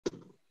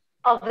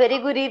A very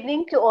good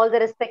evening to all the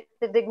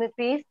respected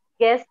dignitaries,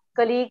 guests,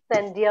 colleagues,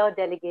 and dear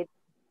delegates.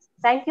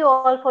 Thank you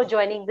all for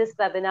joining this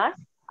webinar.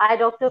 I,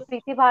 Dr.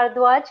 Preeti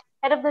Bharadwaj,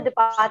 Head of the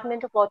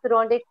Department of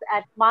Orthodontics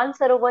at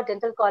Mansarovar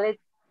Dental College,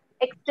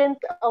 extends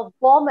a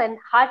warm and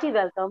hearty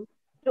welcome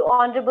to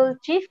Honorable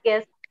Chief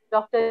Guest,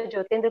 Dr.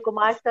 Jyotendra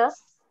Kumar Sir,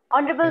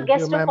 Honorable Thank you,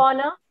 Guest of ma'am.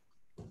 Honor,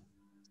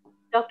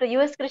 Dr.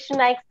 U.S. Krishna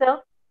Naik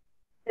Sir,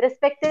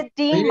 respected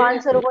Dean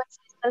Mansarovar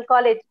Dental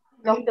College,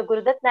 Dr.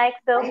 Gurudat Naik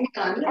Sir,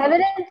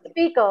 Eminent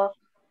Speaker,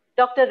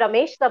 Dr.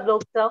 Ramesh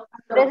Sablok Sir,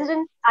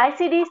 President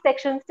ICD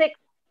Section 6,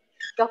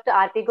 Dr.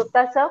 R.P.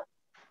 Gupta Sir,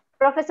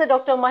 Professor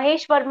Dr.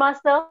 Mahesh Verma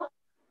Sir,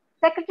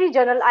 Secretary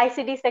General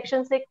ICD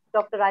Section 6,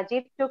 Dr.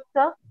 Rajiv Chuk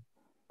Sir,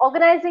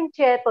 Organizing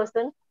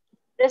Chairperson,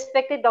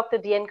 respected Dr.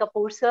 D.N.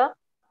 Kapoor Sir,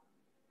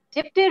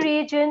 Deputy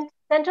Regent,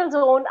 Central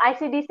Zone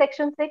ICD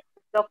Section 6,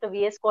 Dr.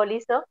 V.S. Kohli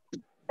Sir,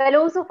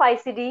 Fellows of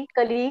ICD,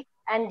 colleagues,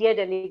 and dear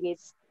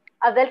delegates.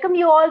 I welcome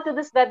you all to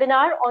this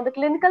webinar on the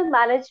clinical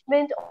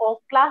management of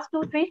Class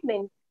 2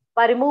 treatment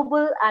by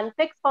removal and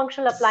fixed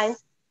functional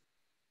appliance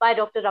by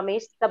Dr.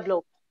 Ramesh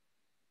Sablok.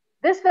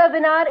 This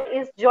webinar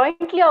is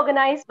jointly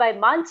organized by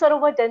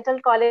Mansarovar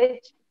Dental College,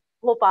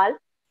 Bhopal,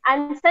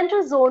 and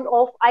Central Zone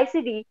of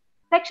ICD,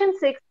 Section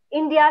 6,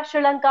 India,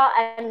 Sri Lanka,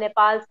 and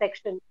Nepal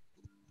section.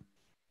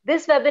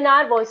 This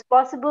webinar was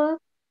possible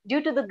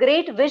due to the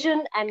great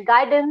vision and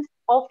guidance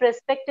of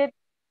respected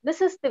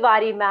Mrs.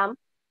 Tiwari Ma'am,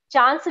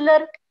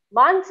 Chancellor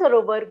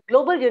Mansarovar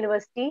Global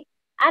University,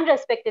 and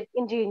respected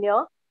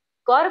engineer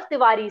Gaurav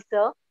Tiwari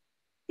Sir,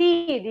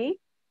 CED,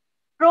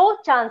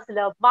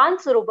 Pro-Chancellor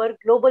Mansarovar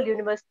Global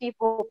University,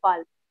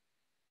 Bhopal.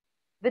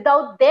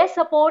 Without their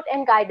support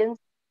and guidance,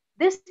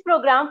 this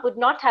program would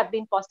not have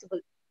been possible.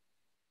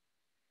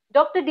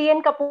 Dr.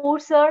 D.N. Kapoor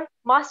Sir,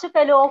 Master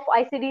Fellow of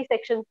ICD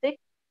Section 6,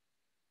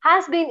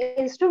 has been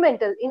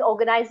instrumental in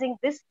organizing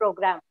this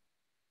program.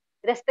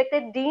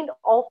 Respected Dean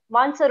of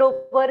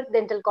Mansarovar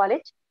Dental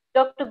College,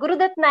 Dr.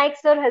 Gurudat Naik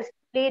Sir has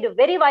played a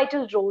very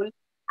vital role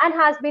and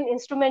has been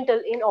instrumental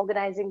in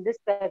organizing this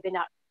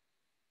webinar.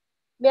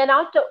 May I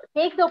now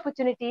take the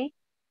opportunity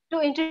to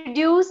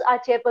introduce our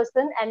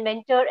chairperson and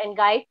mentor and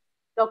guide,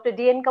 Dr.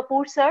 D.N.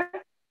 Kapoor Sir,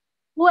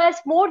 who has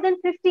more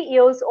than 50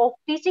 years of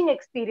teaching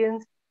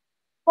experience,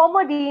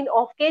 former Dean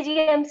of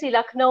KGMC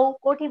Lucknow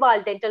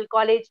Kothiwal Dental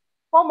College,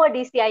 former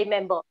DCI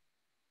member.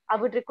 I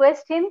would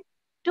request him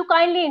to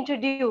kindly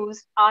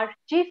introduce our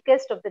chief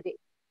guest of the day.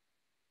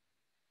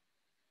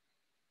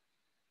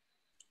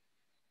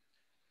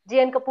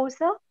 D.N. Kapoor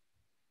Sir.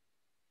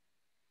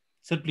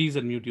 Sir, please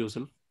unmute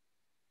yourself.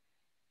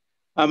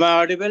 Am I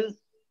audible?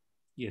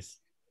 Yes.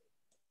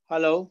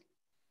 Hello?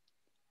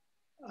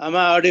 Am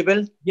I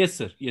audible? Yes,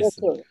 sir. Yes,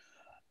 sir.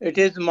 It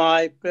is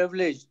my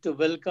privilege to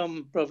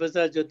welcome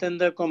Professor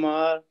Jyotendra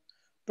Kumar,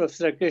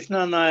 Professor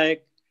Krishna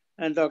Naik,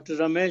 and Dr.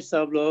 Ramesh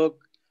Sablok,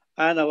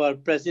 and our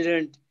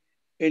President,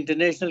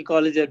 International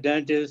College of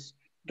Dentists,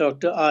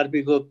 Dr.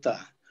 R.B. Gupta,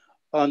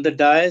 on the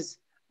dais,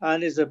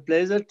 and it's a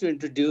pleasure to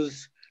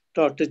introduce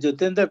Dr.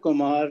 Jyotendra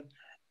Kumar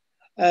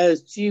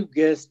as chief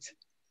guest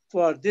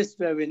for this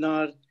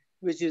webinar,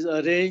 which is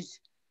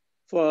arranged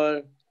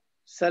for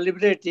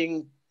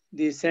celebrating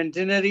the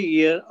centenary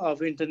year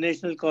of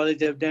International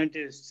College of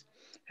Dentists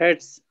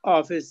head's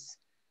office,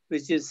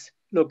 which is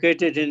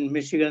located in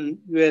Michigan,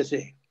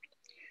 USA.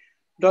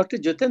 Dr.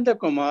 Jyotendra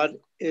Kumar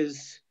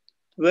is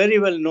very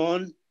well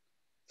known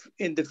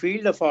in the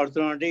field of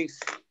orthodontics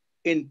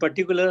in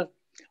particular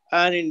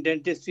and in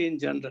dentistry in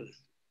general.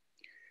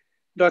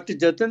 Dr.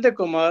 Jyotendra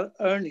Kumar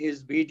earned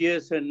his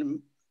BDS and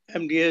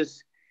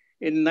MDS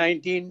in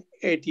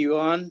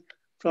 1981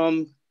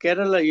 from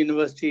Kerala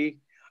University,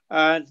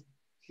 and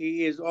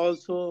he is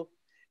also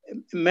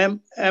a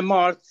member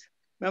of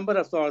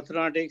the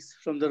orthodontics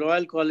from the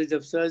Royal College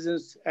of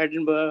Surgeons,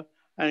 Edinburgh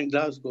and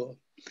Glasgow.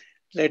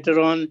 Later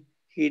on,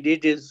 he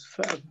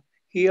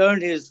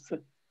earned his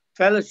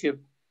fellowship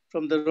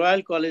from the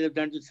Royal College of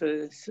Dental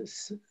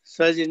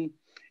Surgeons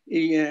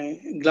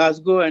in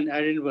Glasgow and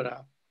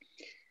Edinburgh.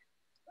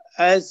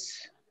 As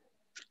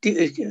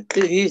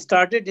he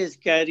started his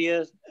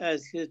career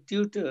as a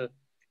tutor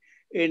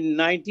in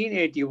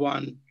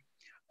 1981,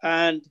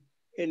 and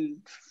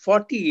in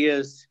 40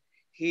 years,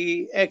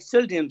 he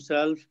excelled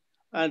himself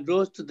and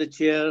rose to the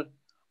chair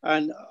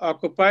and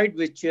occupied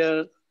the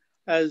chair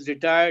as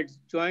retired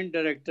Joint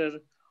Director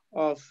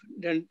of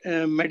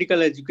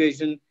Medical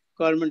Education,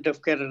 Government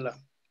of Kerala.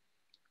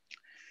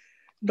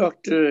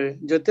 Dr.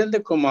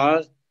 Jyotendra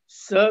Kumar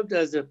served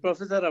as a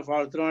professor of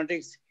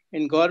orthodontics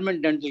in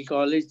Government Dental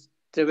College,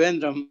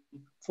 Trivandrum,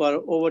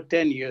 for over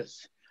 10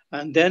 years.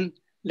 And then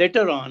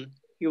later on,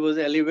 he was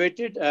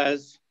elevated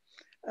as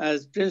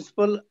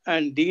principal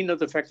and dean of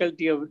the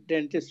Faculty of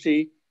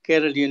Dentistry,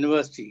 Kerala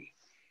University.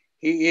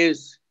 He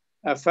is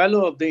a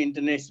fellow of the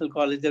International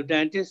College of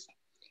Dentists.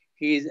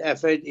 He is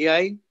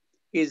FADI.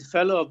 He is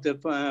fellow of the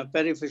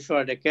Perry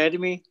Fishward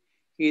Academy.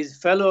 He is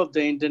fellow of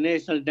the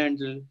International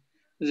Dental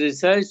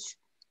Research,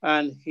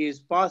 and he is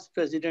past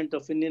president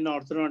of Indian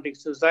Orthodontic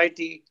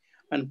Society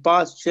and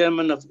past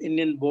chairman of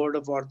Indian Board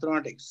of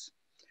Orthodontics,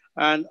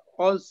 and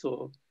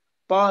also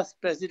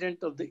past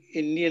president of the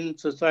Indian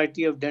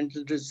Society of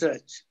Dental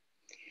Research.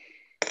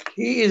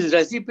 He is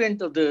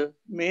recipient of the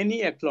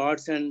many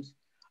accolades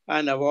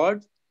and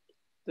awards: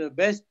 the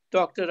Best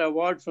Doctor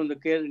Award from the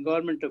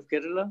Government of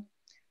Kerala,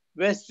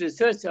 Best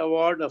Research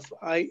Award of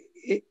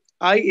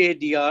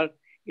IADR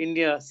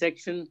India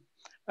section,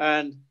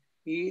 and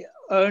he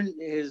earned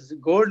his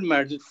gold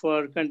medal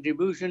for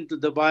contribution to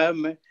the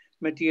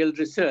biomaterial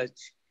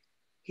research.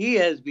 He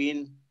has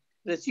been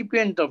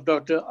recipient of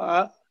Dr.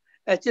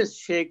 H.S.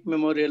 Sheikh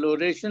Memorial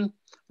Oration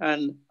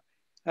and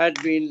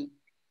had been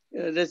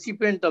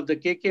recipient of the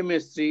KK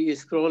Mistry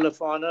Scroll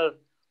of Honor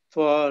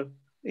from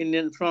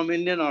Indian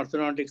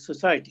Orthodontic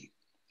Society.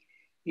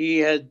 He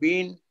has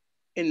been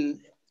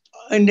in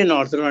Indian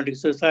Orthodontic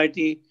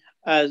Society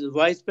as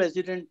vice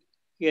president.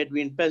 He had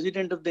been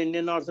president of the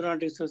Indian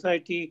Orthodontic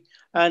Society,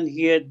 and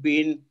he had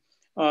been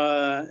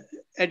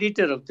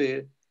editor of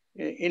the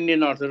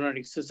Indian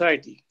Orthodontic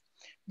Society.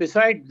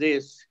 Besides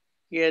this,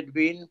 he has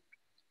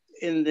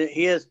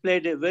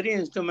played a very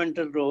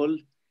instrumental role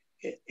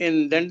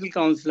in Dental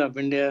Council of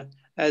India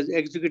as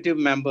executive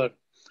member,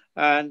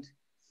 and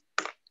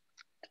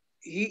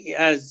he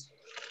has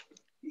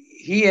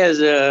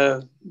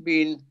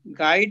been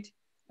guide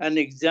and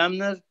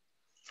examiner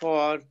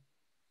for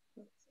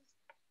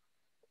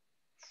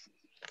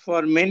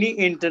many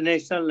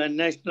international and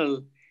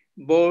national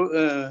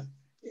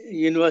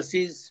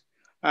universities,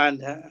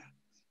 and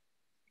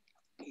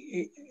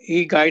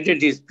he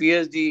guided his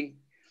PhD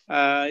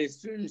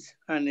students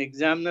and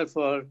examiner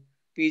for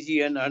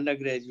PG and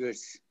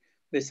undergraduates.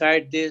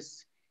 Besides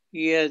this,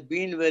 he has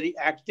been very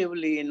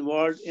actively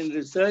involved in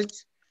research.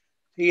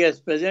 He has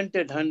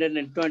presented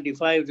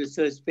 125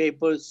 research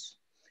papers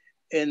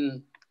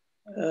in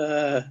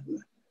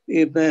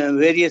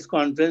various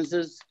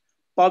conferences,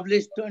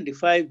 published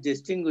 25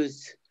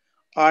 distinguished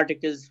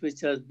articles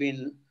which have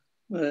been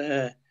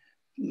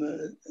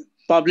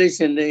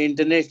published in the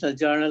international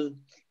journal.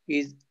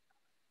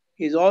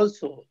 He's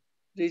also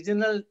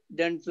regional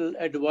dental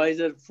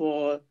advisor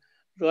for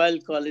Royal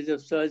College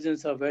of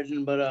Surgeons of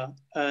Edinburgh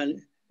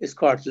and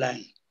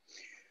Scotland.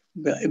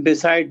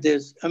 Besides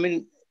this,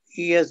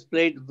 he has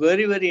played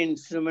very, very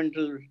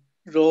instrumental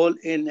role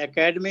in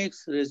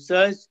academics,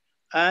 research,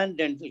 and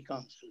dental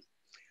council.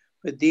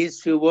 With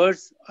these few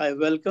words, I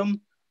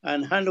welcome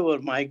and hand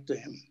over mic to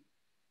him.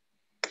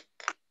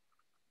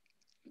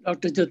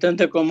 Dr.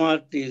 Jitendra Kumar,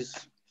 please.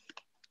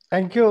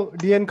 Thank you,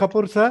 D.N.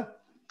 Kapoor, sir.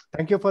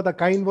 Thank you for the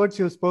kind words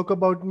you spoke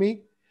about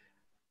me.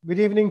 Good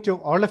evening to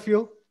all of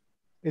you.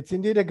 It's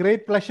indeed a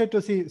great pleasure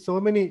to see so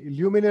many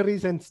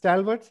luminaries and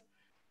stalwarts.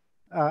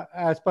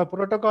 As per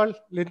protocol,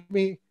 let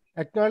me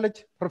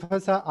acknowledge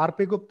Professor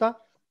R.P. Gupta,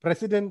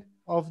 President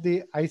of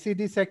the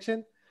ICD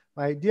section,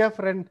 my dear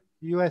friend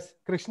U.S.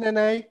 Krishna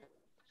Naik,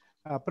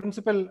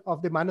 Principal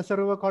of the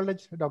Manasarovar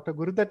College, Dr.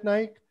 Gurudutt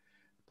Naik,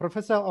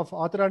 Professor of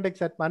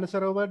Orthodontics at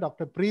Manasarovar,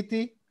 Dr.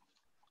 Preeti,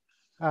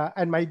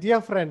 and my dear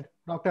friend,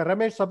 Dr.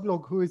 Ramesh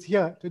Sablok, who is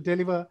here to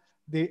deliver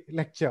the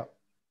lecture.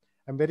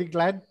 I'm very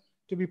glad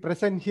to be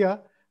present here,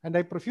 and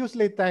I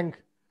profusely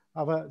thank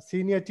our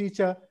senior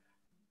teacher,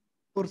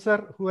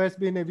 Sir, who has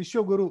been a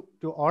Vishwa Guru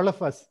to all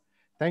of us.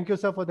 Thank you,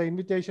 sir, for the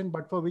invitation,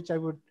 but for which I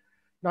would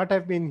not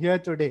have been here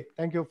today.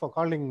 Thank you for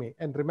calling me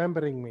and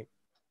remembering me.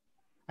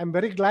 I'm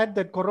very glad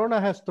that Corona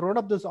has thrown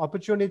up this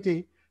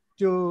opportunity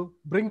to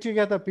bring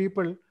together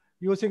people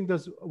using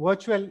this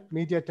virtual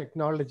media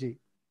technology.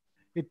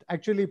 It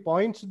actually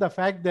points to the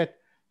fact that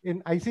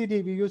in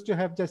ICD, we used to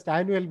have just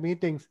annual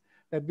meetings,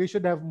 that we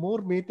should have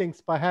more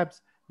meetings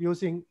perhaps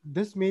using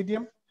this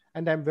medium.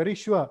 And I'm very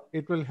sure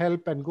it will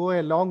help and go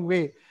a long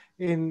way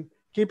in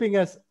keeping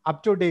us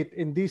up to date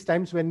in these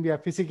times when we are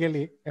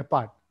physically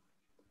apart.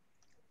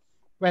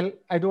 Well,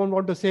 I don't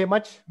want to say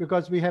much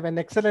because we have an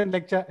excellent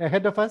lecture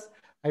ahead of us.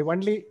 I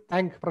only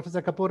thank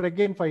Professor Kapoor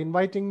again for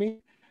inviting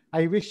me.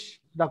 I wish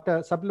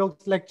Dr.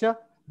 Sablok's lecture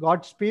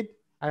Godspeed.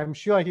 I am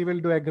sure he will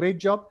do a great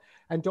job.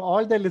 And to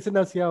all the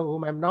listeners here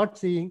whom I'm not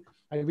seeing,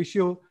 I wish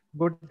you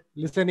good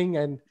listening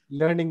and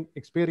learning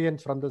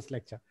experience from this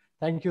lecture.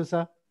 Thank you,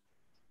 sir.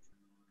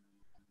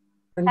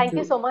 Thank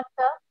you so much,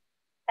 sir.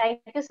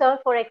 Thank you, sir,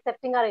 for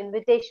accepting our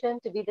invitation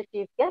to be the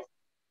chief guest.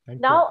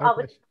 Now, I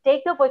would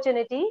take the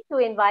opportunity to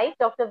invite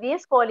Dr.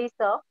 V.S. Kohli,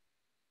 sir,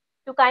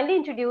 to kindly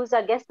introduce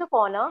our guest of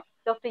honor,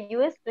 Dr.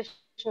 U.S. Krishna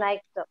Naik,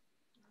 sir.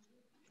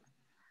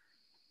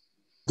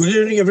 Good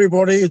evening,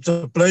 everybody. It's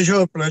a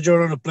pleasure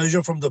and a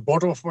pleasure from the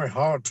bottom of my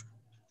heart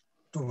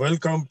to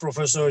welcome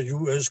Professor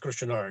U.S.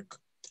 Krishna Naik.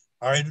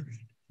 I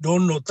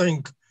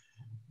think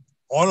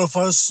all of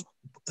us,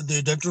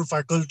 the dental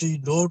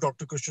faculty, know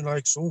Dr. Krishna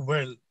Naik so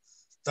well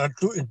that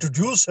to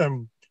introduce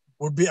him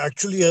would be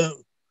actually a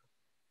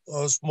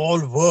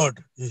small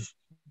word.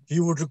 He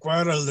would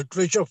require a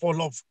literature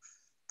full of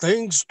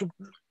things to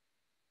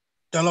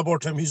tell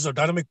about him. He's a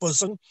dynamic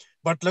person,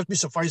 but let me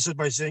suffice it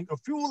by saying a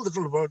few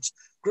little words.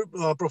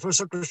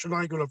 Professor Krishna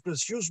Naik, you'll have to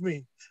excuse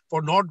me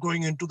for not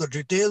going into the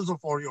details of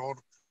all your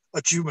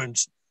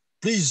achievements.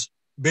 Please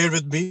bear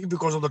with me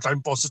because of the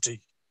time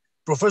paucity.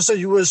 Professor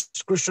U.S.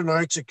 Krishna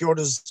Naik secured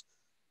his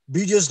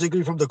BDS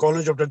degree from the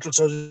College of Dental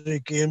Surgery,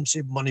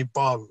 KMC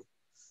Manipal,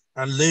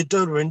 and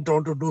later went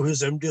on to do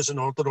his MDS in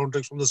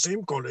orthodontics from the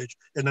same college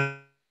in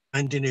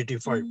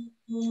 1985.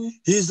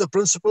 He is the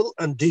principal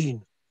and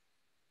dean,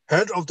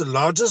 head of the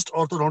largest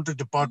orthodontic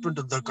department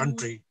in the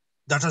country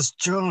that has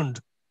churned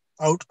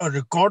out a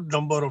record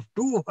number of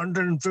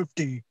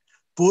 250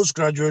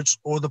 postgraduates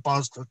over the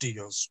past 30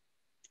 years.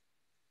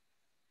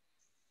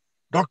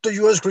 Dr.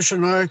 U.S. Krishna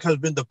Nayak has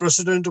been the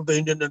president of the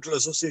Indian Dental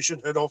Association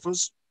head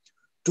office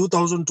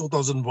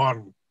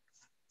 2000-2001.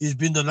 He's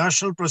been the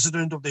national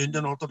president of the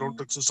Indian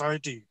Orthodontic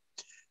Society,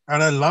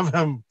 and I love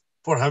him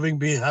for having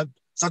had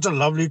such a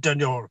lovely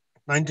tenure,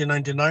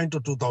 1999 to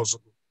 2000.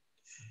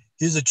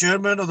 He's the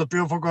chairman of the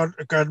Pure Forgot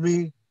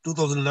Academy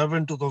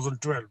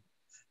 2011-2012,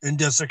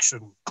 India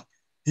section.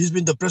 He's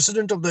been the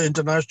president of the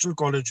International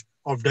College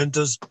of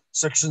Dentists,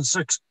 Section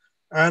 6,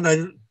 and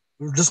I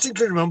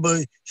distinctly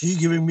remember he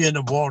giving me an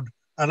award,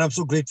 and I'm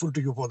so grateful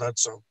to you for that,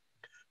 sir.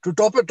 To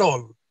top it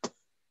all,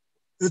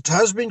 he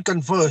has been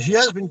conferred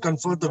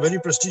the very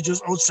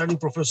prestigious Outstanding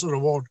Professor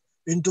Award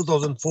in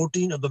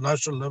 2014 at the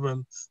national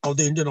level of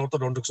the Indian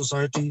Orthodontic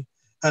Society,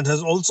 and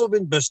has also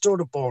been bestowed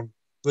upon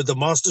with the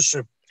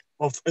Mastership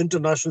of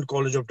International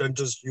College of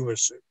Dentists,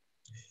 USA.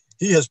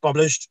 He has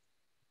published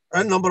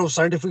a number of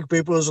scientific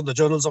papers in the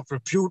journals of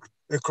repute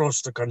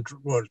across the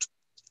world.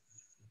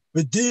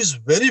 With these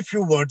very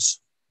few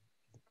words,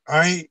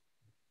 I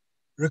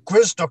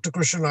request Dr.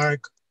 Krishna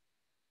Nayak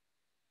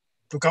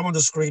to come on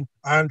the screen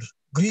and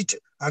greet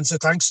and say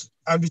thanks.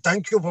 And we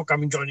thank you for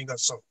coming, joining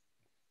us, sir.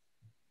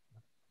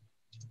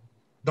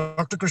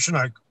 Dr.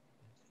 Krishna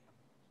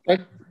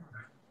Nayak.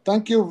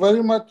 Thank you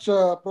very much,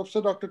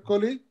 Professor Dr.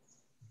 Kohli,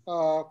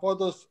 for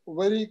those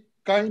very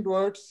kind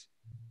words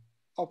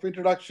of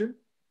introduction.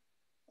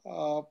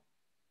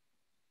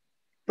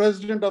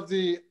 President of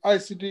the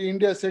ICT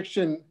India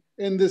section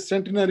in this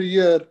centenary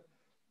year,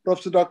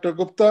 Professor Dr.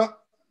 Gupta,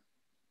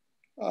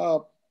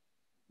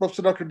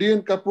 Professor Dr.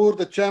 D.N. Kapoor,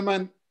 the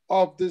chairman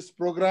of this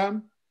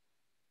program,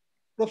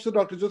 Professor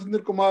Dr.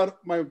 Jyotinder Kumar,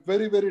 my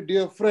very, very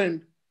dear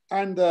friend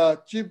and the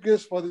chief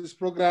guest for this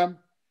program,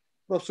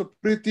 Professor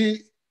Preeti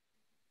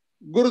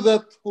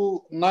Gurudutt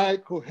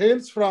Nayak, who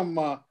hails from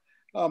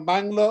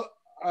Bangalore.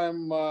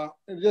 I'm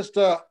just,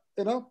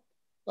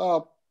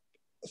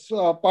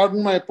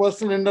 pardon my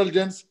personal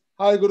indulgence.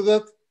 Hi,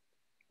 Gurudutt.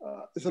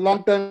 It's a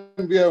long time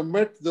we have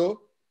met,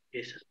 though.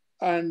 Yes, sir.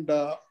 And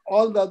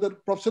all the other,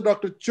 Professor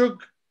Dr. Chugh,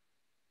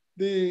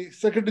 the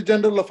Secretary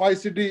General of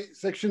ICD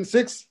Section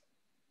 6,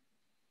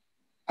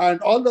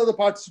 and all the other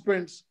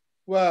participants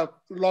who have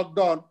logged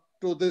on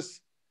to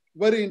this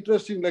very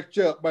interesting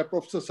lecture by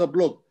Professor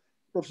Sablok.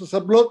 Professor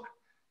Sablok,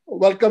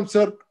 welcome,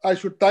 sir. I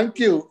should thank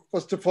you,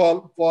 first of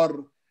all,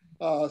 for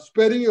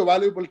sparing your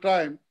valuable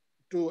time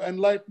to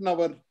enlighten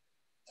our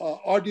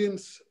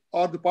audience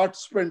or the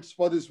participants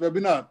for this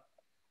webinar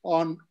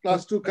on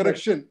Class 2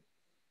 correction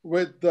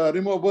with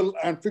removable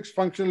and fixed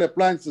functional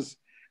appliances.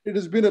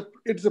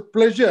 It's a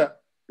pleasure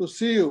to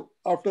see you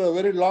after a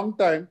very long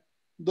time,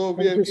 though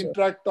we have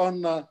interact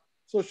on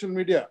social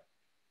media.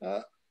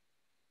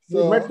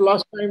 We met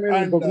last time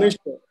in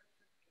Bhubaneswar.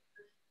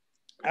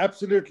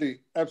 Absolutely,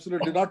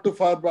 not too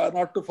far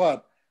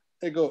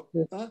ago.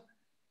 Yes.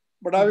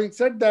 But having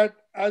said that,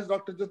 as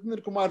Dr.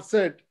 Jyotinder Kumar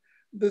said,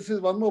 this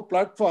is one more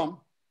platform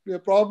we are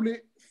probably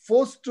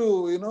forced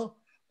to,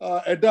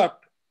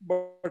 adapt.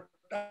 But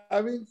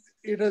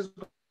it has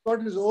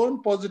got its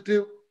own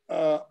positives,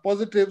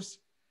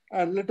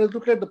 and let us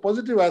look at the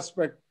positive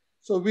aspect.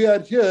 So we are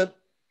here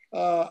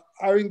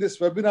having this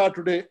webinar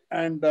today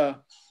and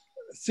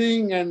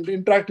seeing and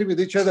interacting with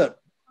each other.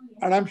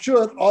 And I'm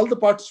sure all the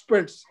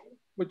participants,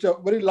 which are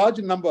very large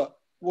in number,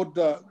 would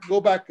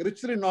go back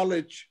richer in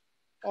knowledge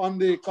on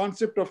the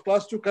concept of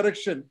Class 2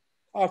 correction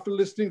after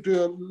listening to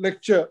your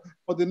lecture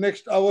for the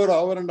next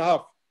hour and a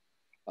half.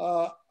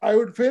 I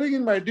would failing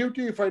in my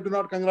duty if I do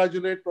not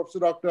congratulate Professor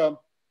Dr.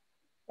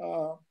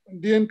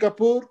 D.N.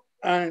 Kapoor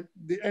and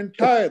the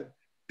entire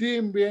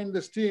team behind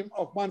this team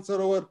of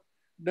Mansarovar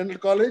Dental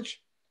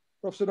College,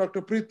 Professor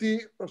Dr. Preeti,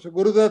 Professor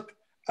Gurudutt,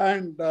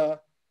 and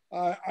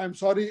I'm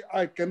sorry,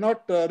 I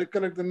cannot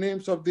recollect the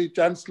names of the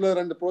Chancellor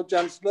and the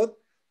Pro-Chancellor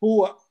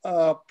who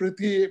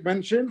Preeti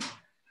mentioned.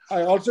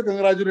 I also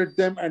congratulate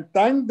them and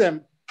thank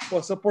them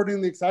for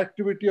supporting this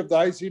activity of the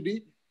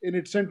ICD in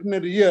its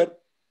centenary year.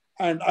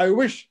 And I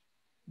wish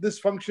this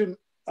function,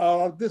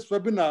 this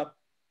webinar,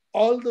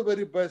 all the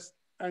very best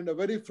and a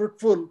very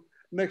fruitful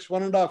next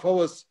 1.5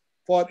 hours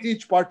for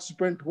each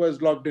participant who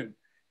has logged in.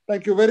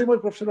 Thank you very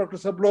much, Professor Dr.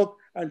 Sablok,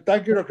 and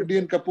thank you, Dr.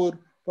 D.N. Kapoor,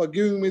 for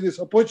giving me this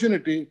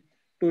opportunity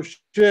to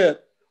share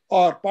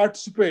or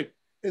participate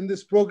in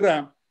this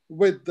program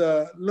with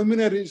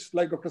luminaries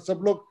like Dr.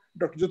 Sablok,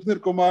 Dr.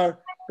 Jyotinder Kumar,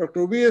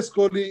 Dr. V.S.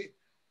 Kohli,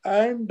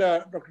 and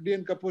Dr.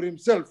 D.N. Kapoor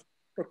himself,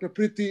 Dr.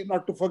 Preeti,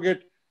 not to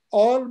forget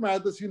all my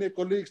other senior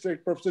colleagues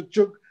like Professor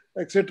Chugh,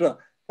 etc.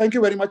 Thank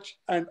you very much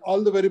and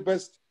all the very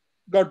best.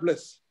 God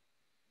bless.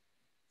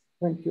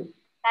 Thank you.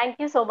 Thank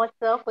you so much,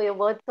 sir, for your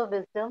words of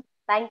wisdom.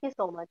 Thank you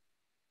so much.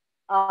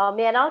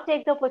 May I now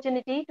take the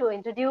opportunity to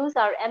introduce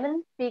our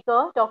eminent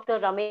speaker, Dr.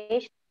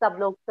 Ramesh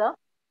Sablok, sir,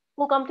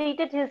 who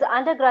completed his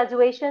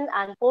undergraduation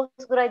and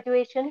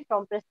post-graduation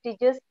from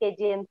prestigious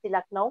KGMC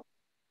Lucknow,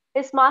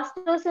 his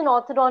master's in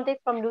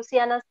orthodontics from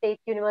Louisiana State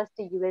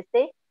University,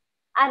 USA,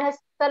 and his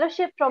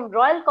fellowship from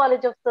Royal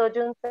College of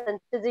Surgeons and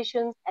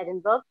Physicians,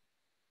 Edinburgh,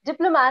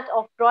 diplomat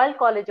of Royal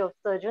College of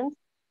Surgeons,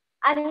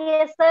 and he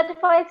has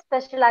certified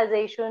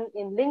specialization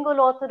in lingual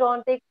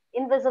orthodontics,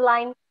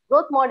 Invisalign,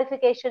 growth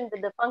modification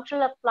with the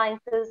functional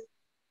appliances.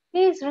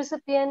 He is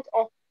recipient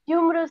of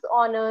numerous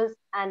honors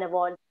and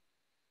awards.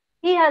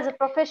 He has a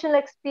professional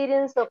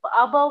experience of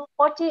above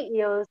 40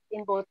 years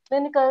in both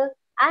clinical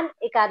and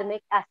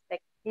academic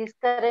aspects. He is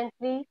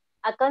currently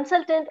a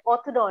consultant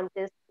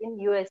orthodontist in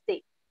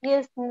USA. He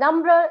has a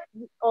number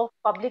of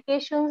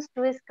publications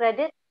to his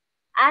credit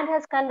and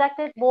has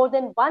conducted more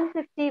than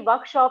 150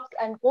 workshops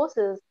and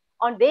courses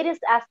on various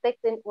aspects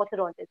in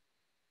orthodontics.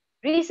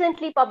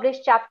 Recently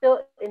published chapter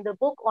in the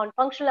book on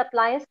functional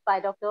appliance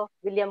by Dr.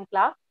 William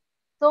Clark.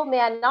 So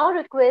may I now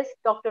request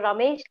Dr.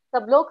 Ramesh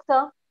Sablok,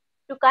 sir,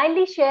 to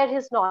kindly share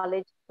his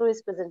knowledge through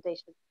his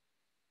presentation.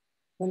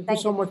 Thank you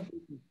so much.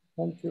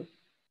 Thank you.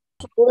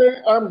 So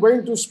today I'm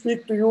going to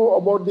speak to you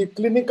about the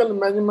clinical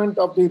management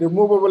of the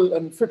removable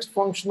and fixed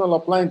functional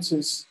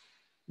appliances.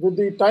 With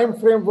the time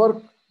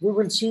framework, we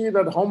will see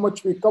that how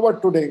much we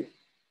covered today.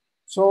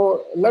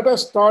 So let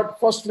us start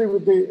firstly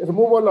with the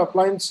removable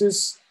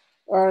appliances.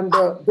 And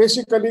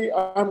basically,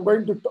 I'm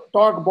going to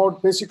talk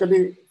about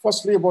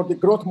firstly about the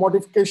growth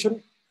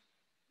modification,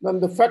 then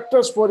the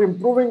factors for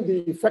improving the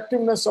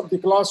effectiveness of the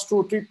class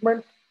 2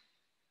 treatment,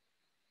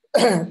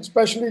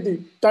 especially the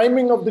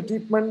timing of the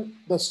treatment,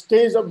 the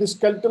stage of the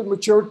skeletal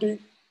maturity,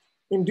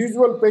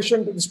 individual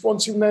patient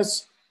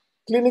responsiveness,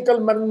 clinical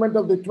management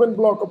of the twin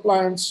block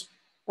appliance,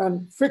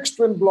 and fixed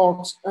twin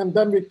blocks, and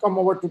then we come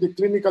over to the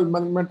clinical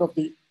management of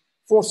the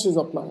forces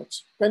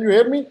appliance. Can you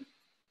hear me?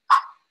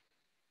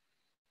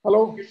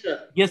 Hello? Yes,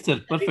 sir. Yes,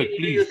 sir. Perfect.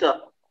 Please. You,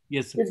 sir.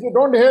 Yes, sir. If you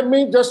don't hear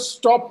me, just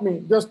stop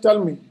me. Just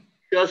tell me.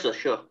 Sure, sir.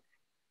 Sure.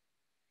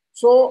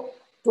 So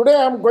today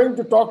I'm going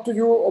to talk to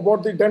you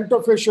about the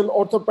dentofacial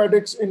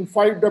orthopedics in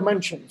 5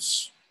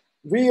 dimensions.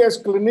 We as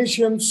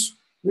clinicians,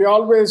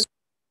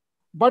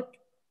 but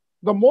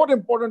the more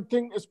important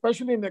thing,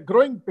 especially in a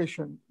growing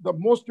patient, the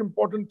most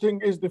important thing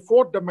is the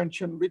 4th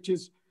dimension, which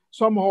is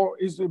somehow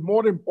is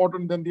more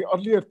important than the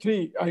earlier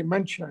 3 I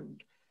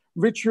mentioned,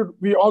 which should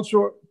we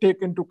also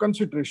take into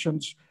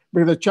considerations,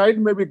 because the child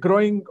may be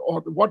growing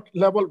or what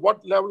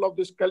level of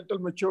the skeletal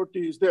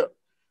maturity is there.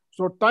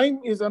 So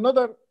time is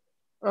another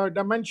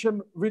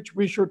dimension which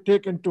we should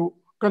take into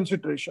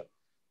consideration.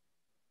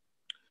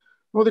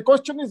 Now the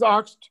question is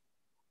asked,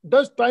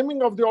 does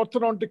timing of the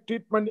orthodontic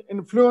treatment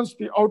influence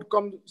the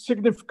outcome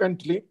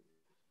significantly?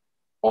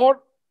 Or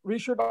we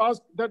should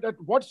ask that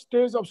at what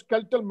stage of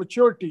skeletal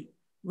maturity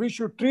we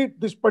should treat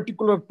this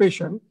particular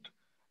patient.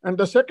 And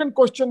the second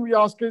question we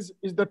ask is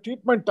the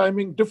treatment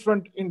timing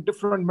different in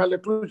different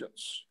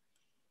malocclusions?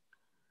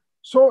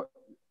 So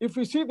if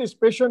we see this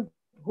patient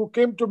who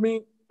came to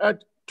me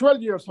at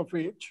 12 years of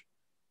age,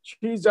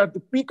 she's at the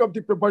peak of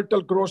the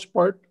pubertal growth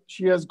spurt.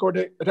 She has got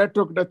a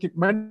retrognathic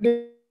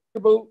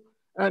mandible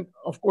and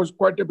of course,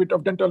 quite a bit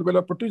of dental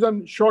velar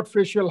protrusion, short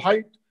facial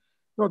height.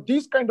 Now,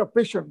 these kind of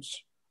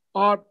patients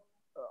are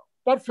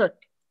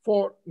perfect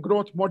for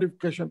growth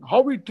modification.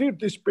 How we treat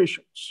these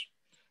patients?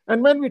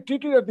 And when we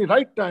treat it at the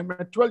right time,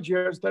 at 12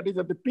 years, that is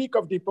at the peak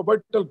of the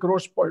pubertal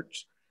growth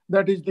spurts,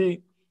 that is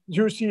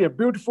you see a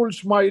beautiful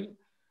smile,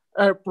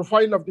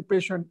 profile of the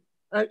patient,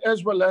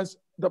 as well as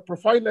the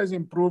profile has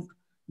improved,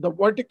 the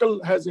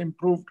vertical has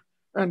improved,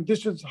 and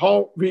this is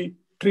how we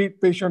treat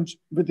patients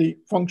with the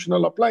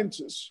functional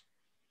appliances.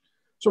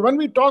 So when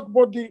we talk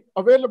about the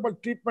available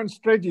treatment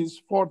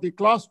strategies for the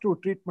class 2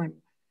 treatment,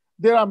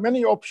 there are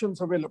many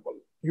options available.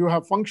 You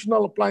have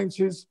functional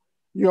appliances,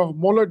 you have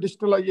molar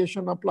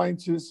distalization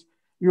appliances,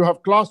 you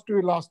have class 2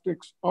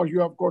 elastics, or you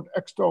have got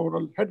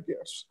extraoral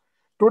headgears.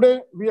 Today,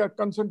 we are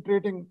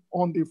concentrating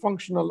on the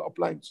functional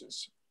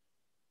appliances.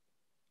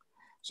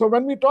 So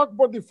when we talk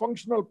about the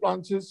functional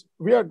appliances,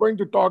 we are going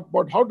to talk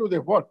about how do they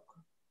work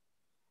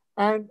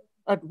and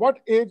at what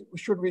age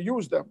should we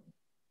use them?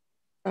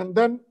 And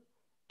then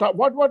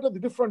what are the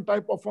different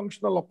type of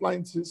functional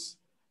appliances,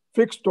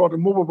 fixed or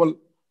removable,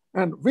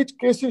 and which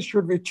cases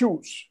should we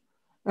choose?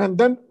 And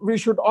then we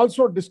should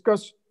also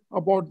discuss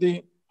about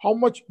how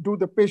much do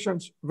the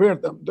patients wear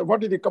them?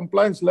 What is the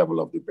compliance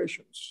level of the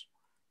patients?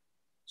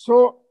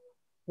 So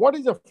what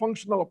is a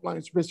functional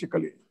appliance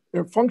basically?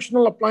 A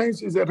functional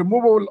appliance is a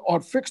removable or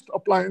fixed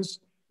appliance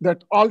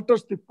that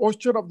alters the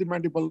posture of the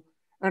mandible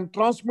and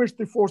transmits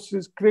the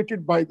forces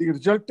created by the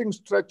resulting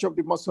stretch of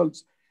the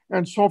muscles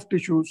and soft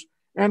tissues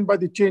and by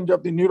the change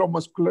of the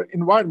neuromuscular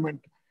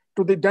environment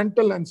to the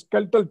dental and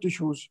skeletal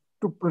tissues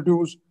to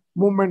produce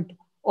movement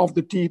of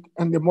the teeth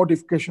and the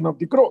modification of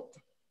the growth.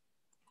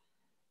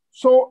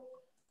 So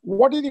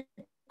what is the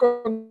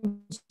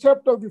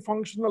concept of the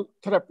functional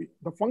therapy?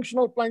 The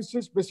functional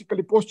appliances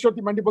basically posture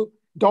the mandible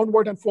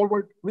downward and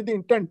forward with the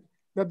intent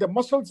that the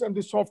muscles and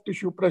the soft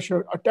tissue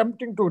pressure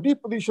attempting to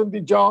reposition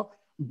the jaw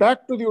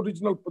back to the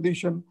original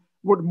position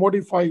would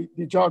modify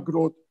the jaw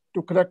growth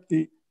to correct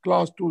the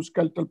class 2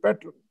 skeletal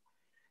pattern.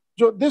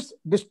 So this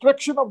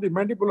destruction of the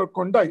mandibular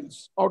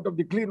condyles out of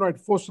the glenoid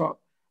fossa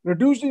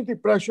reduces the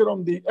pressure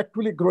on the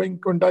actually growing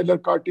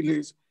condylar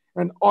cartilage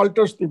and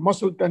alters the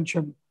muscle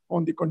tension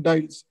on the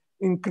condyles,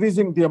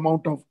 increasing the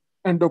amount of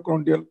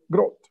endochondral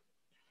growth.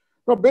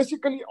 Now,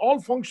 basically, all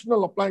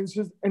functional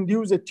appliances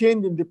induce a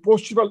change in the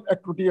postural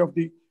activity of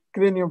the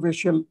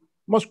craniofacial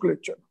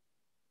musculature.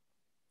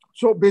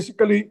 So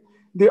basically,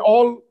 they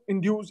all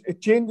induce a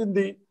change in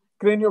the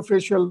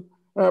craniofacial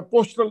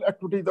postural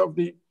activity of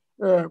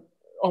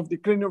the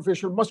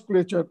craniofacial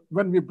musculature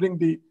when we bring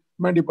the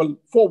mandible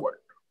forward.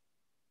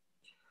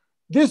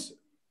 This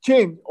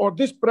change or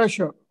this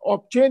pressure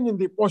of change in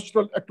the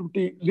postural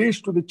activity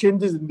leads to the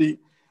changes in the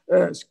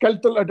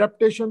skeletal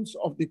adaptations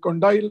of the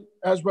condyle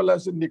as well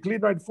as in the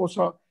glenoid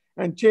fossa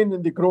and change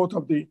in the growth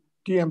of the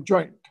TM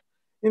joint.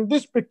 In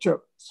this picture,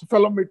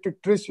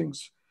 cephalometric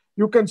tracings,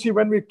 you can see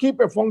when we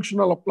keep a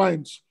functional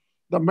appliance,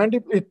 the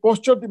mandible, it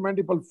postures the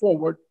mandible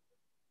forward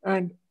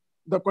and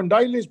the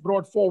condyle is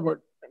brought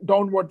forward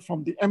downward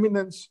from the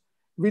eminence,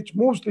 which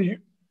removes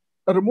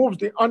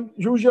the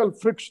unusual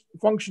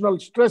functional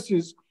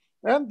stresses,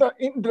 and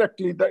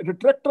indirectly the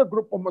retractor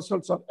group of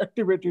muscles are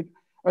activated,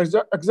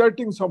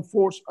 exerting some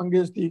force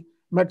against the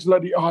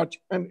maxillary arch,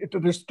 and it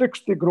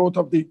restricts the growth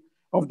of the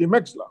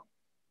maxilla.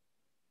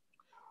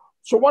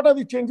 So what are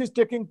the changes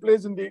taking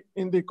place in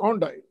the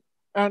condyle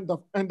and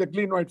the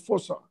glenoid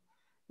fossa?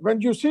 When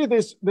you see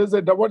this, there's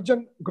a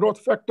divergent growth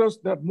factors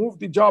that move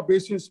the jaw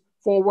bases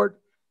forward.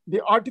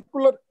 The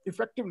articular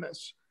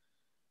effectiveness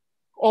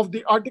of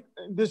this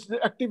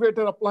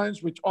activator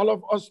appliance, which all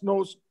of us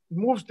knows,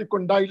 moves the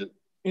condyle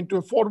into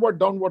a forward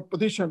downward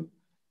position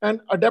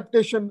and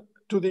adaptation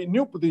to the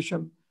new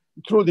position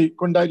through the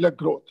condylar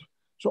growth.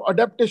 So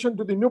adaptation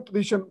to the new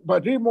position by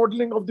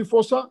remodeling of the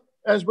fossa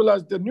as well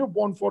as the new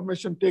bone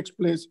formation takes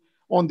place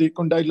on the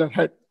condylar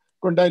head,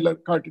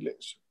 condylar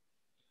cartilage.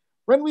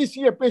 When we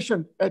see a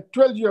patient at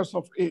 12 years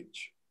of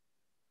age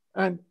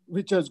and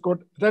which has got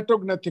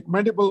retrognathic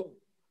mandible,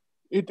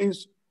 it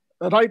is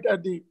right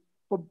at the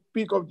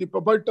peak of the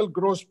pubertal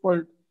growth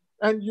spurt,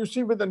 and you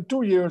see within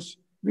 2 years,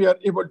 we are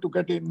able to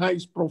get a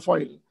nice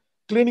profile.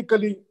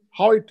 Clinically,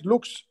 how it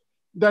looks,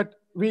 that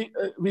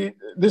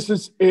this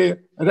is a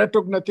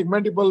retrognathic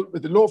mandible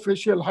with low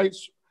facial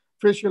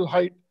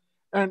height.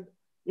 And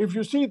if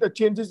you see the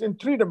changes in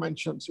 3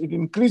 dimensions, it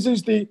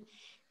increases the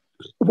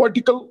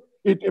vertical,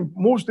 it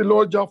moves the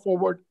lower jaw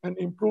forward and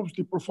improves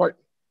the profile.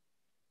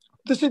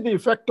 This is the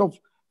effect of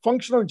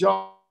functional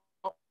jaw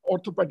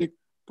orthopedic,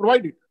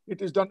 provided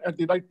it is done at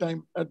the right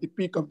time at the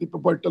peak of the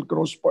pubertal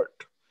growth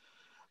spurt.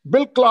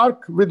 Bill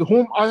Clark, with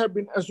whom I have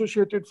been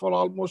associated for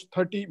almost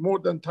more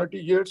than 30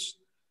 years,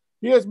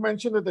 he has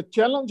mentioned that the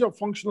challenge of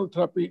functional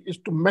therapy is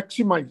to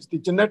maximize the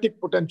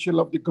genetic potential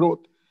of the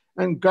growth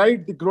and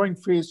guide the growing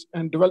phase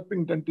and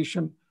developing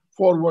dentition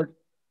forward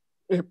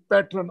a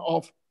pattern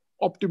of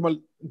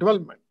optimal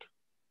development.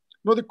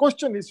 Now, the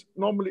question is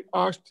normally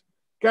asked,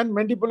 can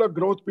mandibular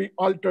growth be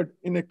altered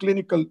in a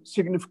clinical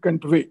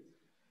significant way?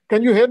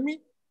 Can you hear me?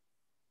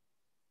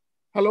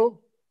 Hello?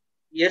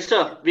 Yes,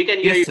 sir. We can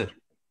hear you. Sir.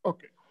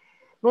 Okay.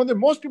 Now, the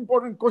most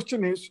important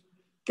question is,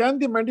 can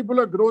the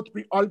mandibular growth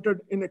be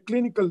altered in a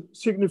clinical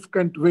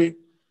significant way,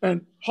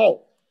 and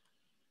how?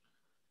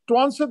 To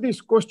answer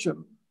this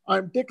question,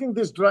 I'm taking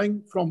this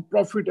drawing from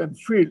Profit and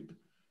Field,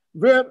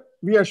 where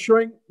we are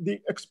showing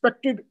the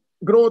expected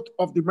growth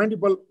of the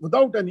mandible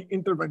without any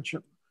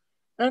intervention.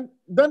 And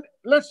then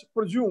let's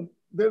presume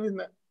there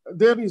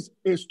is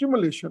a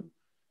stimulation,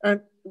 and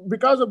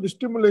because of the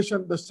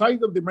stimulation, the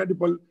size of the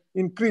mandible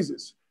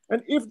increases.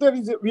 And if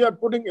we are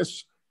putting a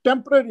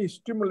temporary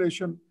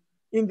stimulation,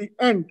 in the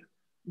end,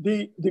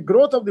 the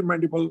growth of the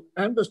mandible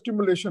and the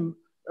stimulation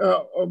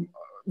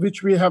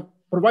which we have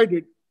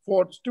provided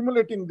for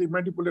stimulating the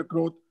mandibular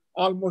growth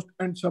almost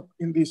ends up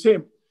in the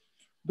same.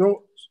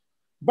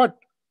 But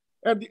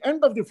at the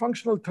end of the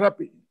functional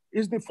therapy,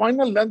 is the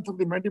final length of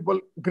the mandible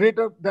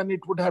greater than it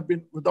would have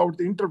been without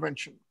the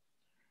intervention?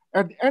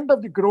 At the end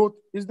of the growth,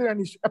 is there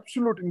any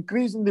absolute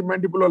increase in the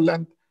mandibular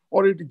length,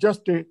 or it is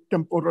just a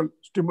temporal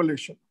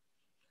stimulation?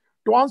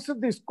 To answer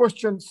these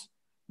questions,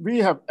 we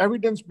have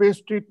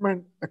evidence-based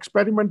treatment,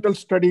 experimental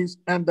studies,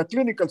 and the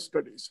clinical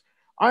studies.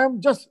 I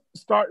am just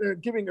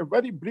giving a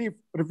very brief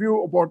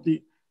review about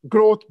the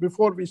growth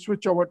before we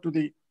switch over to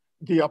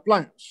the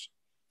appliance.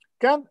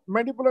 Can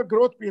mandibular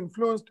growth be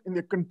influenced in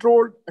the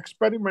controlled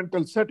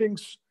experimental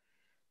settings?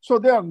 So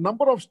there are a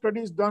number of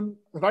studies done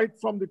right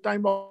from the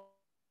time of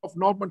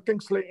Norman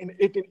Kingsley in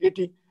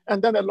 1880,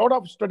 and then a lot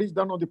of studies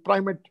done on the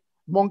primate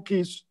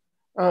monkeys,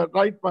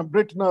 right by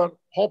Brittner,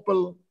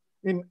 Hoppel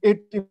in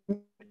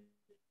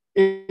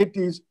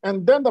 1880s,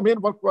 and then the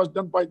main work was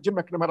done by Jim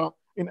McNamara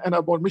in Ann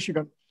Arbor,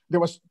 Michigan. There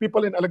was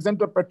people in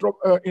Alexander Petrov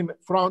in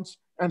France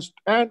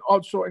and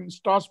also in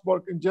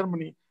Strasbourg in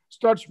Germany,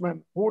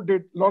 Stutzman, who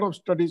did a lot of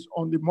studies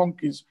on the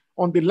monkeys,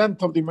 on the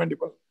length of the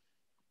mandible.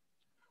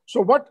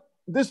 So what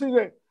this is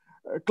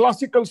a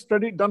classical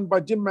study done by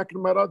Jim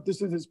McNamara.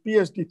 This is his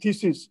PhD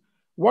thesis.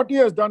 What he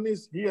has done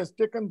is he has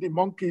taken the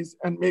monkeys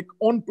and make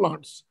own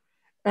plants.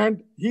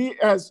 And he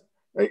has,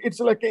 it's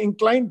like an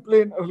inclined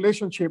plane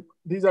relationship.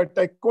 These are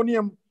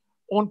Tychonium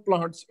own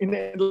plants in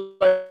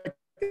like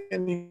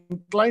an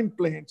inclined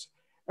planes.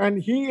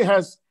 And he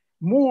has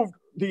moved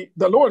the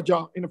lower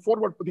jaw in a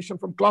forward position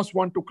from class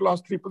 1 to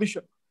class 3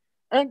 position.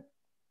 And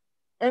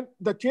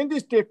the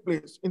changes take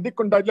place in the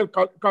condylar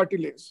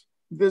cartilage.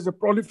 There's a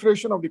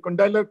proliferation of the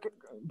condylar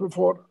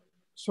before,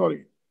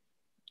 sorry,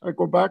 I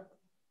go back.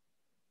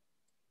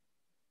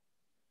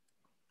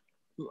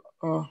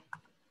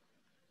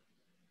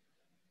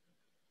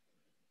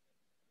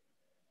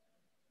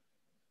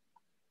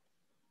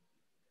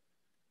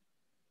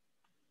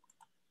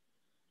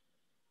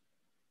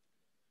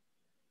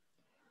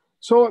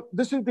 So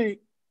this is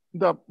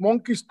the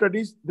monkey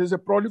studies. There's a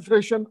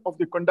proliferation of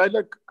the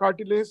condylar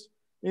cartilage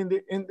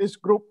in this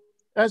group,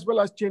 as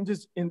well as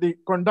changes in the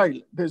condyle.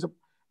 There's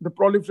the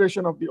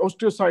proliferation of the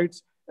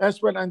osteocytes,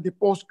 as well as the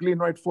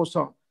post-glenoid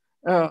fossa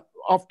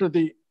after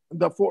the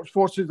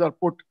forces are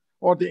put,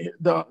 or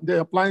the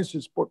appliance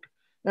is put.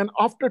 And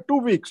after 2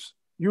 weeks,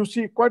 you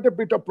see quite a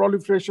bit of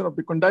proliferation of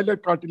the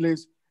condylar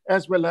cartilage,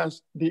 as well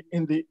as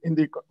in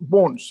the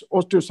bones,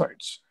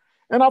 osteocytes.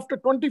 And after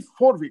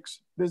 24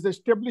 weeks, there's the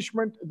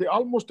establishment,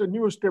 almost a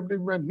new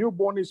establishment, new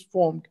bone is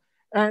formed,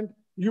 and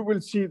you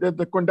will see that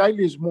the condyle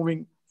is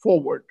moving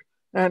forward,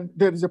 and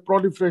there is a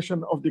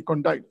proliferation of the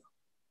condyle.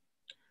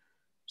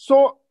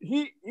 So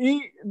he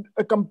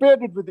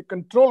compared it with the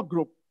control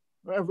group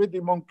with the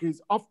monkeys.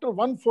 After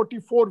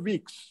 144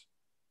 weeks,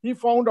 he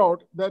found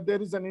out that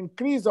there is an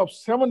increase of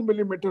 7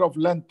 millimeter of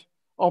length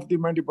of the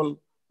mandible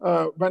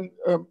when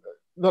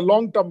the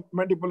long-term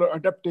mandibular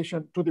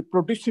adaptation to the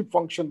protrusive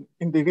function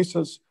in the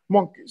rhesus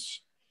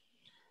monkeys.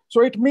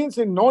 So it means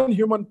in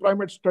non-human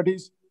primate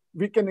studies,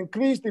 we can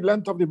increase the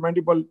length of the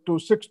mandible to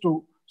 6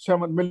 to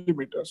 7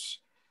 millimeters.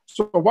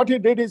 So what he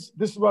did is,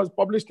 this was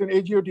published in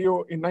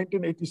AGODO in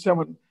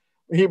 1987.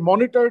 He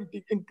monitored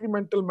the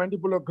incremental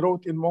mandibular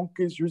growth in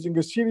monkeys using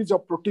a series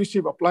of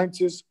protrusive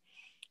appliances.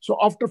 So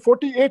after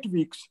 48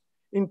 weeks,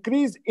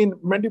 increase in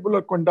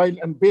mandibular condyle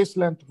and base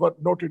length were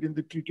noted in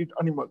the treated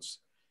animals.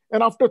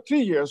 And after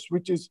 3 years,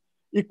 which is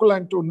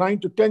equivalent to 9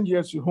 to 10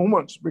 years in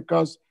humans,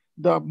 because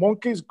the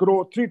monkeys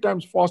grow 3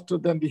 times faster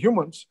than the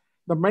humans,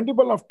 the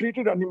mandible of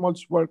treated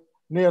animals were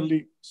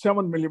nearly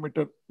 7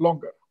 millimeter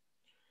longer.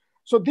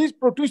 So these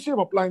protrusive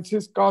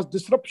appliances cause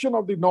disruption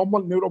of the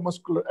normal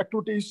neuromuscular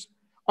activities.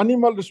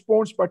 Animal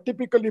responds by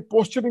typically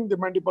posturing the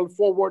mandible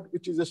forward,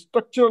 which is a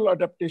structural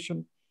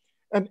adaptation,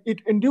 and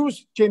it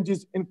induced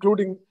changes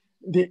including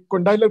the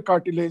condylar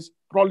cartilage,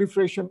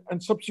 proliferation,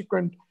 and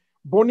subsequent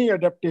bony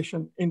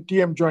adaptation in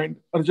TM joint,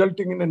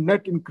 resulting in a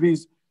net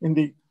increase in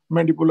the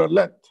mandibular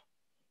length.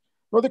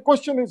 Now the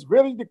question is,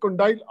 where is the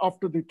condyle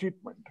after the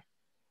treatment?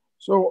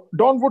 So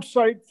Don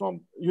Woodside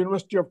from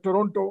University of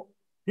Toronto,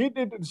 he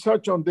did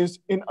research on this.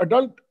 In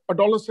adult,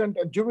 adolescent,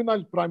 and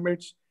juvenile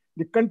primates,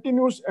 the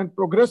continuous and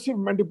progressive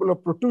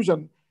mandibular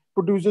protrusion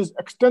produces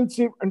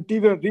extensive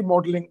anterior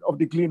remodeling of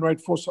the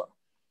glenoid fossa.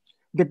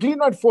 The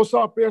glenoid fossa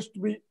appears to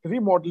be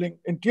remodeling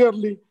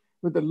anteriorly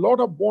with a lot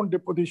of bone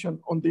deposition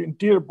on the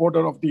interior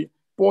border of the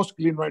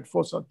post-glenoid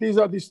fossa. These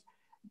are these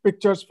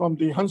pictures from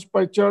the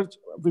Hunspy Church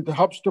with the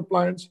Hubst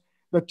appliance.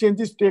 The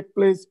changes take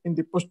place in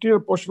the posterior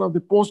portion of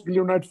the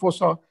post-glenoid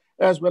fossa,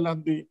 as well as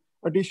the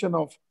addition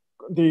of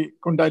the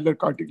condylar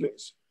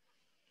cartilage.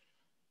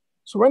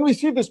 So when we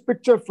see this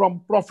picture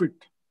from Profit,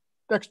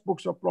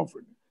 textbooks of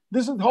Profit,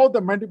 this is how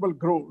the mandible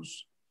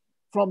grows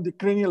from the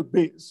cranial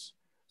base.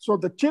 So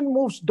the chin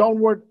moves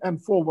downward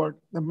and forward.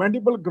 The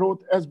mandible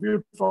growth as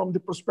viewed from the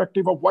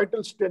perspective of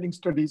vital staining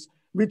studies,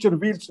 which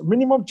reveals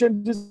minimum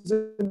changes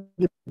in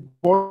the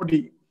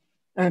body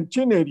and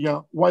chin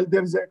area, while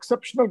there is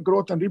exceptional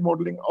growth and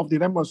remodeling of the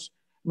ramus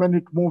when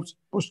it moves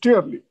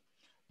posteriorly.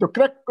 The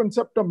correct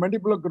concept of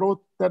mandibular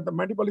growth, that the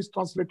mandible is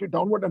translated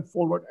downward and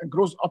forward and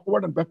grows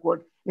upward and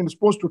backward in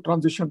response to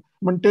transition,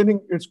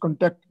 maintaining its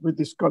contact with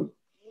the skull.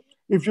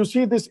 If you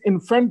see this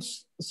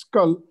infant's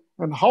skull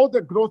and how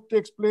the growth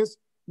takes place,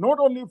 not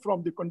only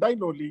from the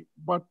condyle only,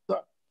 but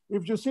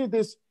if you see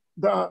this,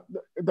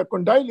 the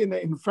condyle in an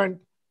infant,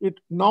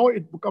 now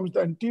it becomes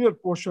the anterior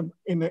portion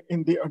in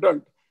the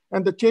adult.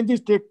 And the changes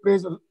take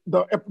place,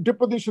 the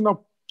deposition of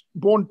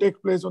bone takes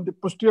place on the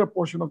posterior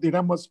portion of the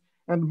ramus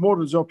and more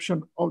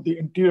resorption of the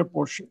interior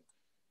portion.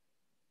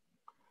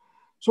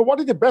 So what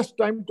is the best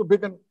time to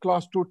begin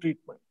class 2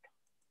 treatment?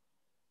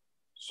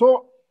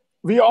 So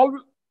we all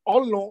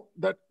know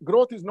that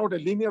growth is not a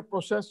linear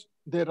process.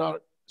 There are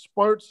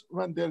spurts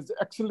when there's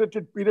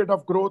accelerated period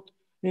of growth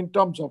in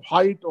terms of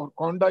height or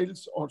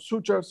condyles or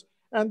sutures.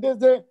 And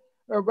there's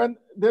when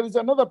there is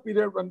another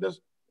period when this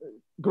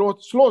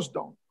growth slows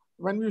down.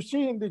 When you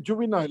see in the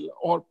juvenile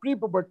or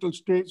pre-pubertal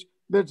stage,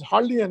 there's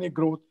hardly any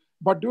growth.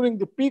 But during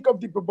the peak of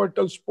the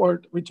pubertal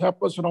spurt, which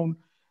happens around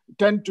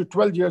 10 to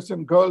 12 years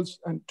in girls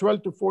and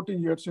 12 to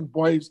 14 years in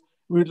boys,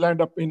 we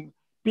land up in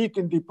peak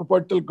in the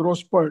pubertal growth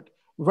spurt.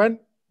 When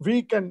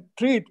we can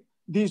treat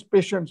these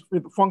patients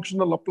with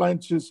functional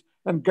appliances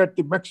and get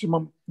the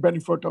maximum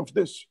benefit of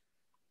this.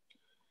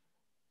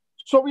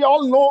 So we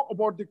all know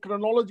about the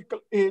chronological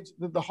age,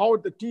 how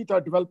the teeth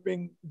are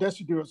developing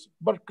deciduous,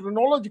 but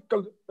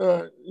chronological,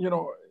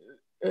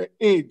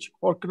 age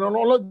or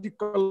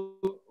chronological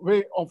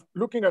way of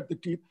looking at the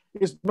teeth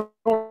is not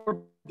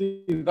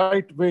the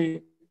right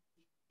way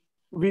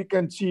we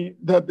can see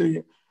that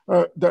the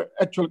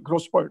actual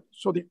growth spurt.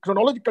 So the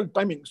chronological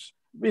timings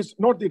is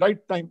not the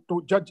right time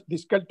to judge the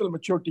skeletal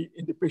maturity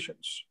in the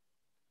patients.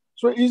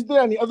 So is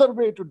there any other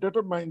way to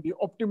determine the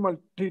optimal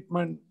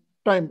treatment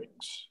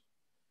timings?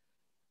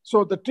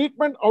 So the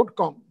treatment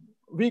outcome,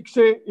 we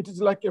say it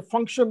is like a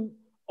function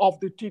of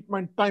the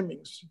treatment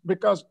timings,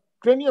 because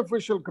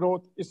craniofacial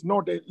growth is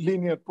not a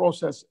linear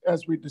process,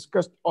 as we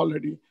discussed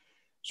already.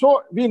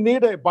 So we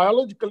need a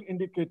biological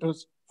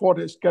indicators for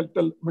a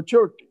skeletal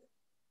maturity.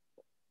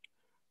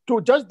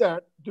 To judge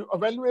that, the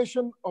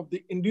evaluation of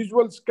the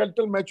individual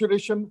skeletal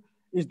maturation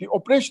is the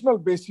operational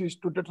basis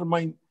to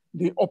determine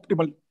the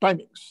optimal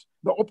timings,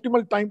 the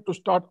optimal time to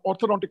start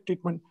orthodontic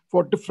treatment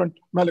for different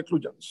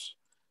malocclusions.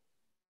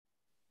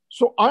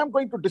 So I am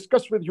going to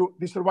discuss with you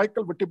the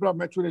cervical vertebra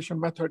maturation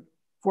method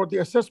for the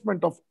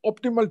assessment of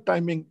optimal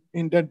timing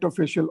in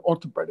dentofacial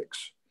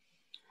orthopedics.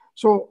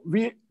 So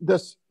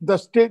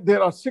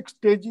there are 6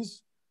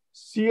 stages.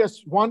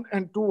 CS1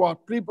 and 2 are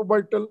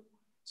prepubertal,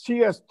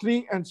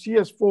 CS3 and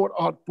CS4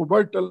 are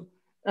pubertal,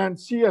 and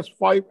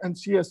CS5 and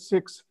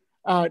CS6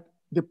 at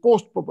the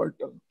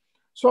postpubertal.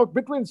 So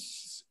between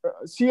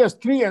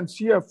CS3 and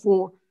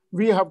CS4,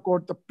 we have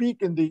got the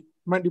peak in the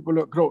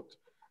mandibular growth.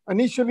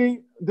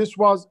 Initially, this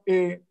was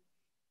a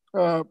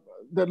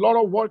lot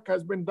of work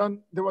has been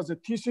done. There was a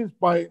thesis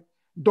by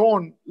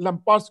Don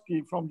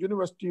Lamparski from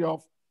University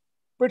of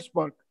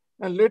Pittsburgh,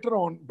 and later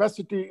on,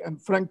 Bassity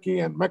and Frankie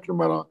and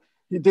McNamara,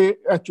 they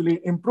actually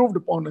improved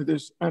upon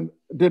this and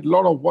did a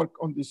lot of work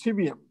on the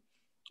CVM.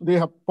 They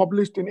have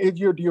published in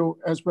AGODO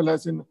as well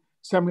as in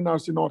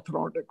seminars in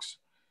orthodontics.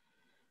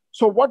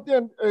 So what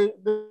this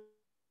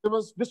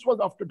was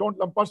after Don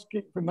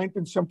Lamparski in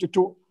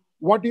 1972.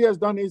 What he has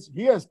done is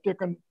he has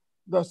taken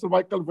the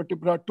cervical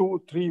vertebra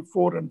 2, 3,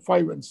 4, and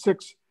 5, and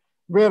 6,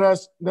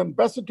 whereas then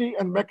Bassity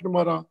and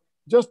McNamara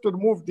just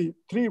removed the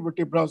 3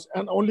 vertebrae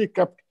and only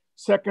kept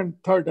 2nd,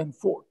 3rd, and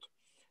 4th.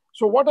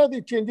 So what are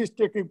the changes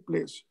taking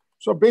place?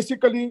 So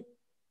basically,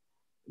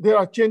 there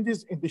are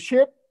changes in the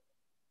shape.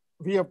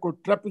 We have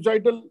got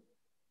trapezoidal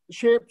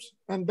shapes,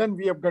 and then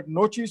we have got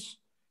notches,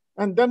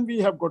 and then we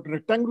have got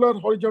rectangular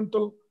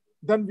horizontal,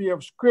 then we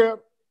have square,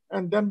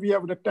 and then we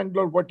have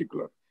rectangular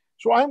vertical.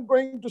 So I'm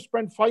going to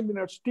spend 5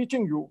 minutes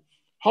teaching you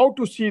how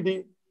to see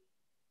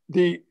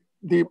the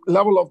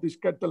level of the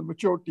skeletal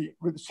maturity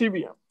with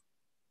CVM.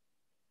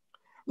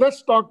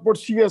 Let's talk about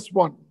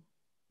CS1.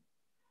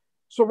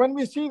 So when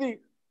we see the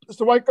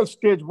cervical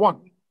stage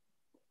 1,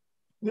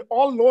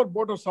 all lower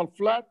borders are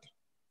flat,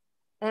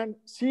 and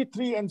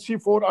C3 and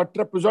C4 are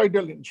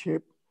trapezoidal in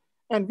shape.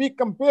 And we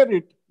compare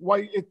it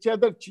by a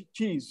cheddar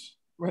cheese.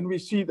 When we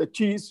see the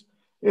cheese,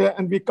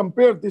 and we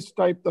compare this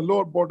type, the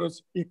lower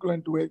borders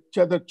equivalent to a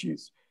cheddar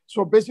cheese.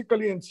 So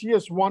basically in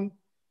CS1,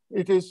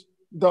 it is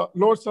the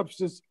lower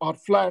surfaces are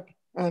flat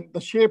and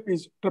the shape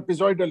is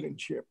trapezoidal in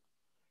shape.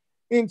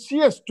 In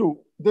CS2,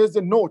 there's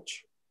a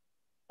notch,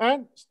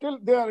 and still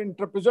they are in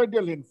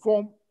trapezoidal in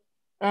form,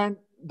 and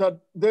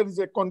there is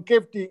a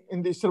concavity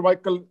in the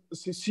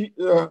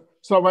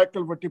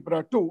cervical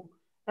vertebra 2,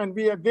 and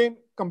we again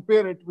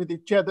compare it with the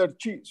cheddar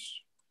cheese.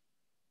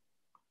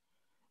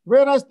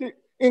 Whereas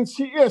in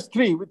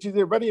CS3, which is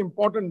a very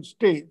important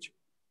stage,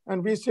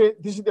 and we say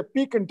this is the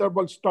peak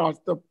interval starts,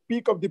 the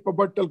peak of the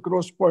pubertal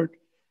growth spurt,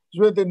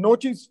 where the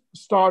notches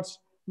starts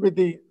with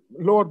the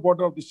lower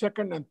border of the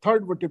 2nd and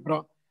 3rd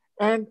vertebra,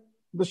 and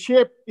the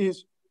shape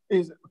is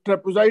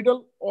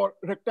trapezoidal or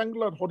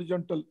rectangular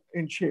horizontal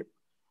in shape.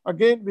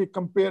 Again, we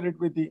compare it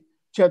with the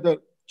cheddar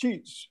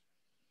cheese.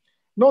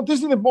 Now,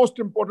 this is the most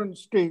important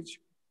stage.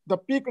 The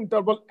peak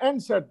interval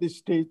ends at this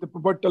stage, the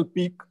pubertal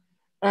peak,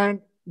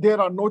 and there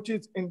are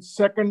notches in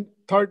 2nd,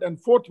 3rd,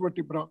 and 4th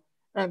vertebra.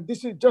 And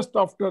this is just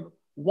after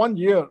 1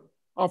 year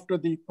after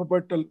the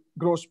pubertal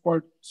growth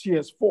spurt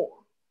CS4.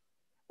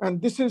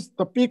 And this is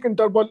the peak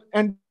interval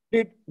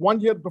ended 1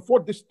 year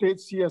before this stage,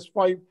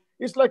 CS5.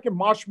 It's like a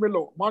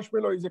marshmallow.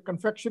 Marshmallow is a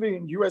confectionery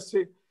in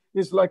USA.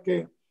 It's like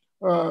a,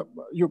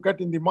 you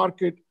get in the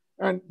market.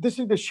 And this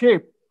is the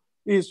shape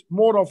is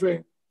more of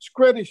a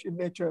squarish in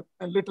nature,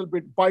 and little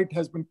bit bite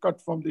has been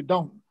cut from the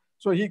down.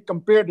 So he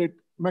compared it,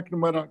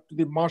 McNamara, to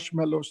the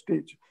marshmallow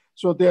stage.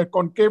 So there are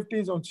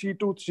concavities on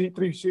C2, C3,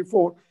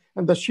 C4,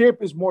 and the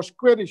shape is more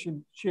squarish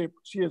in shape,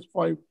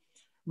 CS5.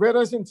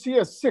 Whereas in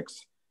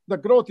CS6, the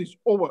growth is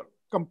over,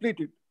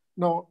 completed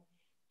now,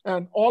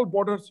 and all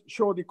borders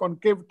show the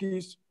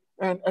concavities,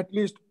 and at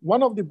least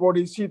one of the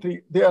bodies,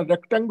 C3, they are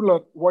rectangular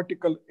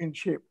vertical in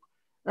shape.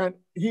 And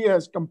he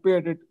has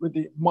compared it with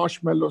the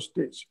marshmallow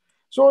stage.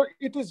 So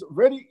it is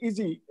very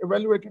easy,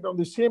 evaluated on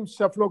the same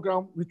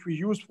cephalogram, which we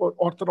use for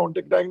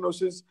orthodontic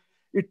diagnosis.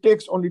 It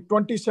takes only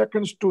 20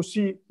 seconds to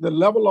see the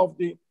level of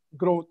the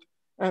growth,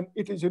 and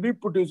it is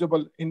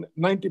reproducible in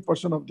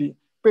 90% of the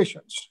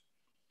patients.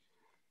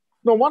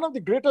 Now, one of the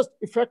greatest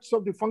effects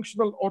of the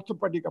functional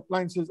orthopedic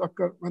appliances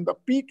occur when the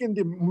peak in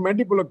the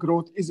mandibular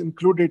growth is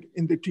included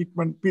in the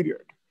treatment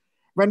period.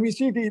 When we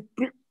see the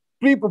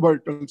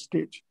pre-pubertal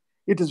stage,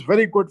 it is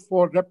very good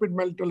for rapid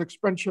mandibular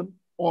expansion,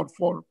 or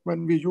for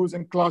when we use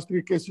in class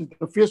 3 cases,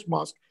 the face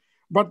mask.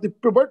 But the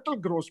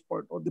pubertal growth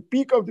spurt, or the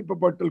peak of the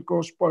pubertal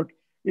growth spurt,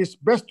 is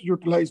best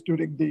utilized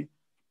during the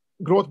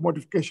growth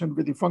modification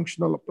with the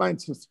functional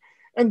appliances.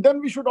 And then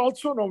we should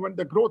also know when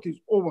the growth is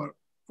over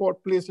for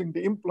placing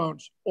the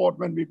implants, or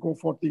when we go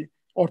for the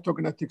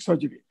orthognathic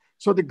surgery.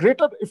 So the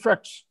greater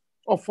effects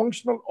of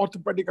functional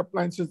orthopedic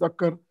appliances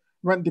occur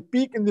when the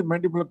peak in the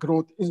mandibular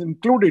growth is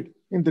included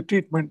in the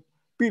treatment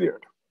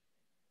period.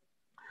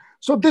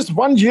 So this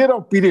 1 year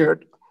of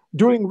period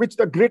during which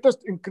the greatest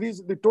increase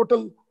in the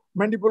total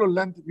mandibular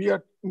length we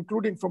are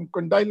including from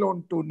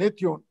condylon to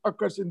nathyon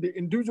occurs in the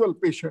individual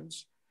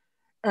patients.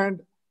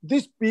 And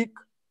this peak,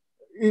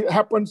 it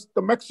happens,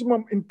 the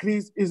maximum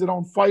increase is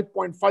around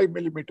 5.5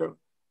 millimeter.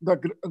 The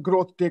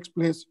growth takes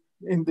place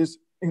in this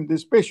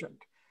patient.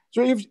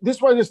 So if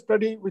this was a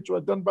study which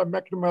was done by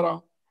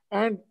McNamara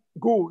and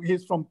Gu,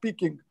 he's from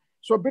Peking.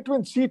 So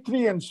between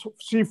C3 and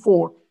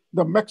C4,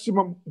 the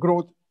maximum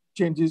growth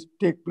changes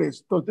take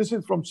place. So this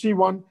is from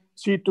C1,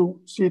 C2,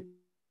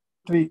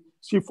 C3,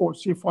 C4,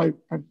 C5,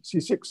 and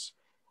C6.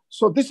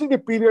 So this is the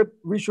period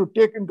we should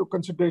take into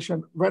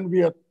consideration when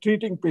we are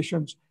treating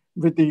patients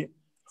with the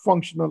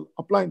functional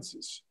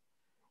appliances.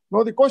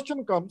 Now the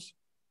question comes,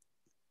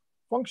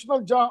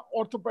 functional jaw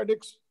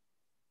orthopedics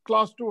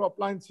class 2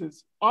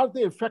 appliances, are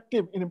they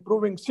effective in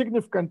improving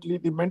significantly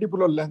the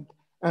mandibular length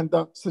and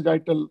the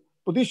sagittal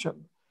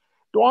position?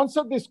 To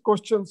answer these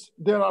questions,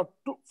 there are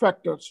two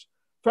factors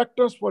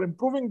for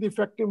improving the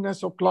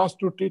effectiveness of class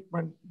 2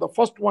 treatment. The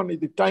first one is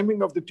the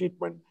timing of the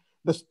treatment,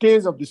 the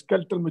stage of the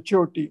skeletal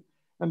maturity,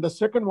 and the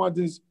second one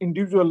is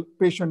individual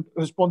patient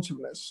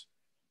responsiveness.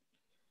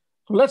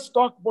 So let's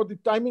talk about the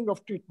timing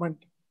of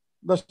treatment,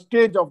 the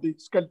stage of the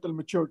skeletal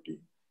maturity.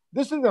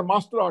 This is a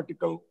master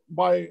article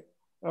by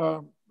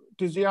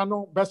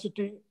Tiziano,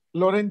 Bassetti,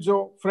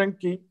 Lorenzo,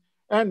 Franchi,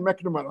 and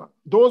McNamara.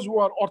 Those who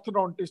are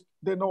orthodontists,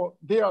 they know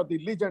they are the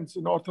legends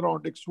in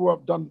orthodontics who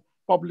have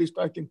published,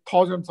 I think,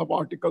 thousands of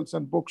articles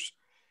and books.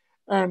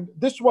 And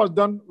this was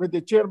done with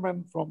the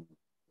chairman from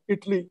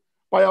Italy,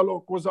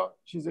 Paolo Cosa.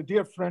 She's a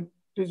dear friend.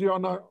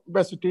 Tiziano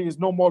Bassetti is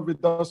no more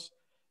with us.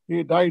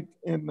 He died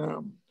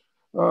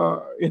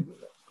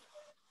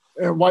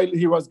while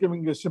he was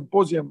giving a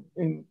symposium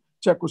in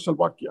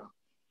Czechoslovakia.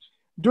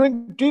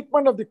 During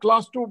treatment of the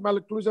class 2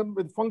 malocclusion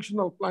with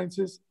functional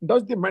appliances,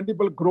 does the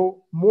mandible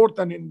grow more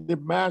than in the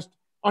masked,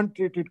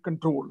 untreated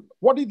control?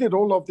 What is the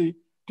role of the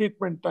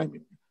treatment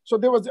timing? So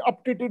there was the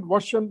updated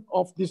version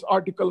of this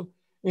article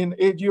in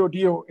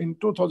AGODO in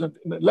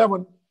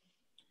 2011.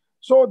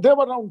 So there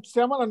were around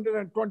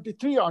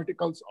 723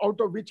 articles, out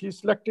of which he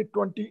selected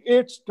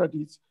 28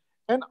 studies.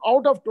 And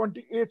out of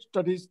 28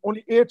 studies,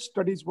 only 8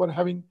 studies were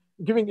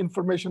giving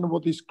information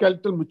about the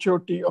skeletal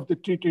maturity of the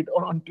treated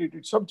or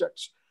untreated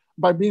subjects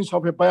by means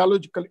of a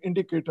biological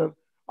indicator,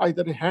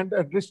 either a hand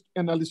and wrist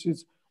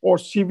analysis or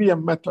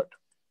CVM method.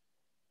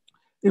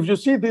 If you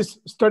see these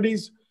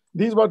studies,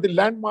 these were the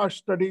landmark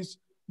studies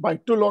by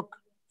Tulloch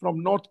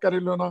from North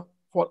Carolina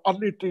for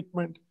early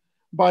treatment,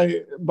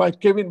 by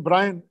Kevin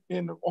Bryan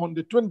on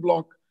the twin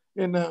block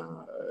in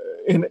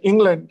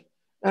England.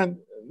 And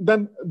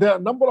then there are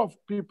a number of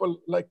people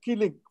like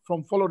Keeling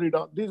from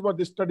Florida. These were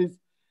the studies.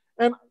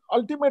 And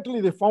ultimately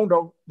they found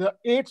out there are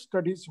 8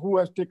 studies who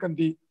has taken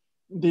the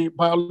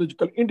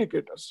biological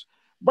indicators.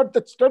 But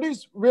the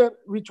studies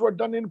which were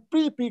done in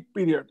pre-peak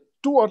period,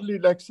 too early,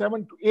 like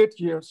 7 to 8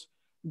 years,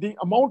 the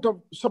amount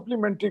of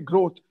supplementary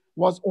growth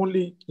was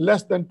only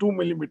less than 2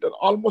 millimeter,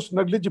 almost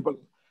negligible.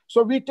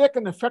 So we take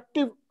an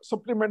effective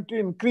supplementary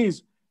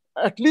increase,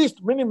 at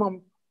least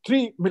minimum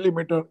 3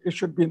 millimeter, it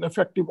should be an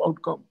effective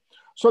outcome.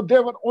 So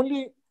there were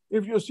only,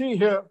 if you see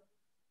here,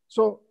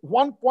 so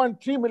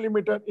 1.3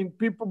 millimeter in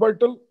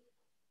prepubertal,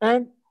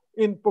 and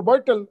in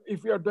pubertal,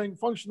 if you are doing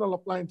functional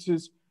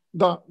appliances,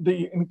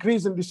 the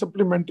increase in the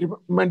supplementary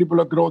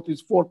mandibular growth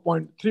is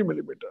 4.3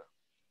 millimeter.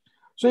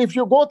 So if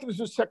you go through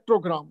this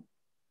sectogram,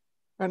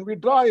 and we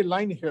draw a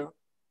line here,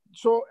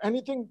 so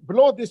anything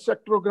below this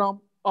sectogram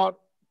or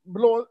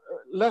below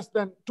less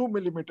than 2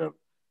 millimeter,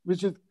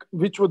 which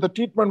was the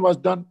treatment was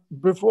done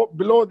before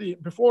the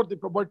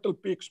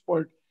pubertal peak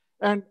spurt,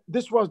 and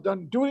this was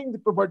done during the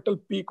pubertal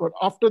peak or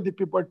after the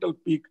pubertal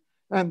peak,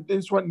 and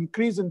this one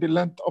increase in the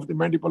length of the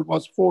mandible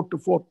was 4 to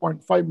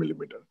 4.5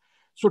 millimeter.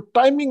 So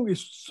timing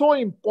is so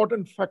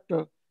important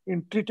factor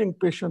in treating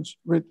patients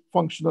with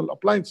functional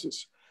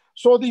appliances.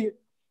 So the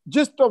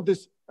gist of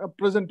this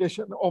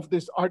presentation of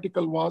this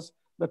article was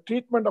the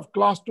treatment of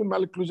class 2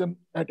 malocclusion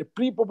at a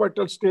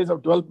prepubertal stage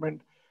of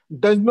development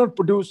does not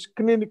produce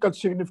clinical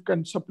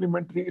significant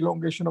supplementary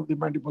elongation of the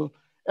mandible,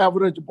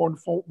 average about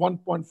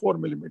 1.4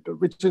 millimeter,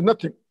 which is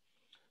nothing.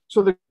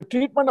 So the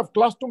treatment of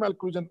class 2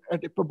 malocclusion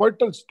at a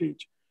pubertal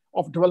stage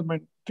of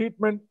development,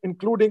 treatment,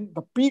 including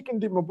the peak in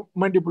the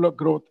mandibular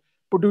growth,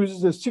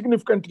 produces a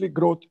significantly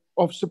growth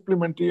of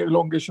supplementary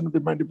elongation of the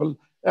mandible,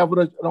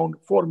 average around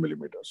 4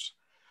 millimeters.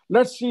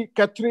 Let's see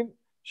Catherine.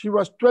 She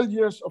was 12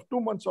 years of 2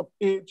 months of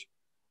age.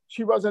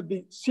 She was at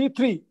the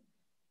C3,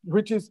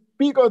 which is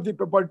peak of the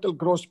pubertal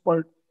growth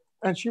spurt,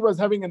 and she was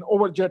having an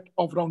overjet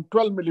of around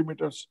 12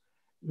 millimeters.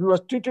 She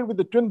was treated with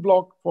the twin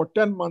block for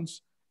 10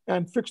 months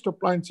and fixed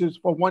appliances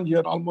for 1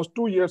 year, almost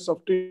 2 years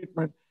of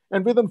treatment.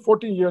 And within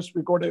 14 years,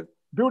 we got a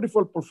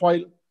beautiful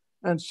profile.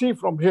 And see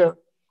from here,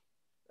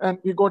 and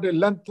we got a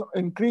length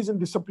increase in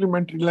the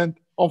supplementary length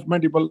of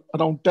mandible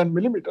around 10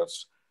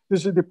 millimeters.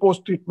 This is the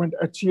post-treatment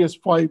at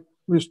CS5.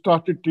 We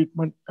started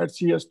treatment at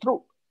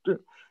CS2.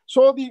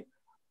 So the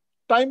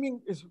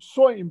timing is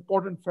so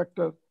important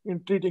factor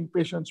in treating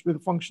patients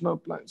with functional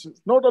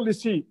appliances. Not only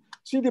see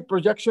the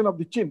projection of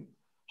the chin,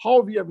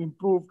 how we have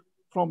improved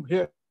from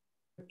here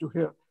to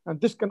here. And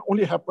this can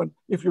only happen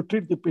if you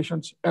treat the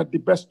patients at the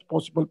best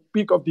possible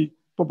peak of the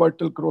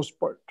pubertal growth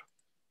spurt.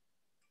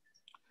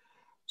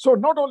 So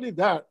not only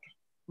that,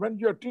 when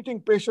you're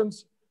treating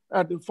patients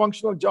at the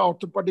functional jaw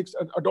orthopedics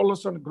at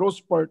adolescent growth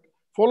spurt,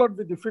 followed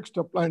with the fixed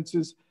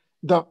appliances,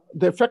 the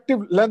effective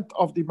length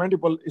of the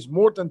mandible is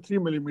more than 3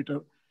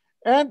 millimeters.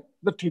 And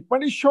the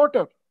treatment is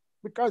shorter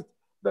because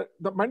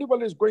the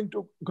mandible is going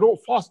to grow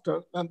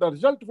faster and the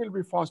result will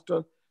be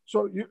faster.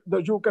 So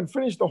you can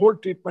finish the whole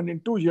treatment in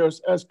 2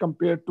 years as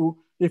compared to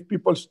if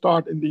people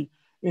start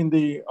in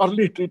the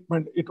early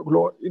treatment,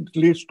 it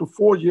leads to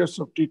 4 years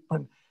of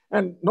treatment.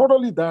 And not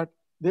only that,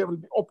 there will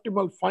be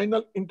optimal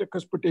final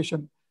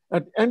intercuspitation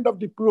at the end of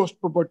the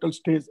post-pubertal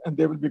stage, and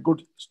there will be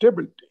good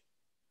stability.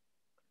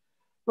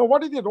 Now,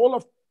 what is the role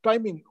of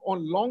timing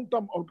on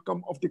long-term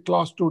outcome of the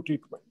class 2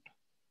 treatment?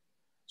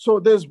 So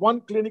there's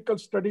one clinical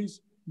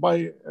studies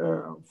by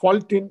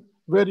Fulton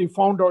where he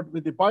found out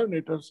with the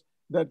bionators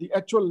that the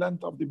actual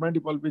length of the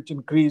mandible which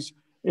increased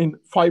in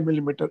 5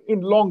 millimeters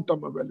in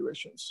long-term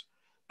evaluations.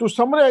 To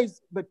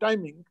summarize the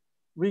timing,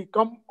 we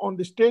come on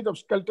the stage of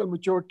skeletal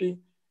maturity.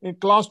 In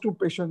class 2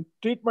 patient,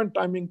 treatment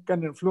timing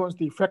can influence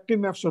the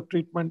effectiveness of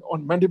treatment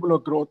on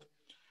mandibular growth.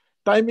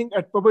 Timing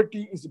at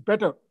puberty is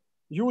better.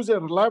 Use a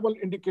reliable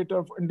indicator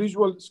of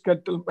individual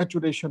skeletal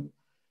maturation.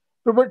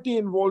 Puberty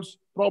involves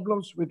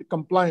problems with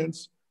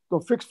compliance,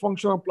 so fixed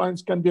functional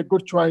appliance can be a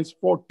good choice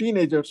for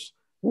teenagers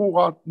who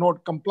are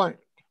not compliant.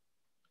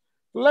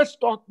 Let's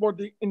talk about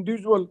the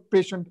individual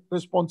patient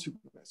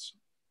responsiveness.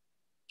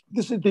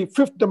 This is the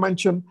 5th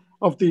dimension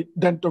of the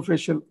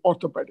dentofacial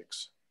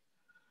orthopedics.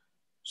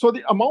 So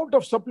the amount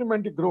of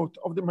supplementary growth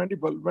of the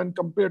mandible when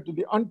compared to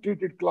the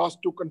untreated class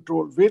 2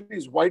 control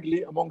varies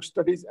widely among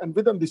studies and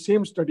within the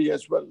same study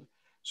as well.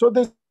 So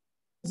there's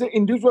an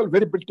individual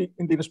variability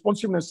in the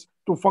responsiveness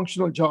to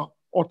functional jaw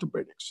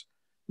orthopedics.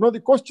 Now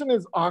the question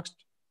is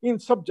asked in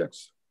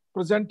subjects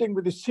presenting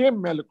with the same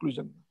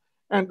malocclusion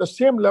and the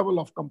same level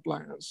of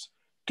compliance,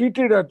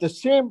 treated at the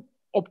same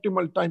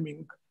optimal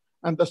timing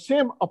and the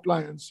same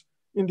appliance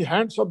in the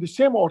hands of the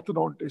same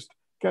orthodontist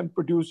can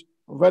produce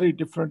very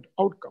different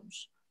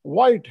outcomes.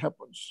 Why it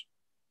happens?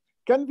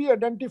 Can we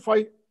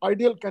identify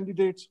ideal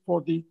candidates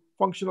for the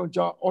functional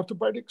jaw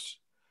orthopedics?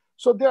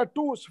 So there are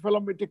 2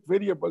 cephalommetric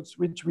variables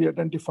which we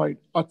identified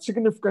are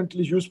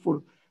significantly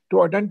useful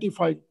to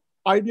identify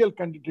ideal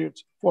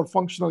candidates for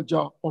functional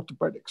jaw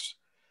orthopedics.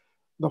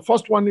 The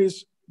first one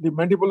is the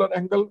mandibular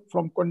angle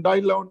from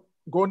condylon,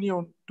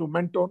 gonion to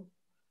menton.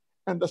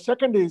 And the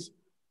second is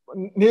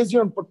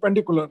nasion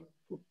perpendicular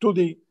to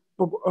the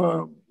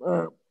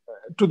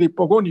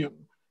pogonion.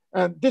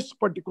 And this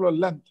particular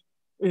length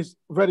is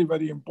very,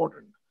 very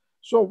important.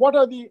 So what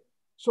are the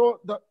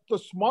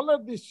smaller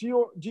the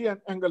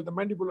COGN angle, the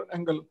mandibular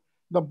angle,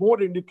 the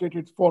more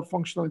indicated for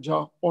functional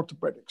jaw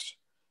orthopedics.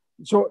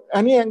 So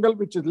any angle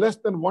which is less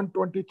than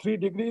 123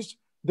 degrees,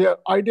 they are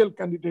ideal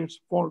candidates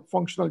for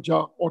functional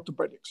jaw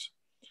orthopedics.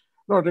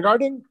 Now,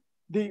 regarding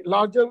the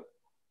larger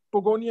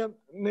pogonian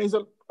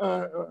nasal,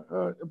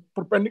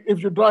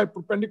 if you draw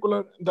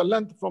perpendicular, the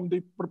length from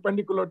the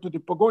perpendicular to the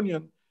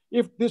pogonian,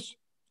 if this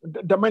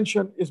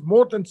dimension is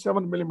more than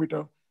 7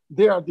 millimeters,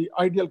 they are the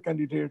ideal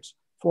candidates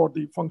for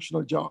the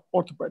functional jaw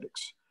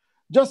orthopedics.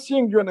 Just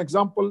seeing you an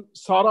example,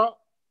 Sarah,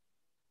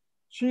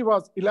 she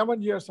was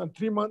 11 years and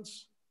 3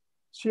 months.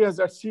 She has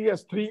at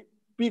CS3,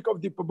 peak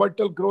of the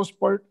pubertal growth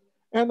spurt,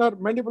 and her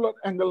mandibular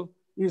angle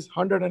is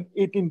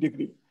 118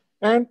 degrees.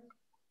 And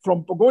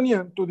from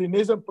pogonian to the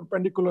nasal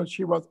perpendicular,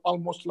 she was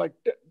almost like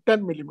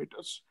 10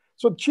 millimeters.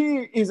 So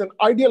she is an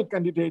ideal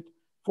candidate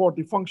for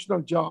the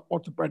functional jaw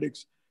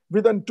orthopedics.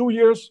 Within 2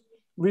 years,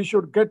 we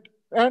should get,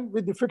 and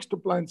with the fixed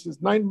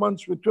appliances, 9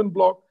 months with twin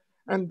block,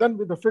 and then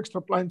with the fixed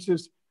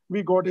appliances,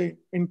 we got an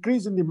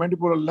increase in the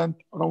mandibular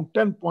length around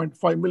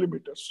 10.5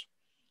 millimeters.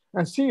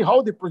 And see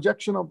how the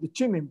projection of the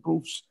chin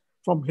improves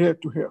from here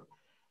to here.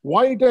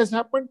 Why it has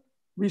happened?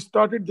 We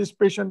started this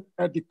patient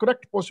at the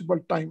correct possible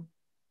time.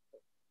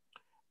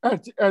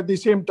 At the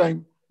same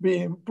time, we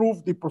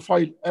improved the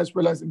profile as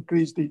well as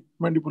increased the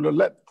mandibular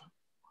length.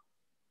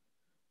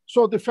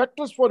 So the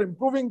factors for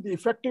improving the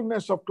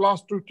effectiveness of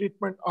class 2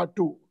 treatment are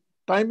 2.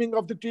 Timing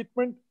of the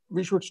treatment,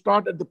 we should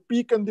start at the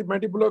peak in the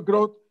mandibular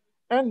growth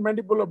and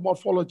mandibular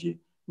morphology.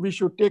 We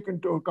should take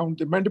into account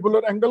the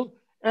mandibular angle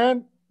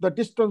and the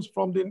distance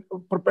from the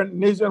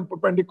nasal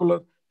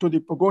perpendicular to the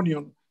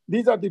pogonium.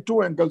 These are the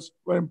two angles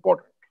very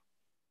important.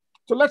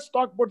 So let's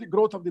talk about the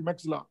growth of the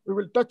maxilla. We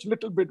will touch a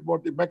little bit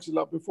about the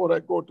maxilla before I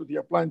go to the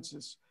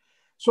appliances.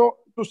 So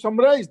to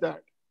summarize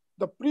that,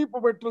 the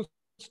prepubertal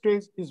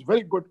stage is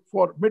very good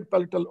for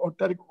mid-palatal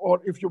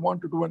or if you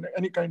want to do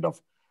any kind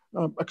of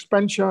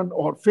expansion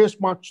or face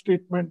mask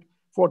treatment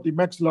for the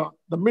maxilla,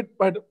 the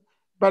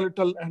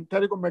mid-palatal and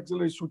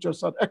pterygomaxillary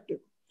sutures are active.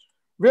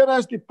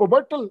 Whereas the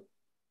pubertal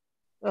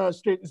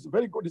stage is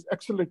very good, is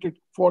accelerated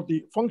for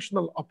the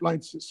functional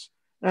appliances.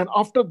 And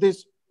after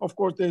this, of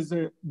course, there's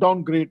a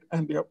downgrade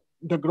and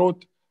the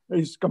growth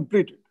is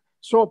completed.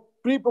 So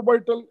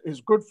prepubertal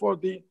is good for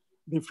the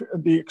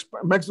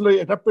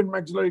maxillary, rapid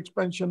maxillary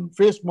expansion,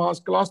 face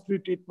mask, class 3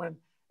 treatment,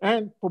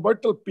 and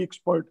pubertal peak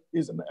spurt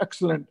is an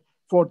excellent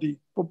for the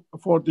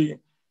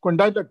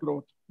condylar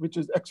growth, which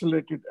is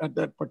accelerated at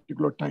that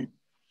particular time.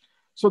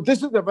 So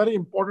this is a very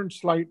important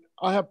slide.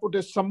 I have put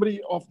a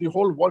summary of the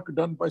whole work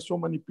done by so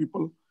many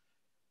people.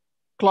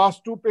 Class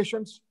 2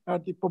 patients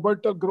at the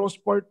pubertal growth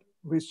spurt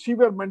with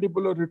severe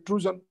mandibular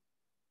retrusion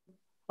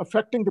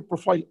affecting the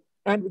profile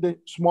and with a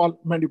small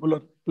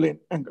mandibular plane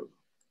angle.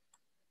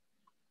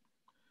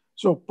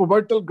 So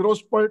pubertal growth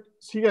spurt,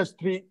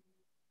 CS3,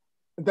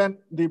 then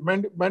the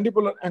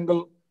mandibular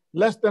angle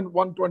less than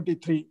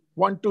 123,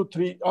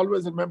 123,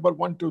 always remember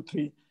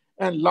 123,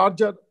 and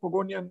larger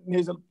pogonian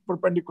nasal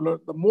perpendicular,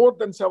 the more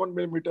than 7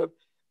 millimeter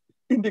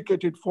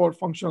indicated for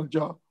functional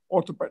jaw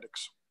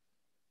orthopedics.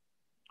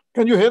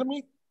 Can you hear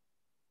me?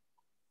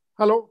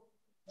 Hello?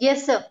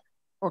 Yes, sir.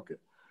 Okay.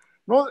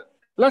 Now,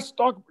 let's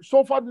talk.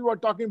 So far, we were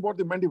talking about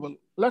the mandible.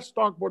 Let's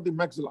talk about the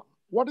maxilla.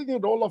 What is the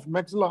role of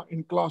maxilla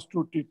in class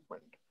 2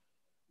 treatment?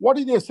 What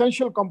is the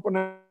essential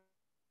component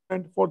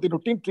for the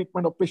routine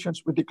treatment of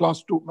patients with the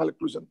class 2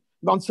 malocclusion?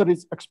 The answer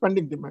is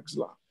expanding the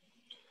maxilla.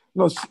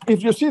 Now,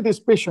 if you see this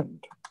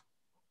patient,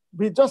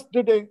 we just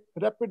did a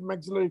rapid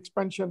maxillary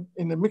expansion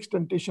in a mixed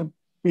dentition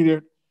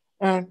period,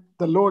 and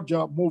the lower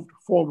jaw moved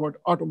forward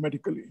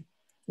automatically,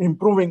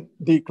 improving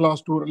the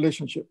class 2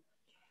 relationship.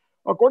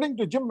 According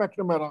to Jim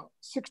McNamara,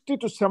 60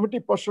 to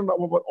 70%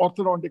 of our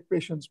orthodontic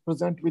patients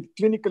present with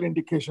clinical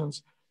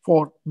indications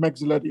for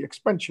maxillary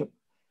expansion.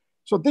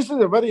 So this is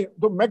the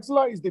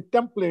maxilla is the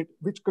template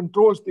which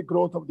controls the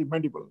growth of the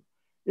mandible.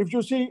 If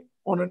you see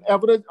on an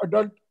average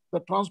adult,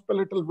 the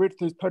transpalatal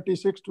width is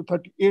 36 to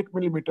 38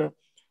 millimeter,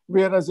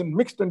 whereas in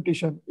mixed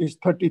dentition is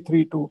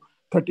 33 to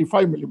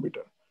 35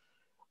 millimeter.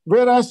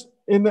 Whereas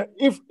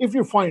if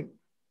you find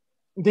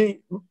the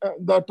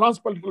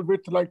transpalatal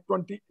width like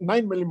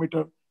 29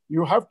 millimeter,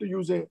 you have to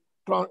use a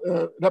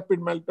rapid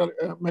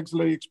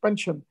maxillary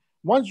expansion.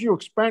 Once you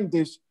expand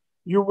this,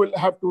 you will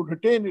have to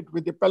retain it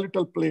with the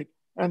palatal plate,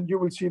 and you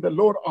will see the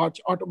lower arch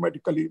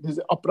automatically. There's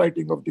an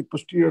uprighting of the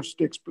posteriors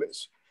takes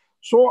place.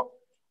 So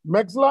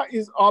maxilla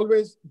is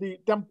always the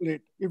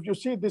template. If you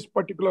see this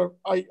particular,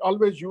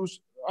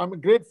 I'm a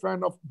great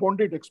fan of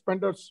bonded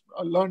expanders.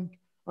 I learned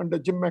under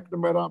Jim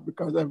McNamara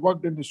because I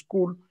worked in the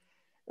school.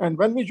 And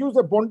when we use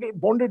a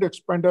bonded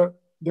expander,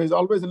 there's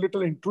always a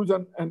little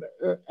intrusion,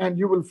 and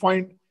you will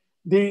find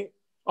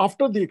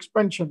after the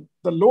expansion,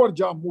 the lower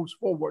jaw moves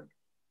forward,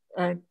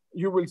 and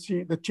you will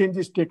see the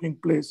changes taking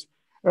place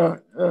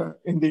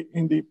in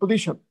the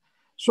position.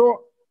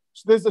 So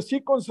there's a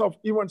sequence of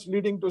events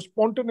leading to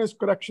spontaneous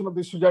correction of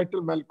the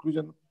sagittal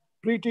malocclusion.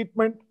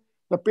 Pre-treatment,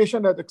 the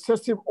patient has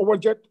excessive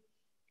overjet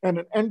and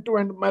an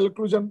end-to-end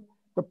malocclusion.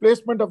 The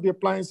placement of the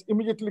appliance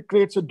immediately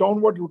creates a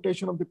downward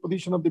rotation of the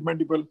position of the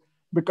mandible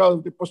because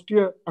of the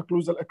posterior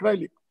occlusal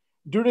acrylic.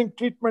 During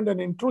treatment, an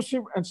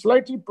intrusive and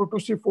slightly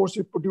protrusive force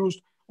is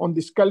produced on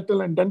the skeletal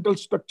and dental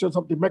structures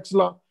of the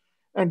maxilla.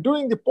 And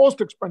during the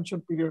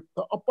post-expansion period,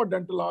 the upper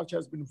dental arch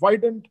has been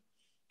widened.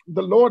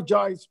 The lower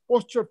jaw is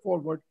postured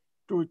forward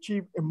to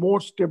achieve a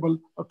more stable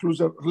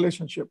occlusal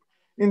relationship.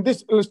 In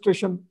this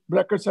illustration,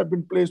 brackets have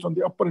been placed on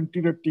the upper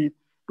anterior teeth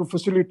to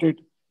facilitate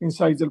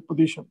incisal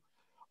position.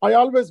 I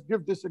always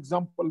give this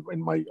example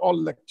in my all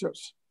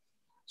lectures.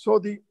 So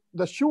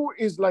the shoe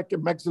is like a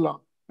maxilla,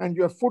 and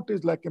your foot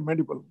is like a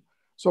mandible.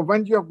 So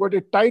when you have got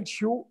a tight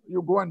shoe,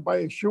 you go and buy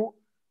a shoe,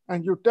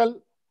 and you tell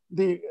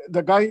the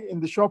guy in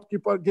the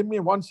shopkeeper, give me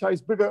one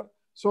size bigger.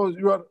 So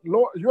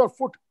your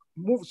foot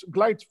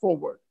glides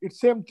forward. It's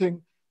same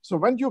thing. So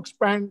when you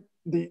expand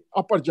the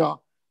upper jaw,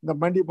 the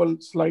mandible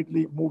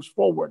slightly moves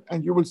forward,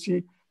 and you will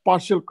see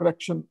partial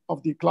correction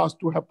of the class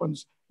 2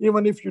 happens,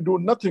 even if you do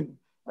nothing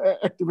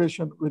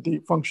activation with the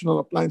functional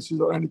appliances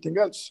or anything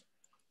else.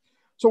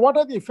 So what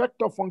are the effects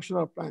of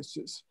functional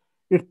appliances?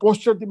 It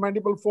postures the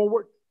mandible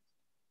forward.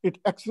 It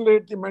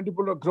accelerates the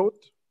mandibular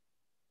growth.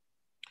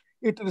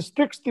 It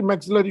restricts the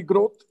maxillary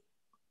growth,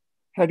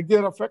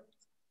 headgear effect.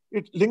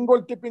 It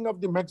lingual tipping of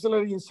the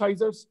maxillary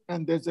incisors,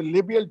 and there's a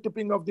labial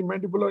tipping of the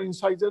mandibular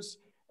incisors,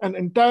 and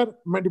entire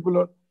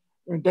mandibular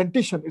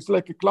dentition. It's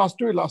like a class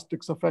 2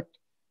 elastics effect.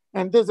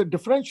 And there's a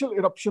differential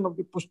eruption of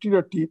the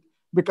posterior teeth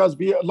because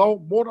we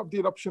allow more of the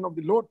eruption of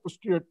the lower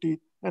posterior teeth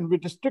and we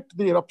restrict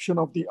the eruption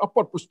of the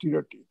upper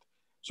posterior teeth.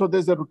 So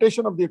there's a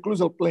rotation of the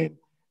occlusal plane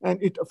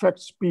and it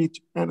affects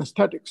speech and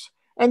aesthetics.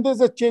 And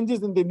there's a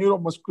changes in the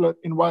neuromuscular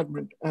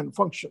environment and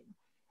function.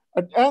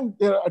 And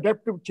there are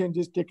adaptive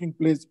changes taking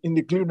place in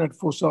the glenoid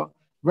fossa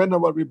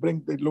whenever we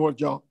bring the lower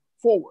jaw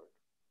forward.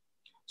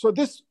 So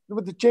this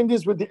with the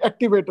changes with the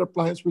activator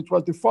appliance, which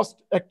was the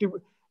first active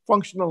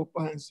functional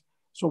appliance.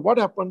 So what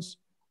happens?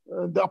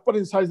 The upper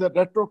incisor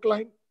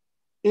retrocline,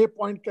 A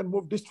point can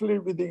move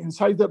distally with the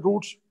incisor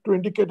roots to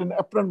indicate an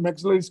apparent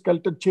maxillary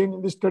skeletal change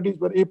in the studies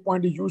where A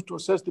point is used to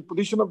assess the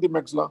position of the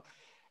maxilla.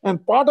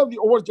 And part of the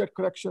overjet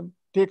correction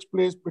takes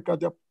place because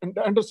the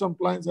Anderson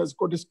appliance has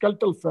got a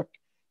skeletal effect.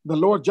 The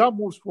lower jaw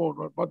moves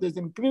forward, but there's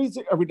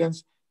increasing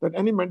evidence that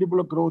any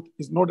mandibular growth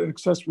is not in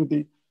excess with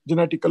the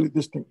genetically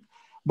distinct.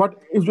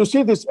 But if you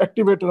see this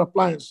activator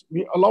appliance,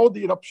 we allow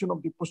the eruption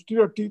of the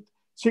posterior teeth.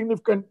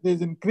 Significant,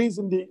 there's increase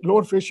in the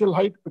lower facial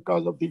height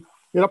because of the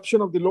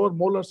eruption of the lower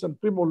molars and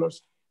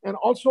premolars. And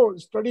also a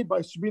study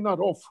by Sabina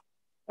Roff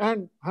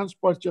and Hans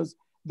Purchas,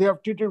 they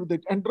have treated with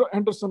the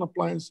Anderson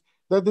appliance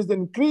that there's an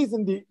increase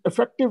in the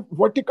effective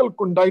vertical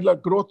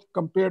condylar growth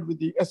compared with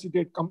the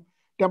acetate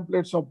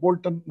templates of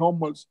Bolton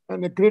normals,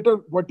 and a greater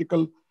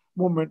vertical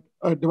movement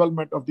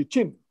development of the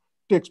chin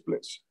takes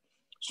place.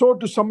 So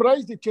to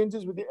summarize the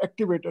changes with the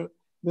activator,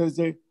 there's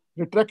a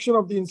retraction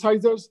of the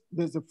incisors,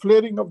 there's a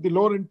flaring of the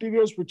lower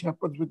interiors, which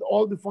happens with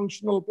all the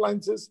functional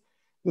appliances.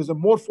 There's a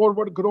more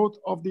forward growth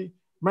of the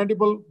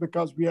mandible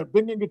because we are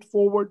bringing it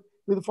forward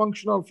with the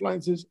functional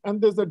appliances,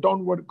 and there's a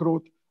downward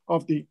growth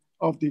of the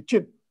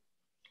chin.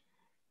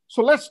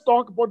 So let's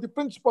talk about the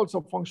principles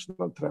of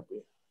functional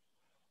therapy.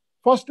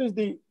 First is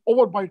the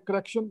overbite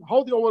correction,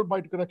 how the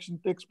overbite correction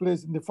takes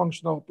place in the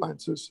functional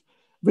appliances.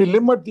 We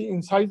limit the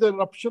incisor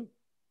eruption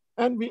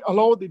and we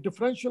allow the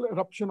differential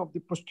eruption of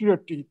the posterior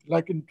teeth.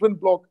 Like in twin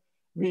block,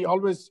 we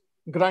always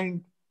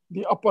grind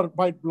the upper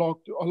bite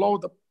block to allow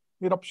the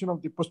eruption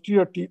of the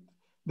posterior teeth.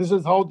 This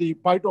is how the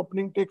bite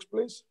opening takes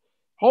place.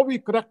 How we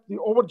correct the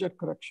overjet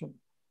correction.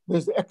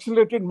 There's the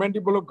accelerated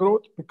mandibular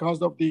growth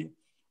because of the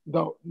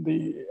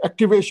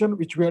activation,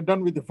 which we have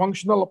done with the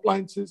functional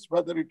appliances,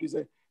 whether it is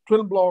a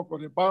twin block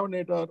or a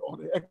bionator or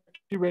an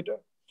activator,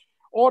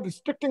 or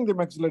restricting the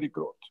maxillary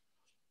growth.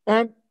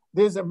 And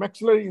there's a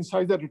maxillary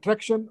incisor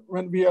retraction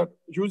when we are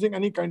using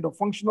any kind of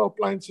functional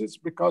appliances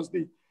because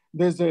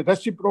there's a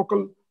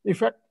reciprocal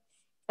effect.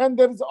 And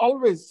there is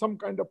always some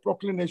kind of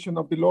proclination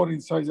of the lower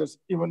incisors,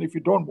 even if you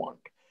don't want.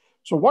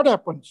 So what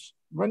happens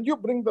when you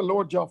bring the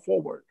lower jaw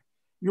forward?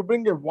 You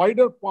bring a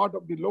wider part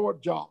of the lower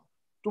jaw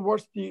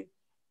towards the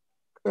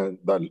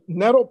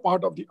narrow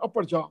part of the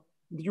upper jaw.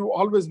 You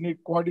always need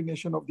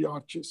coordination of the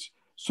arches.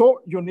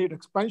 So you need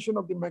expansion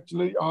of the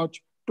maxillary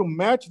arch to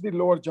match the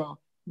lower jaw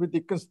with the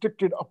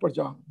constricted upper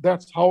jaw.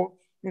 That's how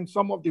in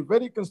some of the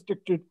very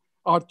constricted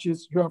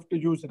arches, you have to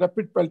use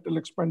rapid palatal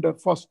expander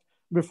first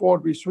before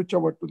we switch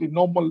over to the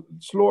normal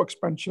slow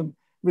expansion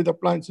with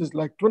appliances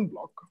like twin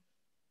block.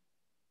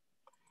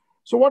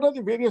 So what are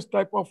the various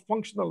types of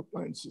functional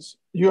appliances?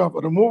 You have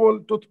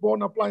removable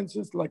tooth-borne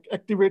appliances like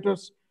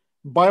activators,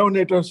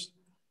 bionators,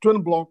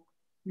 twin block.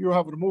 You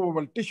have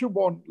removable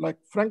tissue-borne like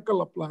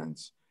Frankel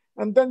appliance.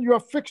 And then you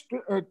have fixed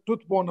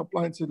tooth-borne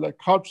appliances like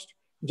Herbst,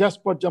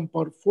 Jasper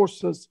jumper,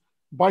 Forces,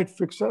 bite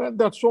fixer, and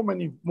there are so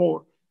many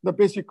more. The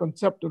basic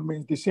concept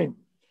remains the same.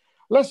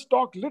 Let's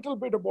talk a little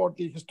bit about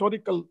the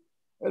historical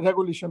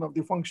regulation of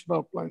the functional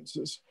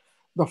appliances.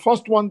 The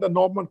first one, the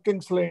Norman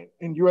Kingsley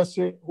in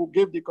USA, who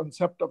gave the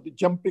concept of the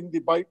jumping the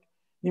bite.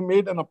 He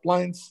made an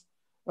appliance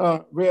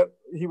where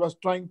he was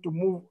trying to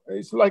move.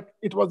 It's like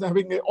it was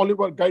having an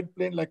Oliver guide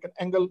plane, like an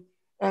angle,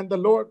 and the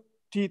lower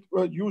teeth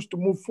were used to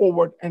move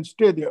forward and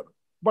stay there.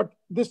 But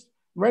this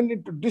went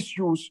into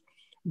disuse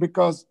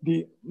because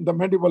the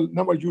mandible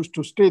never used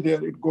to stay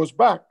there, it goes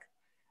back.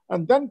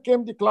 And then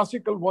came the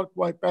classical work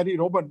by Perry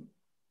Robin,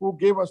 who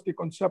gave us the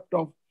concept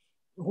of,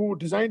 who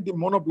designed the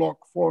monoblock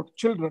for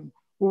children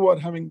who were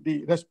having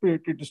the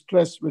respiratory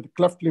distress with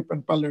cleft lip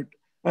and palate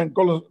and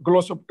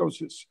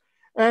glossoptosis.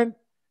 And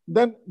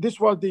then this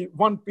was the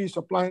one-piece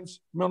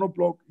appliance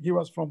monoblock. He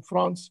was from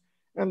France.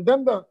 And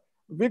then the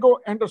Viggo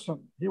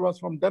Anderson, he was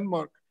from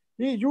Denmark.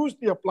 He used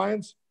the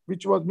appliance,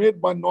 which was made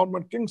by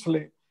Norman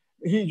Kingsley.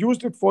 He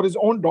used it for his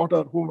own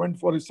daughter who went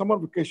for his summer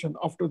vacation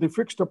after the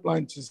fixed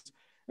appliances.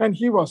 And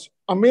he was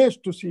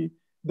amazed to see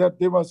that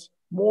there was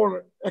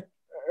more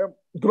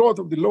growth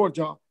of the lower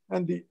jaw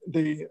and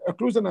the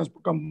occlusion has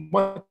become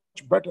much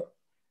better.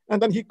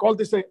 And then he called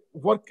this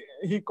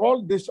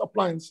this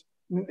appliance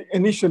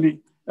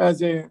initially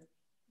as a,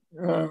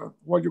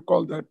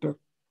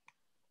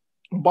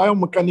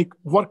 biomechanic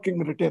working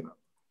retainer.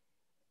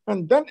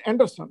 And then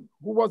Anderson,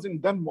 who was in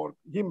Denmark,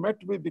 he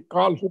met with the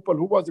Carl Huppel,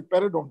 who was a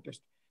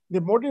periodontist. They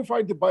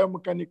modified the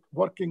biomechanic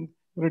working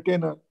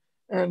retainer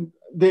and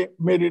they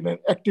made it an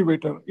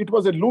activator. It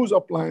was a loose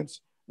appliance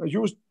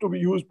used to be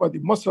used by the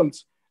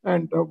muscles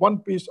and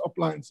one-piece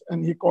appliance,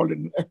 and he called it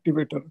an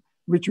activator,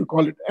 which we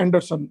call it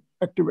Anderson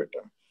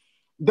activator.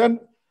 Then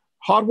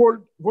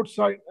Harwood,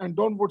 Woodside, and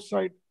Don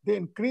Woodside, they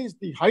increased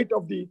the height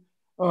of the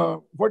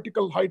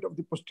vertical height of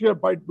the posterior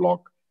bite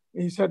block.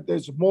 He said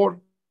there's more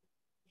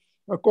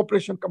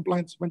cooperation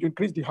compliance when you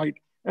increase the height,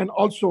 and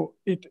also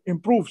it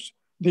improves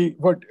the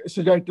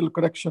sagittal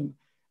correction.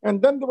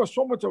 And then there was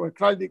so much of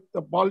acrylic.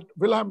 The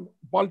Wilhelm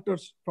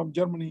Balters from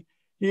Germany,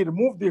 he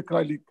removed the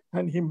acrylic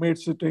and he made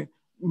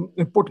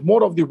it put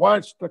more of the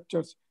wired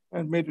structures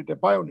and made it a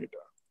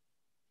bionator.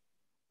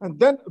 And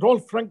then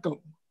Rolf Frenkel,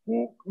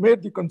 who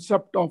made the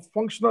concept of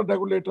functional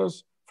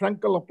regulators,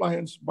 Frenkel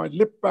appliance by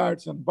lip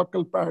pads and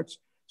buccal pads,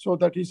 so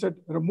that he said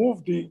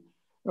remove the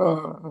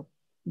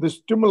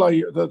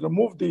stimuli,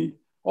 remove the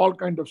all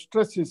kind of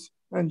stresses,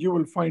 and you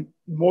will find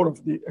more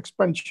of the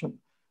expansion.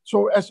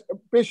 So as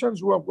patients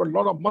who have got a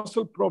lot of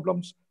muscle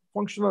problems,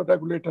 functional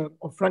regulator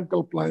or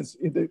Frenkel appliance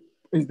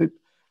is the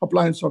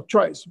appliance of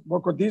choice.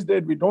 Because these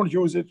days we don't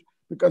use it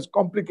because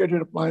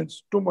complicated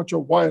appliance, too much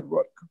of wire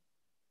work.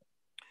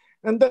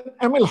 And then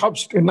Emil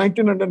Herbst in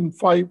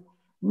 1905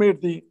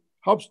 made the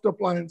Herbst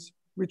appliance,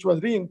 which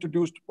was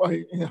reintroduced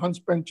by Hans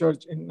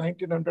Penchurch in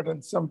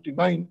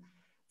 1979,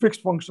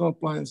 fixed functional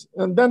appliance.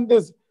 And then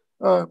there's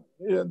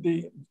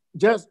the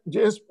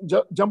JS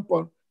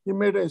Jumper. He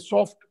made a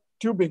soft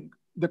tubing.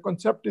 The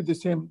concept is the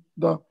same,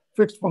 the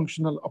fixed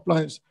functional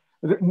appliance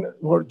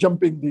for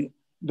jumping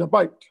the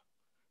bite.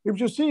 If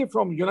you see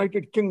from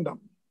United Kingdom,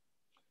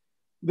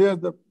 there's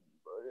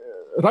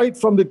right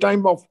from the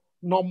time of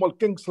normal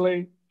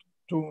Kingsley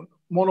to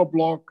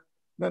monoblock,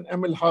 then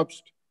Emil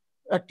Herbst,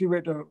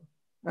 activator,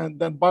 and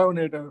then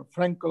bionator,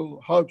 Frenkel,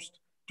 Herbst,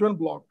 twin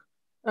block.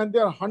 And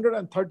there are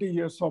 130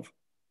 years of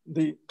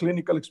the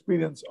clinical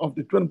experience of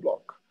the twin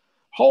block.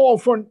 How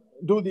often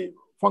do the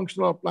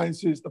functional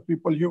appliances the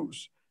people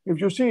use? If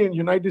you see in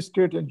United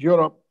States and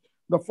Europe,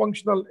 the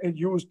functional is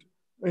used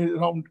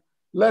around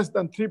less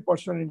than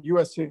 3% in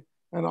USA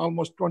and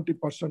almost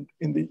 20%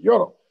 in the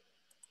Europe.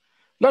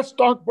 Let's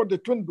talk about the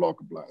twin block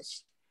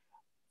appliance.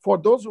 For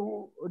those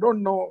who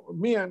don't know,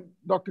 me and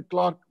Dr.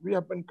 Clark, we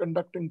have been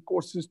conducting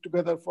courses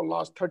together for the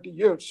last 30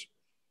 years.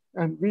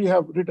 And we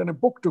have written a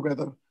book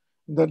together,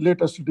 the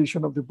latest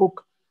edition of the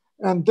book.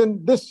 And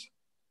then this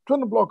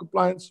twin block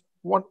appliance,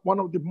 one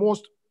of the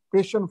most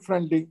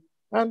patient-friendly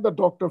and the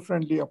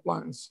doctor-friendly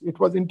appliance. It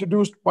was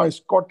introduced by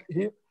Scott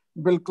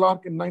Bill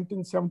Clark in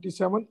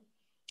 1977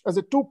 as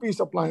a two-piece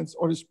appliance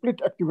or a split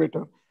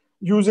activator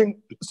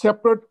using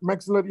separate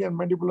maxillary and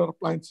mandibular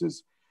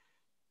appliances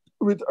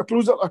with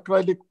occlusal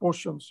acrylic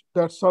portions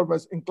that serve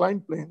as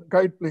inclined plane,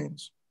 guide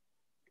planes,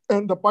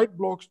 and the bite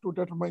blocks to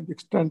determine the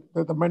extent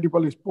that the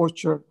mandible is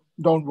postured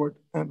downward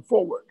and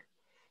forward.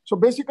 So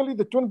basically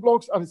the twin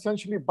blocks are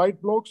essentially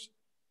bite blocks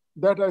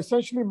that are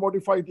essentially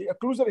modify the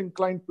occlusal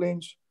inclined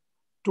planes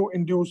to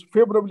induce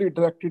favorably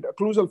directed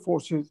occlusal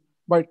forces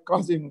by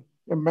causing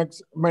a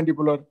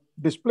mandibular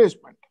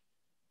displacement.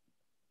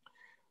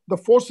 The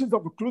forces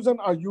of occlusion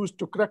are used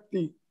to correct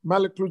the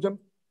malocclusion,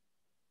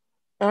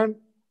 and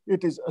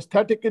it is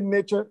aesthetic in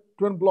nature,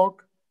 twin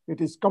block. It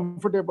is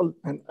comfortable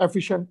and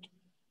efficient.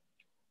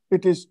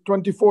 It is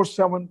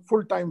 24/7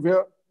 full-time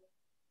wear.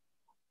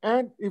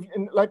 And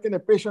like in a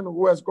patient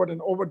who has got an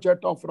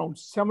overjet of around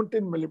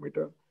 17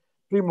 millimeter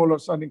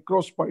premolar signing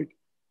crossbite,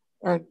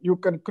 and you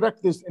can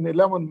correct this in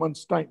 11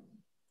 months' time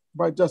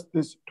by just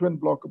this twin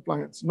block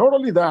appliance. Not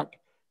only that,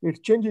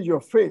 it changes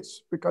your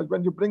face because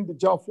when you bring the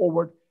jaw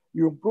forward,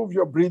 you improve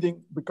your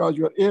breathing because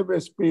your airway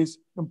space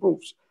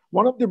improves.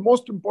 One of the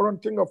most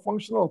important thing of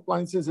functional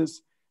appliances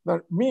is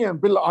that me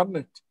and Bill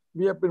Arnett,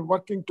 we have been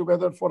working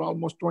together for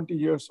almost 20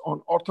 years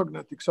on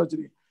orthognathic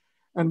surgery.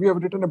 And we have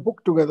written a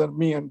book together,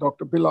 me and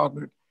Dr. Bill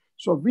Arnett.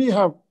 So we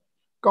have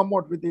come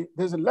out with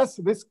there's a less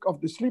risk of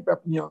the sleep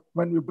apnea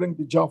when we bring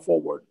the jaw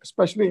forward,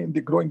 especially in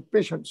the growing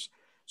patients.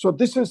 So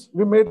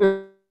we made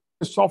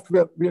a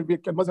software where we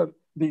can measure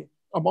the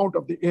amount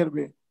of the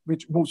airway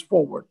which moves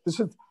forward. This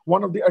is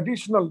one of the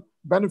additional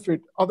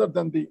benefit other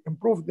than the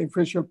improved the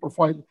facial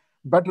profile,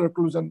 better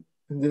occlusion,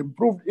 and the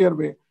improved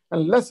airway,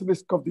 and less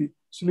risk of the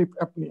sleep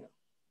apnea.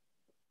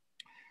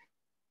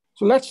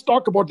 So let's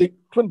talk about the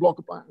twin block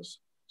appliance.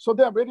 So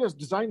there are various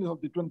designs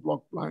of the twin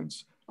block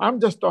appliance. I'm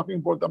just talking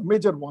about the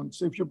major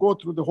ones. If you go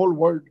through the whole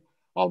world,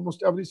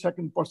 almost every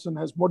second person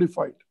has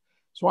modified.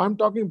 So I'm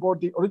talking about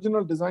the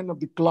original design of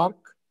the Clark,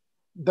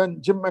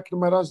 then Jim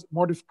McNamara's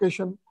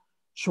modification,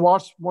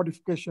 Schwartz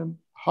modification,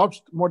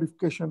 Herbst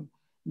modification.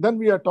 Then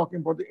we are talking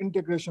about the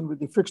integration with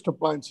the fixed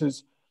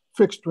appliances,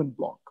 fixed twin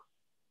block.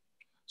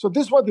 So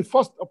this was the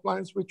first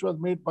appliance which was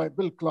made by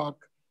Bill Clark.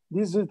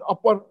 These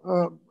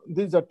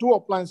are two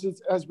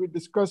appliances as we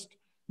discussed.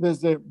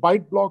 There's the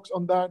bite blocks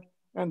on that,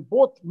 and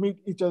both meet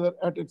each other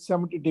at a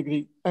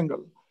 70-degree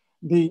angle.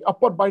 The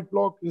upper bite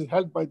block is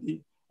held by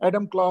the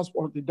Adam clasp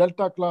or the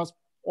Delta clasp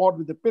or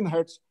with the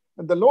pinheads,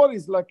 and the lower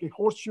is like a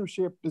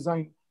horseshoe-shaped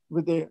design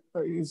with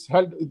is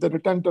held the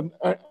retention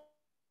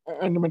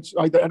elements,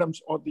 either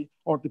Adams or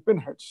the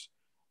pinheads.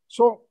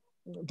 So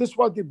this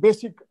was the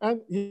basic,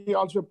 and he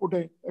also put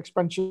a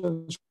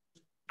expansion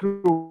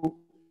screw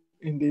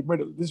in the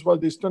middle. This was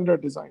the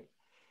standard design.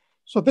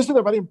 So this is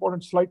a very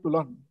important slide to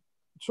learn.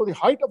 so the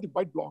height of the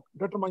bite block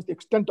determines the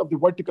extent of the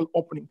vertical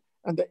opening,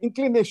 and the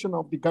inclination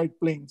of the guide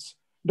planes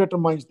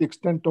determines the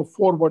extent of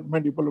forward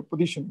mandibular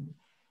positioning.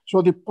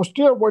 So the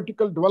posterior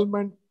vertical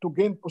development, to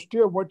gain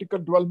posterior vertical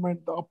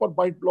development, the upper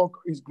bite block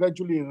is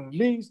gradually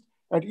released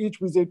at each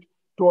visit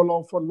to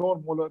allow for lower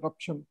molar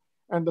eruption.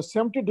 And the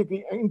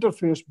 70-degree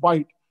interface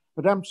bite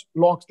ramps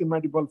locks the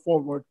mandible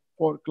forward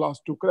for class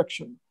 2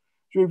 correction.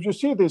 So if you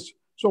see this,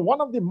 so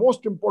one of the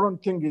most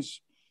important thing is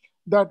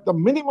that the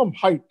minimum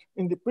height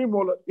in the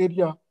premolar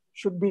area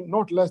should be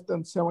not less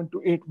than 7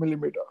 to 8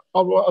 millimeter.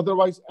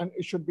 Otherwise, and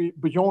it should be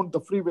beyond the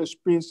freeway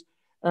space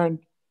and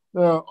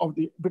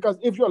because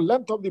if your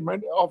length of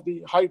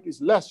the height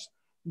is less,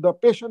 the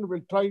patient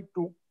will try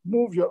to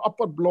move your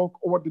upper block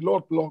over the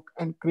lower block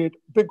and create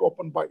big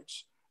open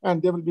bites.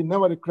 And there will be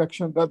never a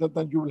correction, rather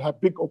than you will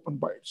have big open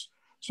bites.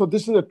 So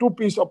this is a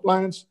 2-piece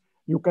appliance.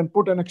 You can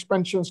put an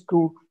expansion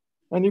screw.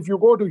 And if you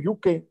go to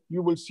UK,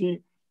 you will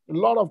see a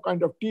lot of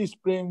kind of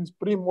T-springs,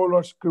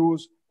 premolar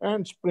screws,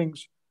 and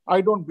springs.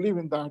 I don't believe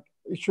in that.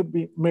 It should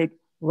be made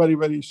very,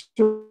 very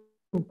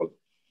simple.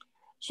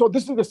 So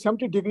this is the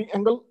 70-degree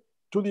angle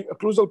to the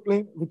occlusal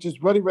plane, which is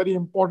very, very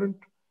important.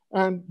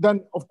 And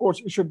then, of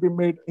course, it should be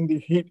made in the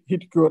heat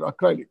cure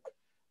acrylic.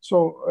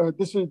 So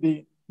this is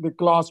the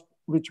clasp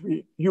which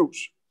we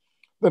use.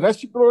 The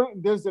reciprocal,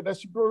 there's a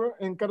reciprocal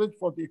encouraged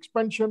for the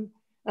expansion,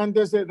 and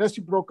there's a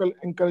reciprocal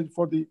encouraged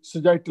for the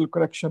sagittal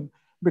correction,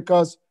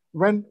 because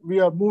when we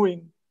are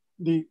moving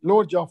the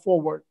lower jaw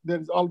forward, there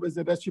is always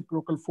a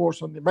reciprocal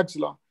force on the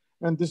maxilla.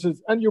 And this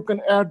is, and you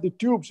can add the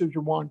tubes if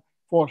you want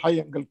for high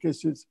angle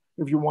cases,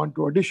 if you want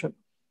to addition.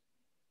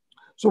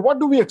 So what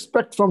do we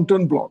expect from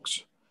twin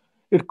blocks?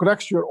 It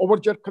corrects your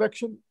overjet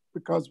correction,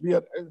 because we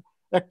are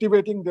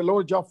activating the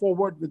lower jaw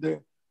forward with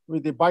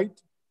the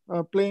bite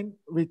plane,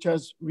 which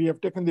we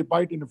have taken the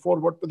bite in a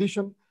forward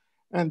position.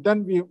 And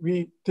then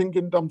we think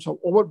in terms of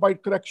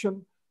overbite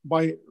correction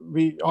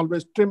we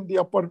always trim the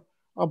upper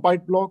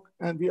bite block,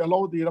 and we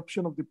allow the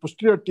eruption of the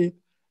posterior teeth.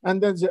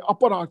 And then the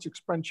upper arch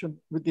expansion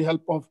with the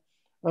help of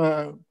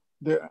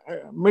the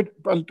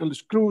mid-palatal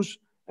screws,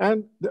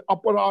 and the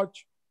upper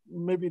arch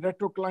may be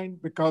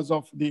retroclined because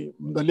of the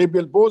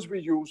labial bows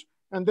we use.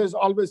 And there's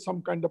always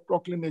some kind of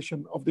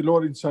proclination of the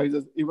lower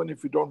incisors, even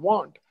if you don't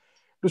want.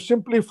 To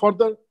simply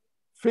further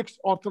fix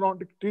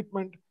orthodontic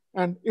treatment,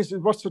 and is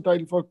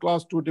versatile for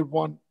class 2 div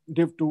 1,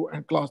 div 2,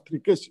 and class 3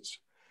 cases.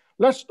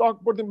 Let's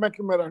talk about the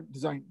McNamara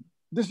design.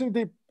 This is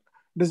the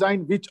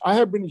design which I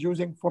have been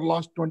using for the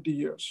last 20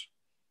 years.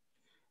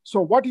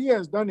 So what he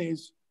has done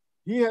is,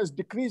 he has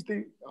decreased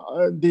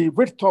the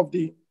width of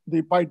the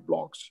bite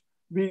blocks.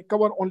 We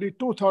cover only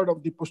 2/3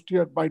 of the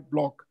posterior bite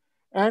block,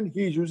 and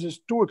he uses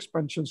 2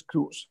 expansion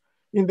screws.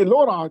 In the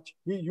lower arch,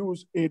 he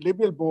used a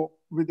labial bow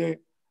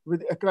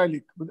with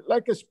acrylic,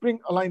 like a spring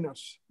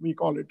aligners, we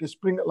call it a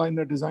spring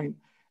aligner design.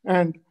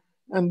 And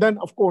then,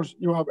 of course,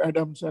 you have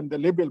Adams and the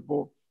labial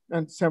bow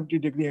and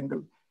 70-degree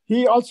angle.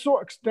 He also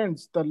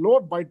extends the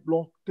lower bite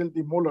block till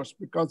the molars,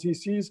 because he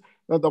sees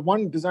that the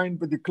one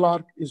designed with the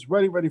Clark is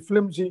very, very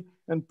flimsy,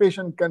 and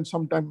patient can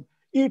sometimes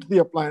eat the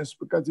appliance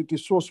because it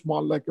is so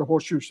small, like a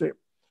horseshoe shape.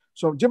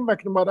 So Jim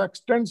McNamara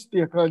extends the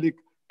acrylic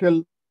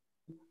till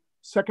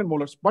second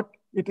molars, but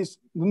it is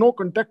no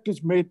contact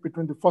is made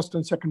between the first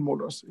and second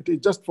molars. It is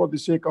just for the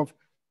sake of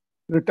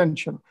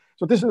retention.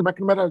 So this is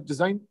McNamara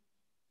design,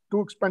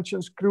 2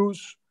 expansion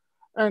screws.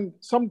 And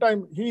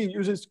sometimes he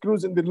uses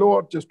screws in the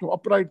lower just to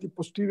upright the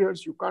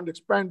posteriors. You can't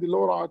expand the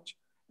lower arch.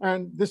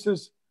 And this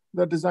is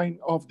the design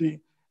of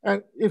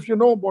and if you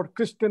know about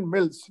Kristen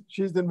Mills,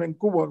 she's in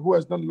Vancouver, who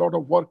has done a lot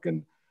of work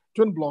in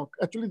twin block.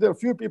 Actually, there are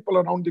a few people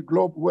around the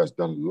globe who has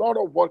done a lot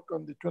of work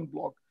on the twin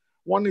block.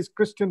 One is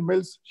Kristen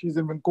Mills, she's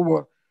in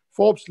Vancouver,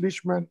 Forbes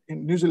Leishman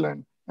in New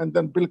Zealand, and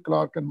then Bill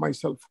Clark and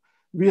myself.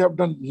 We have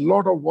done a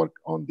lot of work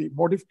on the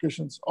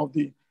modifications of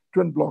the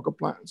twin block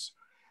appliance.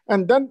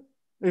 And then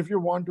if you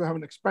want to have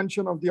an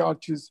expansion of the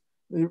arches,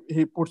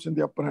 he puts in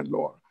the upper and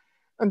lower.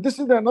 And this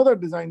is another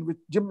design which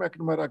Jim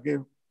McNamara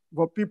gave,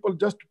 where people,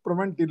 just to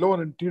prevent the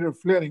lower anterior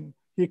flaring,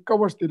 he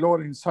covers the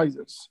lower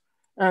incisors.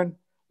 And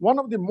one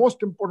of the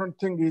most important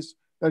things is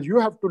that you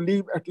have to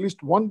leave at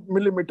least 1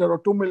 millimeter or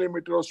 2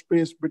 millimeter of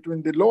space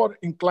between the lower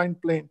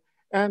inclined plane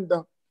and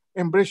the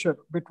embrasure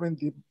between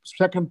the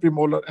second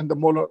premolar and the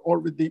molar, or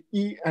with the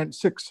E and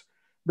 6,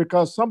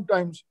 because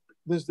sometimes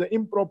this is the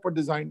improper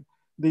design.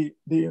 The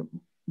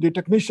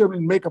technician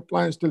will make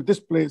appliance till this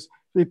place,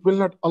 so it will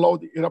not allow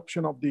the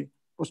eruption of the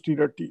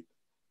posterior teeth.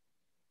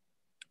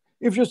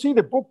 If you see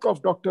the book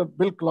of Dr.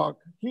 Bill Clark,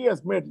 he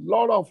has made a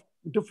lot of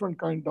different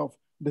kind of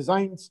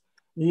designs.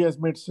 He has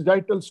made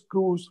sagittal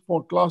screws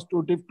for class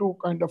 2, div 2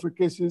 kind of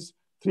cases,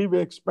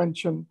 3-way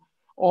expansion,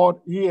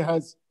 or he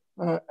has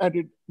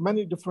added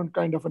many different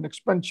kind of an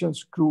expansion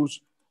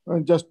screws.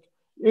 Just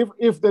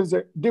if there's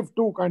a div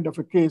 2 kind of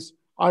a case,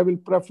 I will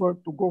prefer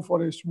to go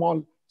for a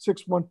small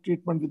 6-month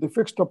treatment with the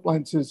fixed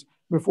appliances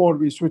before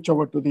we switch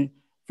over to the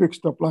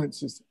fixed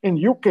appliances.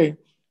 In UK,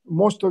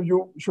 most of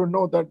you should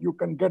know that you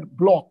can get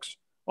blocks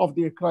of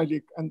the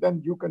acrylic, and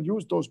then you can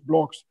use those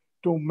blocks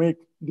to make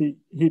the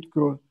heat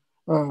cure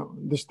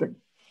this thing.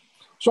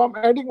 So I'm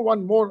adding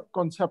one more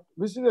concept.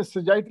 This is a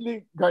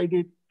sagittally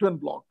guided twin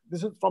block.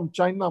 This is from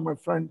China, my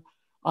friend.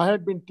 I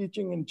had been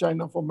teaching in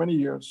China for many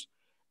years.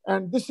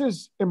 And this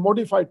is a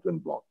modified twin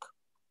block.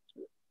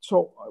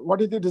 So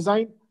what is the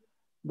design?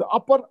 The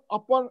upper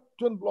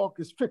twin block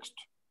is fixed,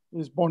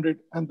 is bonded,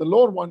 and the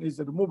lower one is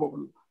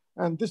removable.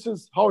 And this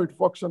is how it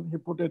functions. He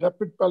put a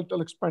rapid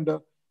palatal expander.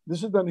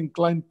 This is an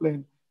inclined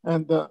plane.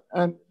 And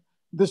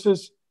this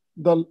is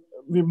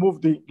we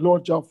move the lower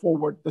jaw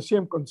forward, the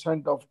same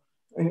consent of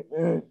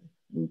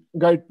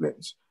guide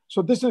planes.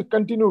 So this is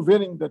continue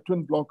wearing the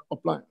twin block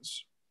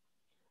appliance.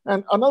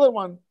 And another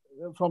one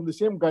from the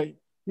same guy,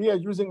 he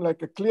is using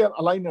like a clear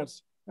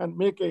aligners and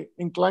make a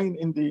incline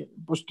in the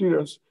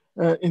posteriors,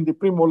 in the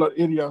premolar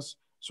areas,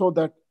 so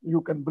that you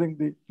can bring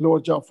the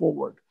lower jaw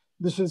forward.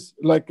 This is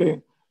like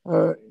a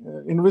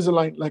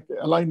Invisalign, like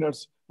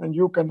aligners, and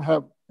you can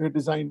have a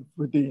design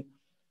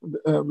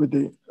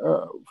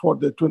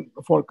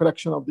for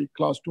correction of the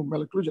class 2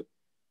 malocclusion.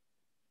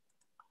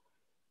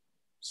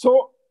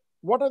 So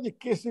what are the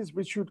cases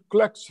we should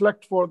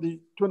select for the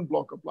twin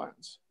block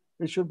appliance?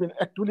 It should be an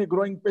actively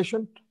growing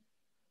patient,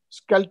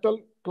 skeletal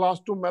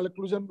class 2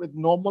 malocclusion with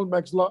normal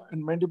maxilla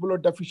and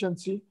mandibular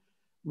deficiency,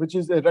 which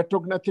is a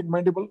retrognathic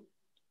mandible,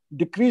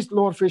 decreased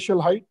lower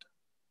facial height,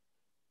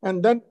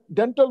 and then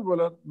dental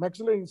velar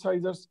maxillary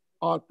incisors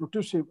are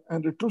protrusive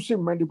and retrusive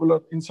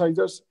mandibular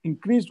incisors,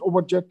 increased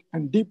overjet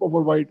and deep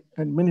overwide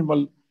and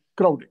minimal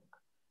crowding.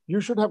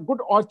 You should have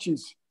good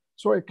arches.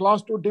 So a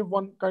class 2 div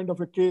 1 kind of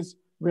a case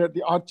where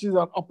the arches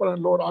are upper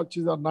and lower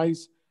arches are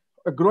nice,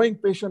 a growing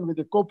patient with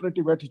a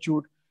cooperative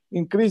attitude,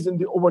 increase in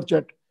the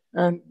overjet,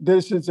 and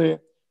this is a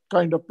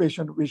kind of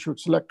patient we should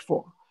select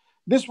for.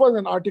 This was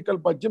an article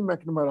by Jim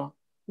McNamara,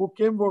 who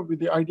came up with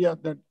the idea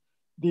that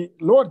the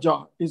lower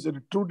jaw is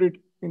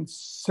retruded in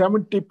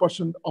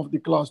 70% of the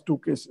class 2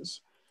 cases.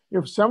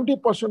 If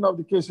 70% of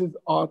the cases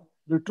are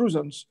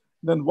retrusions,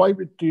 then why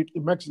we treat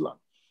the maxilla?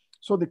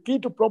 So the key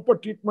to proper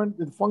treatment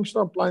with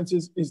functional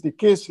appliances is the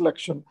case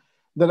selection.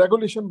 The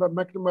regulation by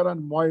McNamara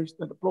and Moyers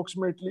that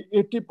approximately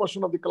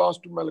 80% of the class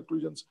 2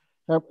 malocclusions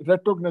have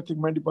retrognathic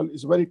mandible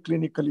is very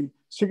clinically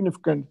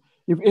significant.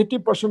 If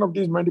 80% of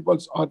these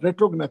mandibles are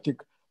retrognathic,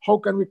 how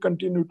can we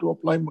continue to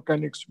apply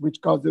mechanics which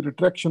cause the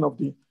retraction of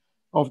the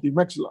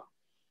maxilla?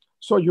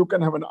 So you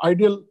can have an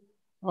ideal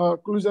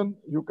occlusion,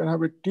 you can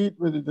have a teeth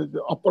with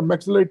the upper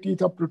maxillary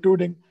teeth are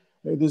protruding,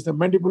 there's the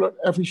mandibular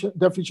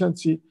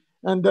deficiency,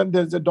 and then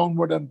there's the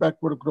downward and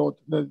backward growth,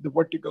 the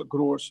vertical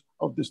growers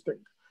of this thing.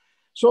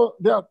 So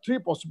there are three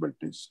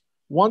possibilities.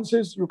 One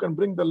is you can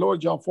bring the lower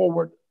jaw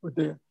forward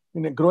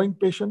in a growing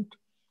patient,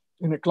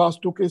 in a class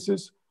 2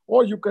 cases,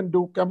 or you can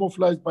do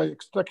camouflage by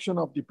extraction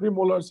of the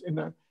premolars in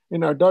an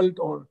adult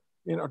or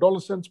in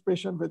adolescent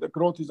patient where the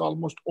growth is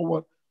almost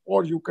over,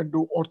 or you can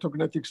do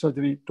orthognathic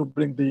surgery to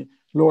bring the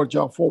lower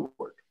jaw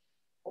forward.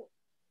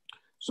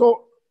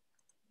 So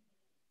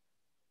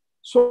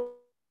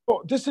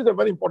this is a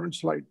very important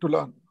slide to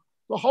learn.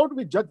 So how do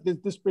we judge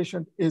this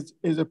patient is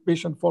a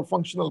patient for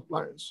functional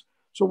appliance?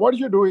 So what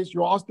you do is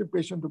you ask the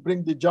patient to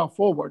bring the jaw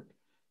forward.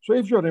 So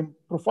if your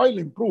profile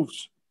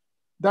improves,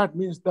 that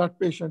means that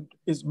patient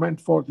is meant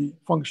for the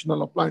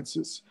functional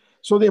appliances.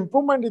 So the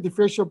improvement in the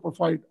facial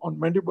profile on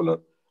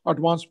mandibular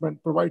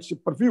advancement provides a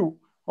preview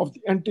of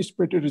the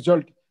anticipated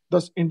result,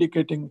 thus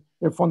indicating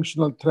a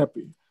functional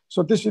therapy.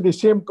 So this is the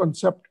same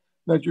concept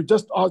that you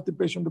just ask the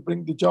patient to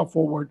bring the jaw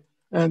forward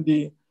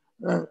so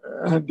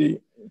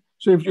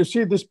if you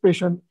see this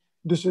patient,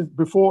 this is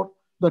before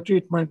the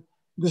treatment.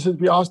 This is,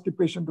 we ask the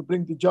patient to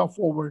bring the jaw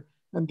forward,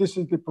 and this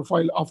is the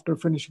profile after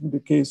finishing the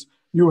case.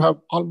 You have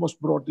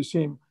almost brought the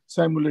same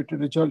simulated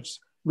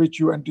results which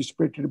you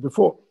anticipated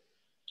before.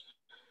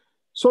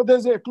 So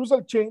there's a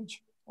occlusal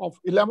change of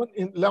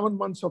 11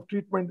 months of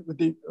treatment with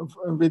the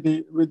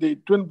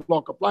twin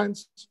block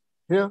appliance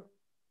here.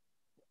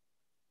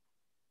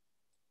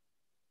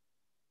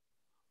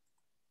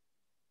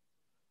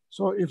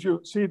 So if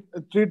you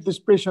treat this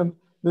patient,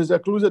 there's a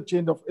occlusal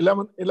change of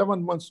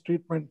 11 months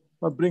treatment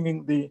by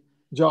bringing the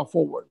jaw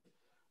forward.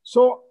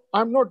 So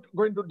I'm not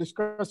going to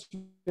discuss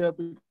here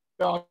because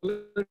I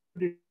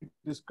already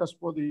discussed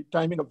for the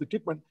timing of the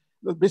treatment.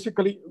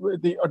 Basically,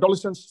 the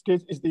adolescent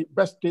stage is the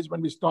best stage when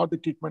we start the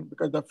treatment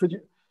because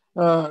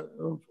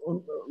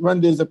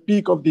when there's a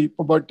peak of the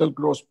pubertal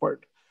growth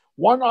spurt.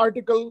 One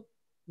article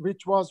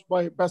which was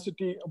by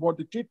Bassity about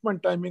the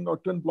treatment timing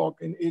of twin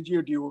block in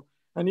AGA-DU,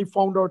 and he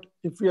found out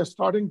if we are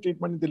starting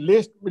treatment in the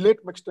late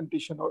mixed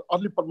dentition or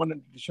early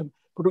permanent dentition,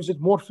 produces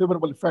more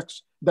favorable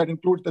effects that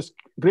include the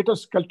greater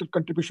skeletal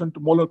contribution to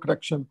molar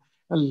correction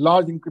and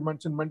large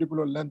increments in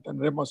mandibular length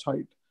and ramus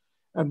height,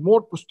 and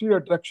more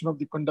posterior direction of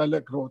the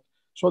condylar growth.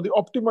 So the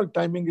optimal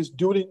timing is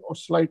during or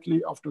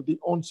slightly after the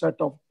onset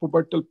of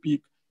pubertal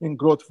peak in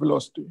growth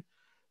velocity.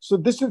 So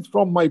this is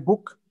from my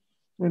book,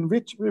 in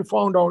which we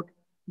found out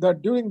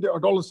that during the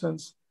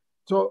adolescence,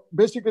 so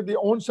basically the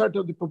onset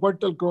of the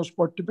pubertal growth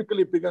spurt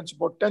typically begins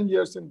about 10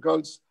 years in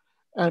girls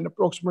and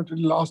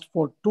approximately lasts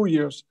for 2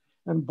 years.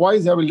 And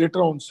boys have a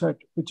later onset,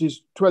 which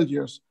is 12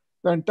 years.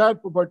 The entire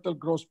pubertal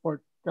growth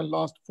spurt can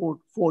last for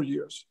 4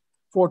 years.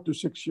 4 to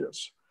 6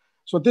 years.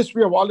 So this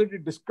we have already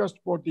discussed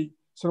for the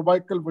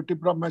cervical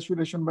vertebra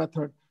maturation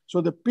method.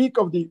 So the peak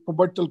of the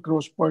pubertal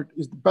growth spurt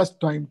is the best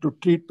time to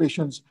treat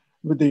patients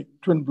with the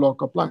twin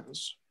block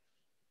appliance.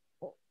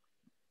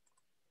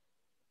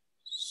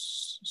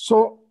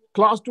 So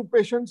class 2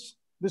 patients,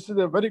 this is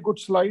a very good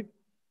slide.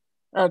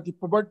 At the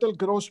pubertal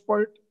growth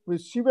spurt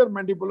with severe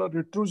mandibular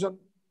retrusion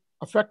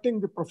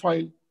affecting the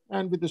profile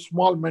and with a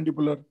small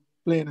mandibular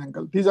plane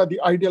angle. These are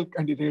the ideal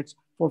candidates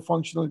for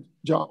functional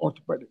jaw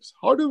orthopedics.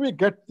 How do we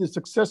get the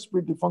success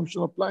with the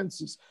functional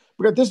appliances?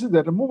 Because this is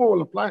a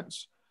removable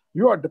appliance.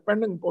 You are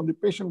dependent on the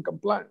patient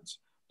compliance.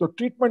 The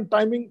treatment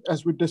timing,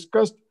 as we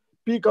discussed,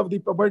 peak of the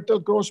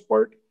pubertal growth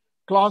spurt,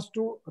 class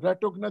 2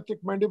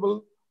 retrognathic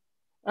mandible,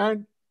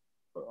 and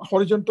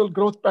horizontal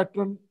growth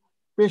pattern.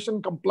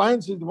 Patient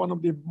compliance is one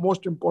of the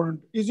most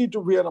important. Easy to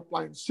wear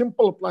appliance,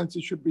 simple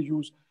appliances should be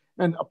used,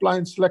 and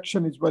appliance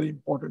selection is very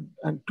important.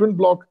 And twin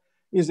block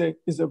is a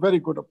very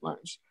good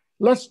appliance.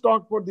 Let's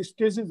talk about the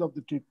stages of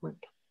the treatment.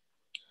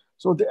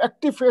 So the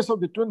active phase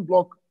of the twin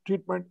block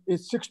treatment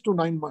is 6 to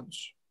 9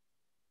 months,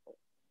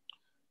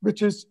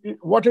 which is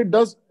what it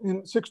does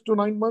in 6 to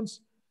 9 months.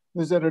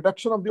 There's a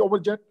reduction of the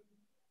overjet,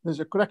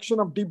 there's a correction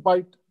of deep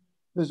bite,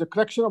 there's a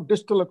correction of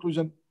distal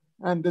occlusion,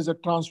 and there's a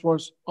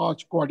transverse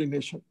arch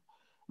coordination.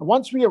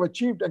 Once we have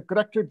achieved and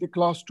corrected the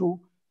class 2,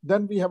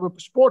 then we have a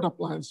support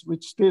appliance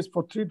which stays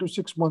for 3 to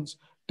 6 months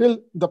till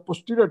the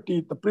posterior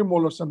teeth, the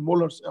premolars and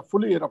molars are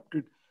fully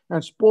erupted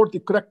and support the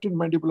corrected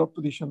mandibular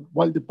position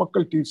while the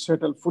buccal teeth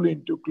settle fully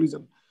into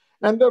occlusion.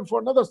 And then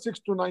for another 6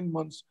 to 9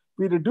 months,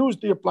 we reduce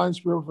the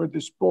appliance with the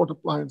support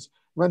appliance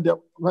when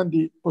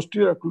the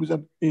posterior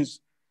occlusion is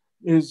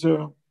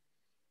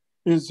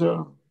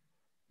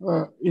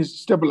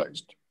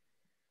stabilized.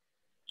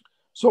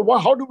 So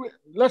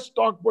let's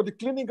talk about the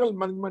clinical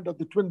management of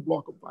the twin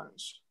block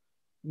appliance.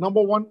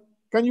 Number one,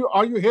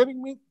 are you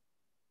hearing me?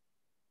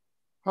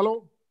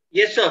 Hello?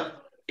 Yes, sir.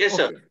 Yes,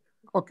 okay. Sir.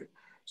 Okay.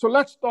 So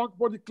let's talk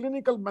about the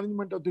clinical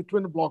management of the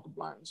twin block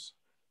appliance.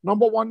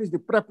 Number one is the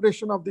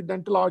preparation of the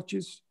dental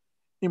arches,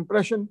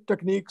 impression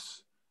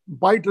techniques,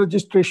 bite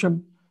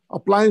registration,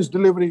 appliance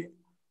delivery,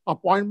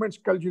 appointment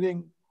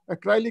scheduling,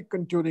 acrylic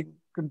contouring,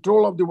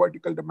 control of the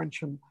vertical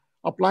dimension,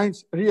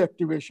 appliance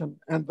reactivation,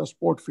 and the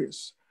support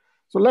phase.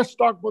 So let's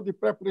talk about the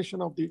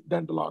preparation of the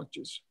dental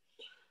arches.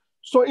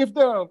 So if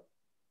there are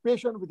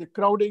patients with a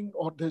crowding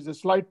or there's a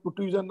slight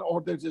protrusion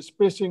or there's a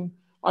spacing,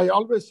 I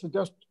always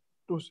suggest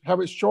to have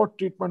a short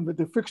treatment with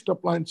the fixed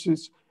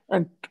appliances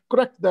and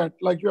correct that,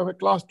 like you have a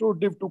class 2,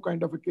 div 2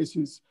 kind of a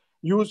cases.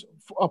 Use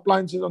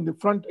appliances on the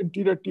front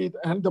anterior teeth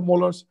and the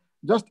molars.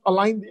 Just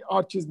align the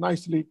arches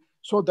nicely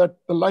so that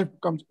the life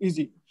becomes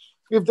easy.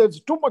 If there's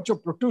too much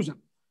of protrusion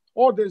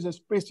or there's a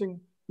spacing,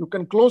 you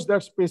can close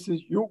that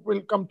spaces. You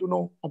will come to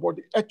know about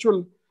the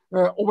actual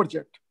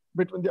overjet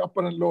between the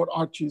upper and lower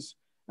arches.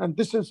 And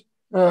this is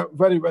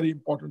very, very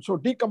important. So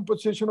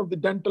decomposition of the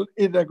dental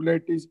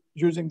irregularities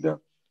using the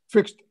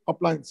fixed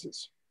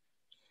appliances.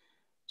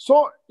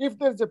 So if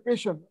there's a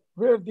patient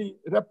where if the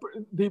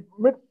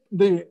mid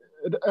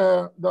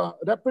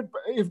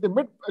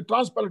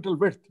transpalatal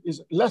width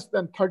is less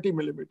than 30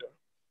 millimeter,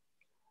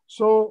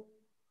 so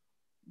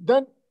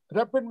then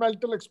rapid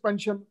palatal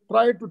expansion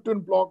prior to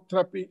twin block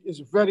therapy is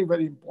very,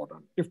 very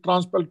important if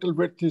transpalatal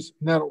width is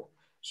narrow.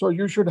 So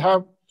you should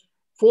have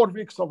 4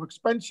 weeks of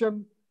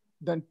expansion,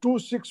 then 2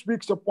 6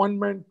 weeks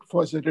appointment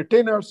for the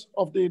retainers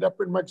of the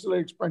rapid maxillary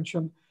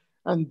expansion,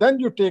 and then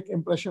you take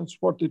impressions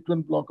for the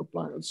twin block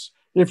appliance.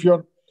 If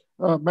your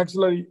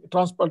maxillary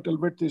transpalatal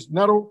width is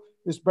narrow,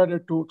 it's better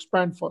to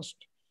expand first.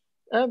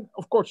 And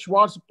of course,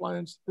 Schwartz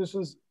appliance, this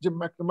is Jim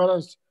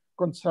McNamara's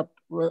concept,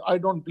 where I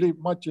don't believe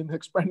much in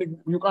expanding.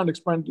 You can't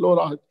expand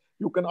lower arch,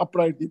 you can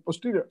upright the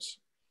posteriors.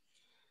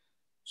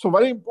 So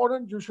very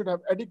important, you should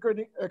have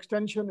adequate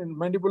extension in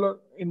mandible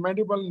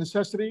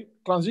necessary,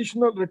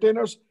 transitional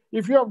retainers.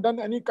 If you have done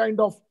any kind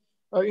of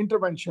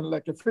intervention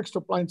like a fixed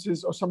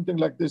appliances or something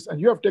like this, and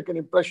you have taken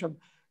impression,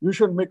 you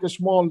should make a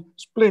small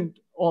splint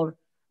or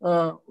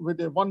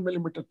with a 1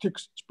 millimeter thick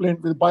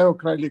splint with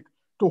bioacrylic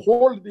to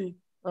hold the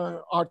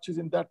arches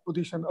in that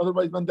position.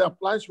 Otherwise, when the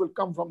appliance will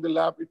come from the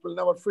lab, it will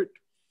never fit.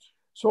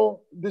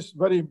 So this is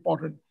very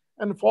important.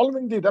 And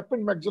following the rapid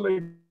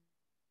maxillary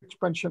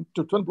expansion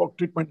to twin block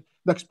treatment,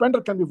 the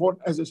expander can be worn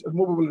as a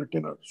removable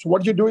retainer. So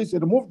what you do is you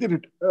remove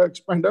the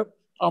expander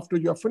after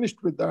you are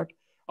finished with that.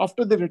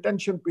 After the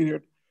retention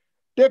period,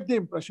 take the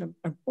impression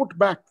and put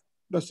back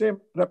the same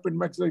rapid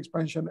maxillary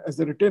expansion as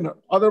the retainer.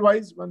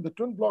 Otherwise, when the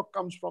twin block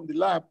comes from the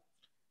lab,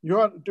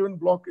 your twin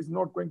block is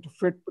not going to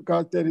fit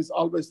because there is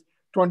always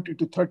 20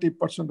 to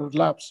 30%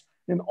 relapse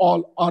in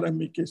all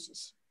RME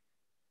cases.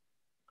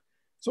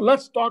 So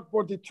let's talk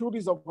about the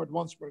theories of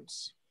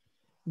advancements.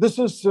 This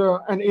is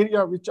an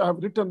area which I have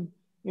written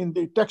in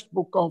the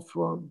textbook of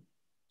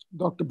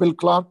Dr. Bill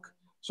Clark.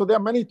 So there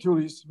are many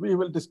theories. We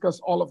will discuss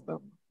all of them.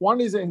 One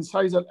is an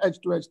incisal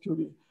edge-to-edge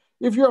theory.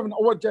 If you have an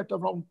overjet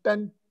around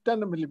 10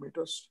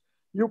 millimeters,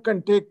 you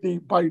can take the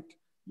bite,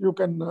 you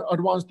can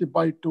advance the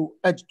bite to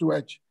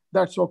edge.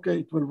 That's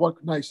okay, it will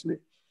work nicely.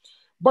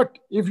 But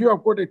if you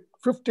have got a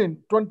 15,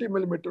 20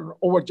 millimeter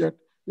overjet,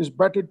 it's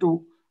better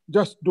to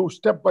just do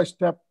step by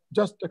step,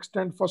 just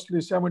extend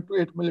firstly 7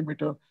 to 8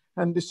 millimeter.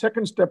 And the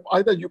second step,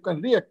 either you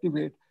can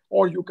reactivate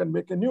or you can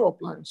make a new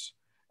appliance.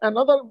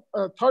 Another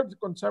third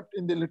concept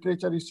in the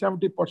literature is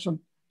 70%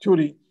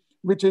 theory,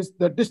 which is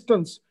the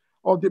distance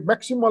of the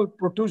maximal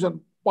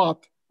protrusion path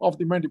of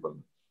the mandible.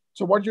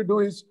 So what you do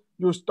is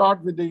you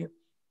start with you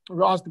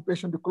ask the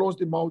patient to close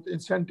the mouth in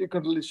centric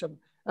relation,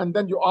 and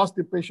then you ask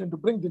the patient to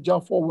bring the jaw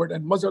forward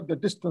and measure the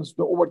distance,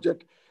 the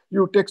overjet.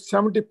 You take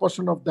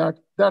 70% of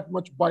that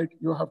much bite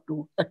you have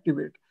to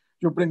activate.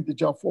 You bring the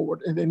jaw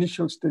forward in the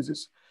initial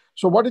stages.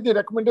 So what are the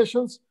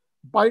recommendations?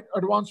 Bite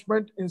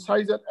advancement,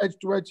 incisor edge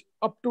to edge,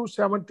 up to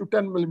 7 to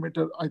 10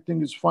 millimeter, I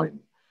think is fine.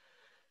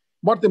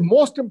 But the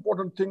most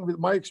important thing with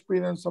my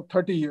experience of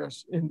 30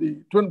 years in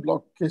the twin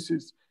block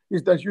cases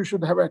is that you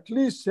should have at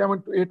least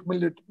 7 to 8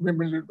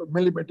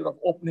 millimeter of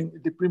opening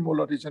in the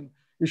premolar region.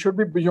 It should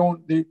be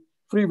beyond the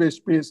freeway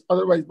space.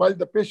 Otherwise, while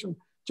the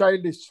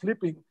child is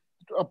sleeping,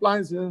 the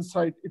appliance is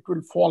inside, it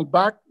will fall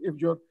back if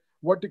your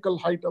vertical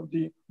height of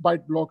the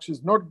bite blocks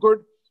is not good,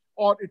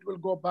 or it will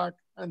go back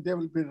and there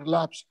will be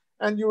relapse.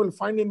 And you will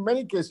find in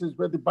many cases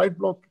where the bite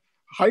block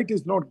height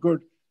is not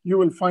good, you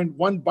will find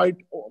one bite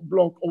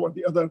block over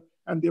the other,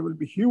 and there will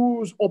be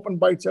huge open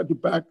bites at the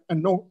back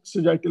and no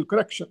sagittal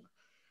correction.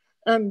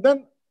 And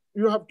then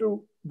you have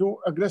to do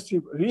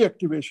aggressive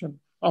reactivation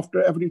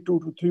after every 2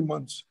 to 3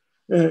 months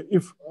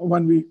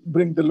when we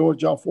bring the lower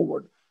jaw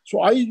forward. So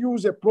I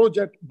use a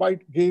Projet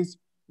bite gaze,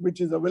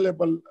 which is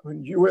available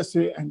in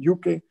USA and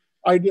UK,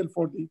 ideal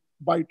for the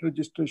bite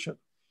registration.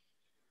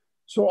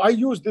 So I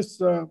use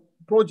this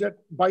Projet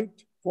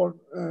bite for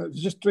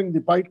registering the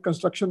bite,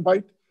 construction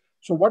bite.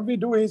 So what we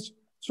do is,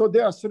 so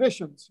there are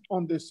serrations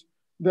on this.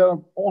 There are,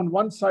 on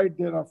one side,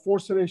 there are 4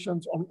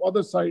 serrations. On the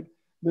other side,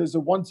 there's a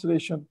 1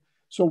 serration.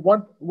 So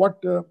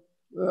what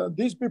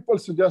these people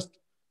suggest,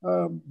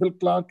 Bill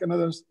Clark and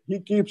others, he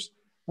keeps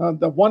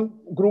the one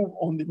groove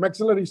on the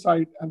maxillary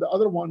side and the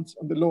other ones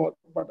on the lower.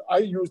 But I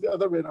use the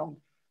other way around.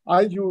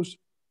 I use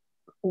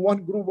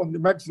one groove on the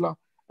maxilla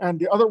and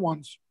the other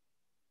ones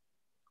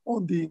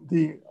on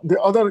the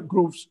other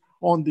grooves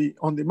on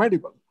the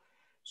mandible.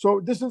 So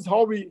this is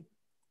how we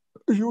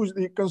use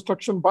the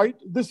construction bite.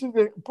 This is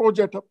a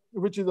project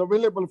which is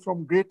available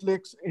from Great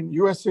Lakes in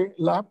USA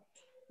lab,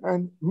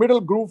 and middle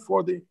groove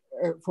for the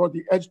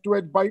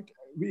edge-to-edge bite.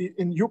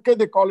 In UK,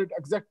 they call it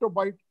Exacto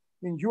bite.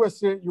 In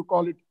USA, you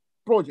call it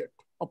Project,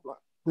 apply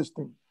this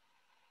thing.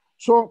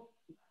 So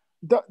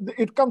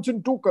it comes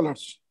in 2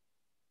 colors,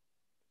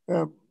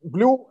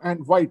 blue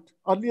and white.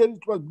 Earlier,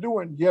 it was blue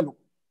and yellow.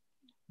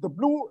 The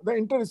blue, the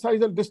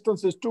interincisal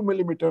distance is 2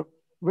 millimeter,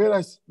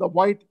 whereas the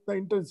white, the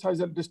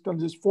interincisal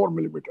distance is 4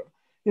 millimeter.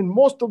 In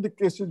most of the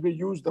cases, we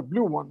use the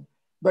blue one.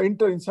 The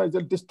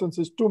interincisal distance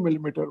is 2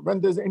 millimeter.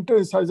 When there's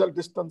interincisal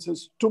distance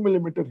is 2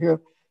 millimeter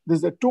here,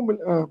 there's a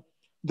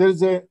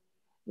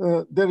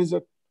there is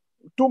a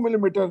 2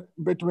 millimeter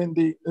between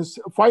the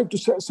 5 to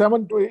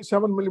 7 to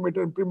 7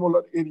 millimeter in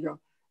premolar area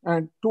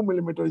and 2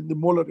 millimeter in the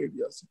molar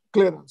areas,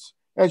 clearance,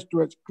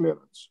 edge-to-edge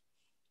clearance.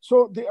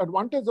 So the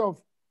advantage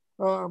of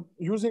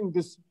using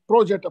this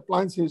Projet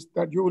appliance is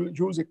that you will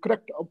use a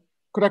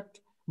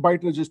correct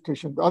bite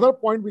registration. The other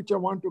point which I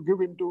want to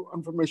give into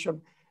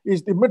information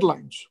is the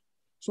midlines.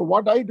 So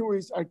what I do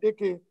is I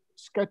take a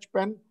sketch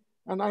pen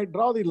and I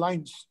draw the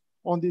lines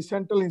on the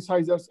central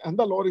incisors and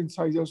the lower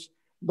incisors,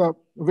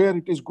 where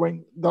it is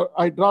going.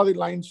 I draw the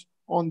lines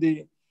on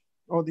the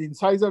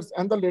incisors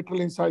and the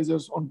lateral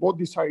incisors on both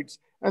the sides.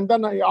 And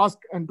then I ask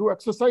and do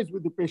exercise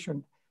with the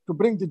patient to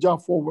bring the jaw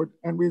forward,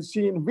 and we'll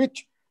see in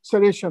which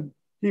serration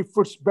he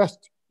fits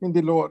best in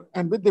the lower.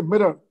 And with the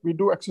mirror, we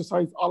do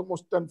exercise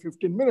almost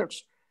 10-15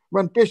 minutes.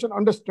 When patient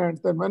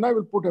understands that when I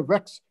will put a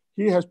vex,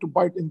 he has to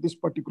bite in this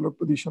particular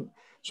position.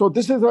 So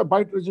this is a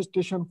bite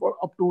registration for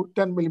up to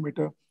 10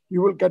 millimeter.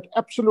 You will get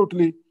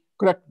absolutely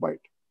correct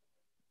bite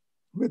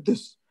with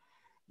this.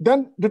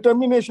 Then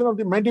determination of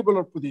the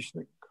mandibular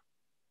positioning.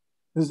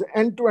 This is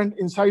end-to-end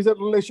incisor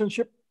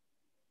relationship.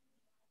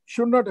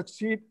 Should not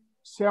exceed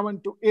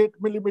 7 to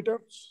 8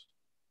 millimeters.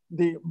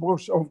 The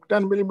most of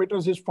 10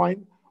 millimeters is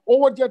fine.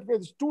 Overjet where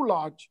it's too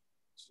large,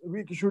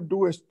 we should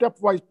do a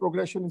stepwise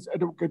progression is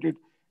advocated.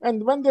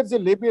 And when there's a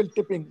labial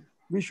tipping,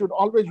 we should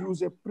always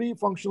use a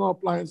pre-functional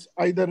appliance.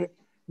 Either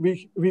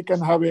we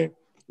can have a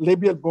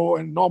labial bow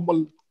and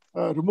normal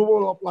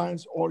removable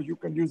appliance, or you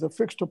can use a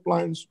fixed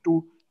appliance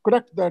to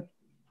correct that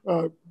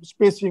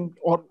spacing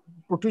or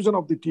protrusion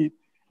of the teeth.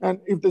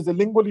 And if there's a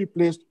lingually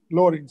placed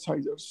lower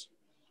incisors.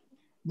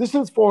 This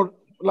is for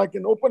like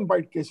in open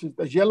bite cases,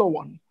 the yellow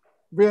one,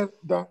 where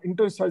the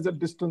interincisal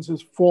distance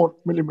is 4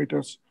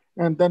 millimeters.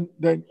 And then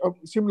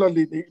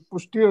similarly, the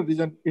posterior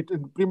region, in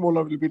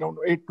premolar will be around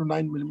 8 to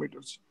 9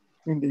 millimeters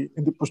in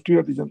the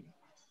posterior region,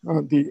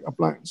 the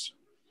appliance.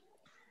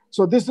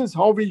 So this is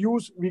how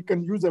we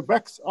can use a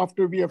vex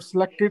after we have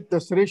selected the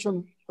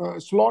serration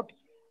slot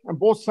on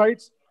both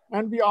sides,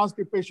 and we ask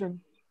the patient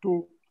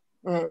to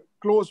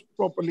close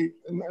properly,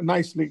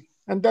 nicely.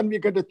 And then we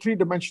get a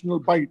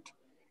 3-dimensional bite.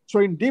 So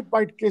in deep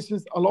bite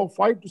cases, allow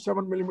 5 to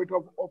 7 millimeter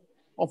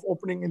of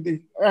opening in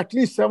the, at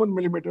least 7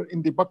 millimeter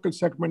in the buccal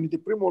segment in the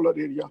premolar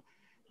area.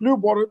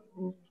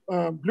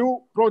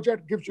 Blue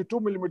project gives you 2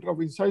 millimeter of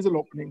incisal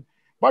opening.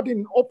 But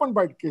in open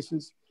bite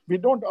cases, we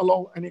don't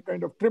allow any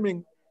kind of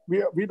trimming.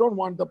 We don't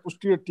want the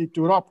posterior teeth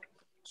to erupt.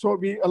 So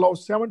we allow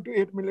 7 to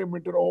 8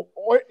 millimeter or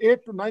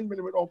 8 to 9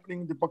 millimeter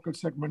opening in the buccal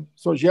segment.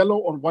 So yellow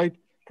or white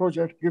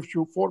project gives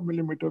you 4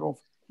 millimeter of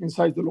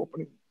incisal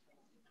opening.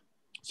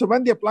 So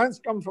when the appliance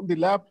comes from the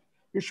lab,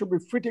 it should be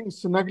fitting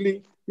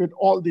snugly with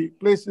all the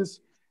places.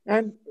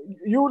 And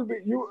you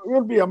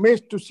will be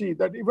amazed to see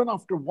that even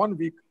after 1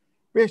 week,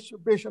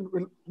 patient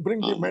will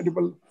bring the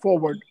mandible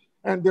forward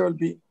and they will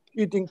be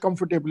eating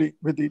comfortably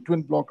with the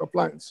twin block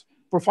appliance.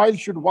 Profile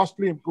should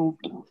vastly improve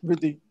with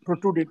the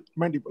protruded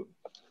mandible.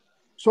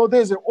 So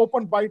there's an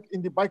open bite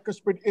in the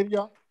bicuspid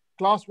area.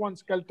 Class 1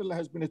 skeletal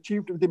has been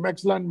achieved with the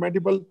maxilla and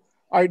mandible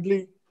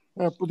idly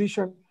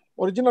position.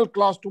 Original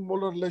class 2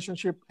 molar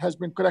relationship has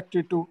been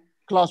corrected to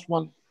class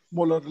 1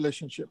 molar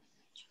relationship.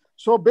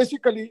 So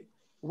basically,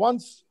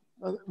 once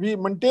we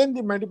maintain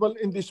the mandible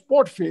in the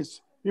sport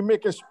phase, we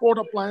make a sport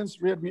appliance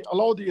where we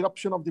allow the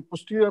eruption of the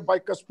posterior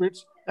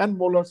bicuspids and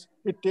molars.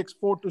 It takes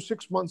 4 to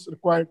 6 months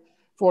required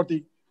for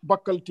the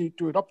buccal teeth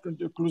to erupt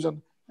into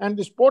occlusion. And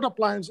the sport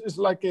appliance is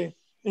like a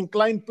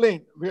inclined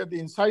plane where the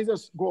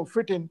incisors go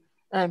fit in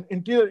an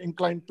interior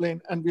inclined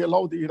plane, and we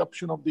allow the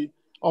eruption of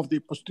the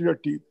posterior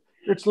teeth.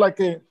 It's like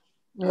a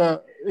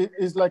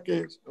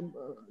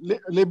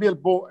labial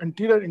bow,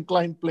 anterior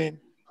inclined plane,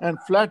 and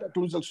flat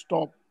occlusal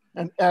stop,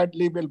 and add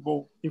labial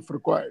bow if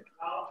required.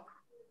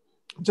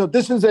 So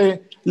this is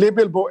a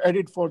labial bow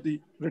added for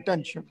the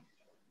retention.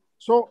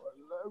 So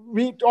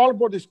we talk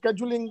about the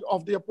scheduling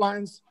of the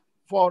appliance.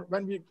 For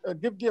when we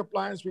give the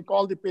appliance, we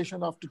call the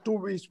patient after 2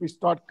 weeks, we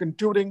start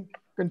contouring.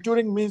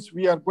 Contouring means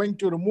we are going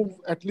to remove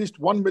at least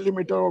 1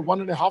 millimeter or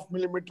 1.5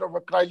 millimeter of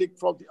acrylic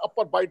from the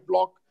upper bite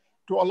block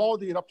to allow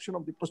the eruption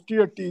of the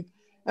posterior teeth.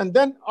 And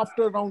then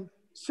after around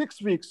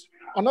 6 weeks,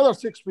 another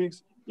 6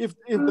 weeks, if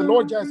the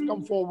lower jaw has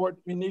come forward,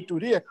 we need to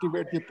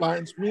reactivate the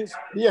appliance.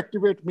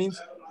 Reactivate means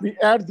we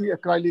add the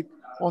acrylic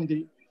on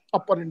the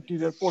upper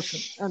interior portion.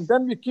 And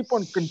then we keep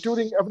on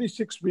contouring every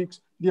 6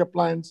 weeks, the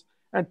appliance.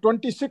 And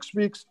 26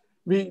 weeks,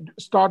 we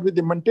start with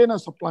the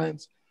maintenance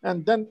appliance.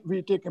 And then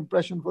we take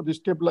impression for the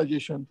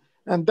stabilization.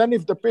 And then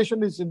if the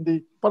patient is in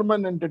the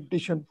permanent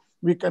dentition,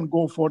 we can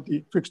go for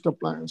the fixed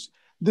appliance.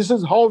 This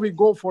is how we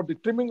go for the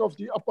trimming of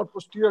the upper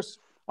posterior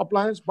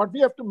appliance, but we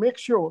have to make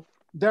sure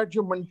that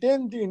you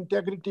maintain the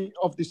integrity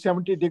of the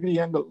 70-degree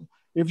angle.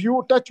 If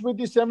you touch with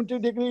the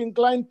 70-degree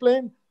inclined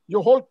plane,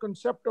 your whole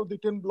concept of the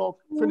twin block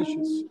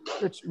finishes.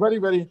 It's very,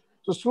 very,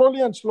 so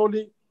slowly and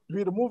slowly,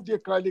 we remove the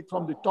acrylic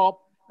from the top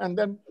and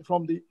then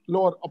from the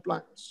lower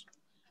appliance.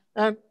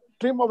 And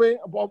trim away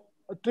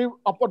trim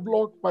upper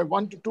block by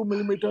 1 to 2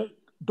 millimeter.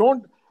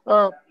 Don't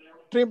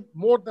trim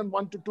more than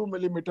 1 to 2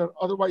 millimeter,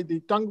 otherwise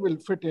the tongue will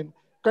fit in.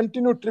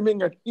 Continue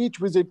trimming at each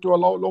visit to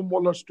allow low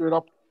molars to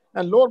erupt,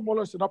 and lower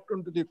molars erupt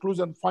into the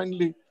occlusion.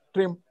 Finally,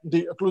 trim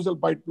the occlusal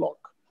bite block.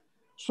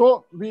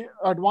 So we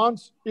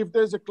advance. If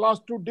there's a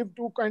class 2 div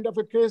 2 kind of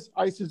a case,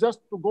 I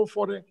suggest to go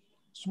for a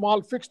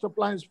small fixed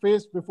appliance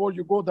phase before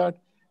you go that,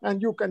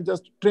 and you can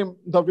just trim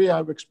the way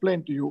I've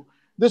explained to you.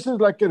 This is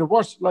like a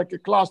reverse, like a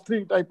class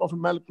 3 type of a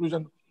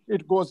malocclusion.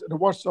 It goes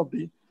reverse of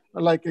the,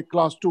 like a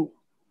class 2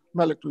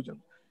 malocclusion.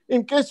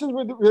 In cases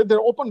where there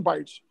are open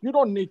bites, you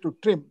don't need to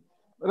trim.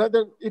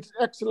 Rather, it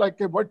acts like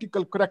a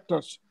vertical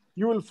correctors.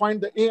 You will find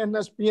the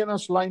ANS,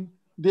 PNS line.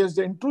 There's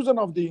the intrusion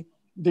of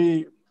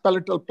the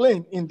palatal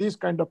plane in these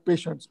kind of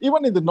patients.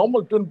 Even in the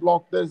normal twin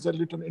block, there's a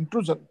little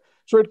intrusion.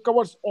 So it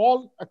covers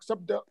all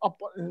except the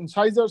upper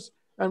incisors,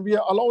 and we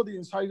allow the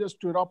incisors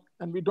to erupt,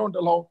 and we don't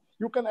allow.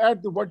 You can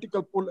add the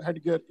vertical pull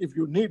headgear if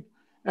you need,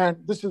 and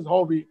this is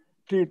how we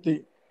treat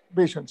the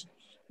patients.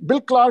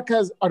 Bill Clark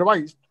has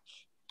advised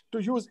to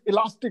use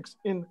elastics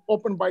in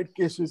open bite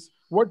cases,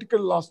 vertical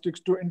elastics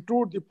to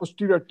intrude the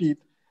posterior teeth,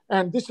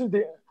 and this is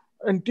the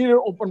anterior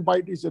open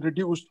bite is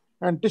reduced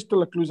and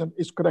distal occlusion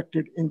is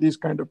corrected in these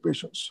kind of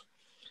patients.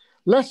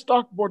 Let's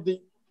talk about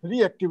the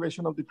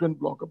reactivation of the twin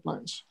block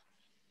appliance.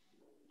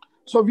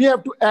 So we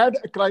have to add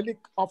acrylic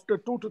after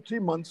 2 to 3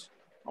 months.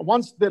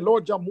 Once the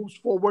lower jaw moves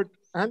forward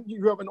and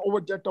you have an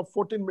overjet of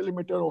 14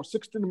 millimeter or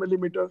 16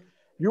 millimeter,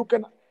 you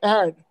can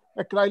add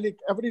acrylic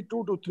every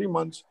 2 to 3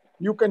 months.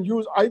 You can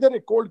use either a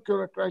cold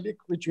cure acrylic,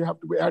 which you have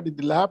to add in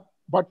the lab,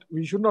 but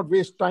we should not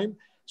waste time.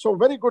 So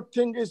very good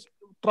thing is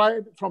try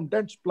it from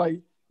Dent's Ply.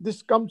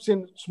 This comes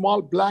in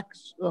small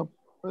blacks.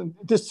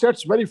 This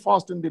sets very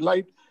fast in the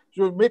light.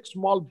 So you make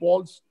small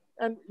balls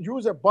and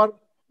use a burr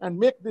and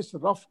make this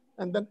rough,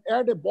 and then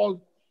add a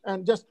ball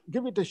and just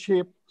give it a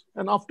shape.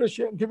 And after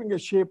giving a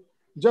shape,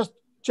 just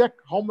check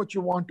how much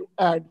you want to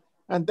add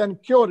and then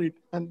cure it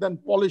and then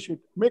polish it.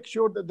 Make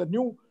sure that the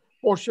new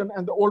portion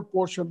and the old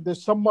portion, they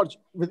submerge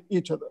with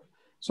each other.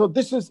 So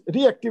this is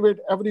reactivate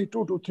every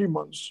 2 to 3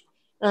 months.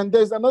 And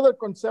there's another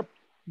concept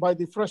by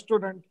the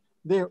Frestodent.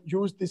 They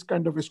use this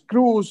kind of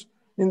screws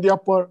in the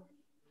upper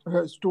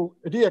to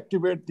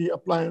reactivate the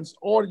appliance,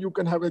 or you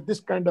can have this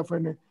kind of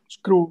a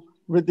screw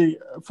with the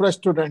fresh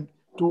student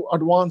to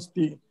advance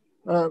the,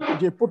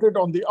 they put it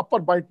on the upper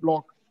bite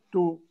block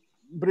to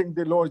bring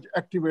the lower,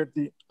 activate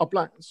the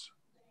appliance.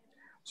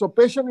 So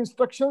patient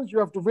instructions, you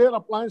have to wear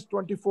appliance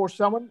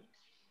 24/7,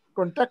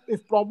 contact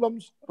if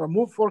problems,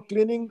 remove for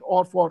cleaning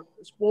or for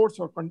sports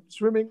or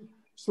swimming,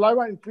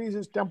 saliva increase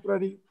is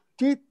temporary,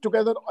 teeth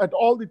together at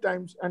all the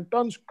times, and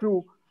turn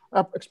screw,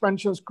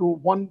 expansion screw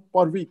 1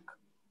 per week.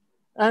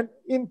 And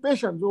in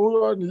patients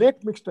who are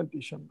late mixed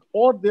dentition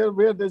or there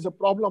where there's a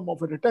problem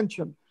of a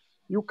retention,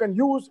 you can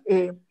use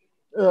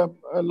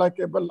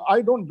well,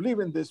 I don't believe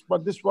in this,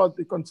 but this was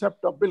the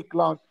concept of Bill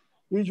Clark.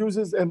 He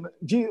uses a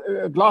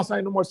glass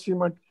ionomer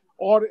cement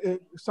or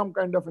some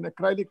kind of an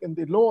acrylic in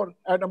the lower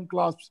Adam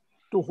clasps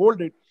to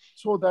hold it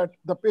so that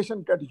the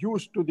patient gets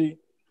used to the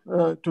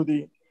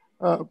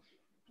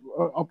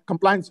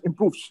compliance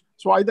improves.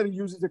 So either he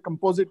uses a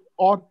composite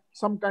or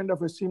some kind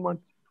of a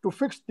cement to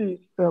fix the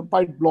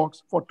bite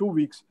blocks for 2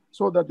 weeks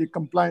so that the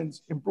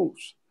compliance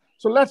improves.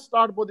 So let's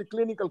start with the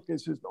clinical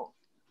cases now.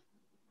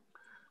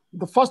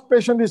 The first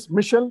patient is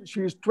Michelle.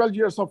 She is 12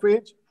 years of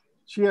age.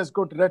 She has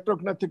got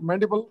retrognathic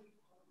mandible,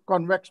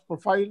 convex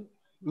profile,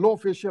 low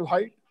facial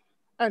height,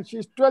 and she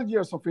is 12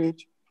 years of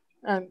age.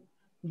 And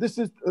this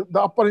is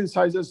the upper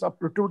incisors are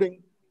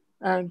protruding.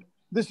 And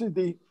this is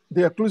the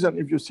occlusion.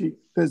 If you see,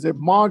 there's a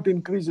marked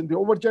increase in the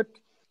overjet,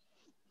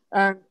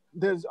 and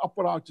there's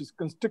upper arch is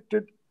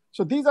constricted.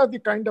 So these are the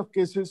kind of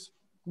cases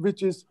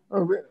which is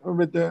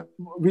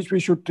which we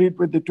should treat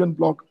with the twin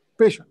block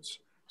patients.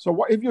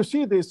 So if you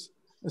see this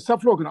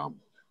cephalogram,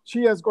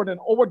 she has got an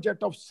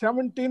overjet of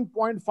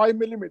 17.5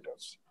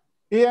 millimeters.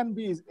 A and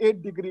B is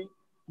 8 degree.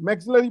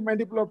 Maxillary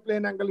mandibular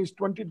plane angle is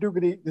 20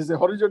 degree. This is a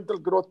horizontal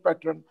growth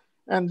pattern.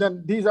 And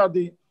then these are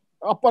the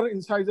upper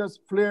incisors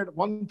flared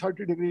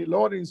 130 degree,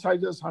 lower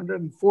incisors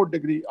 104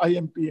 degree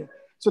IMPA.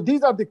 So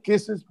these are the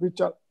cases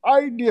which are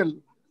ideal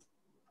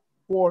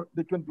for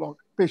the twin block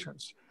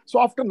patients.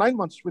 So after 9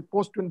 months with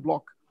post-twin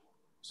block,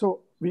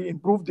 so we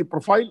improved the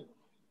profile.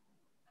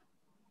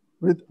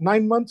 With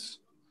 9 months,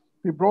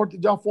 we brought the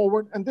jaw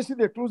forward, and this is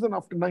the occlusion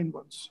after 9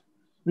 months.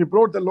 We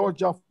brought the lower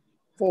jaw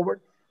forward,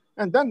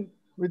 and then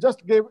we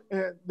just gave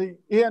the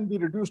A and B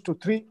reduced to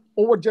 3,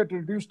 overjet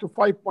reduced to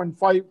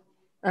 5.5,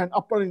 and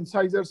upper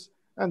incisors,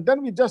 and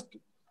then we just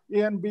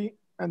A and B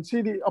and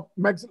see the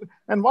maxillary.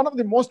 And one of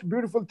the most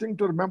beautiful thing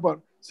to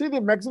remember, see the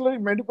maxillary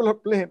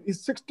mandibular plane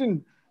is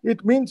 16.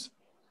 It means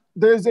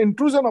there is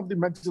intrusion of the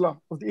maxilla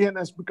of the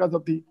ANS because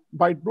of the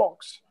bite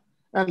blocks.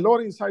 And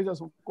lower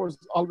incisors, of course,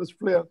 always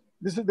flare.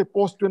 This is the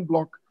post-twin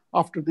block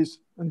after this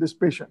in this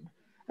patient.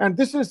 And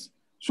this is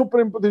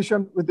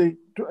superimposition with the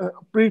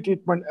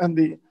pre-treatment and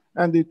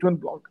the twin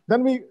block.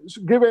 Then we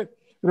give a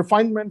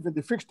refinement with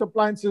the fixed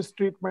appliances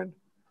treatment,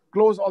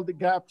 close all the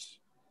gaps,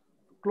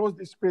 close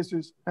the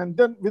spaces, and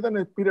then within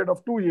a period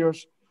of 2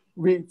 years,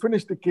 we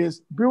finish the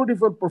case.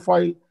 Beautiful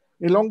profile,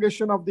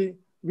 elongation of the,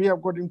 we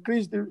have got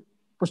increased the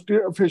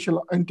posterior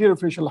facial, anterior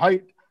facial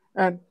height,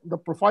 and the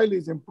profile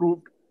is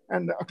improved,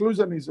 and the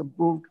occlusion is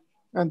improved.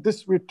 And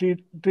this we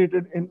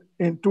treated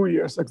in 2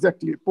 years,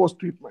 exactly,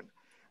 post-treatment.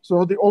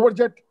 So the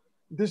overjet,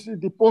 this is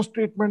the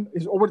post-treatment,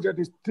 is overjet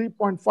is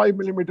 3.5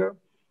 millimeter,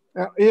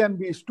 A and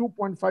B is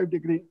 2.5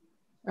 degree,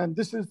 and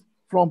this is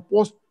from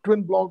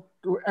post-twin block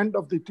to end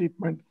of the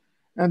treatment.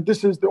 And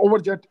this is the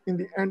overjet in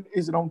the end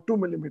is around 2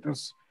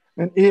 millimeters,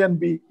 and A and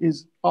B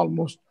is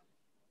almost,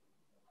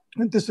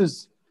 and this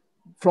is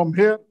from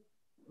here,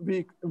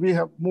 we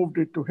have moved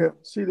it to here.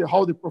 See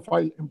how the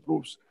profile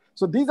improves.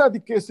 So these are the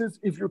cases,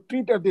 if you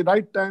treat at the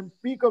right time,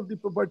 peak of the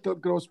pubertal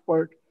growth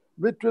spurt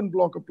with twin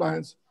block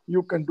appliance,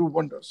 you can do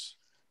wonders.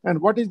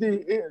 And what is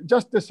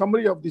just the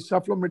summary of the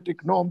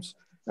cephalometric norms,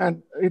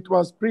 and it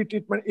was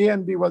pre-treatment A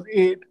and B was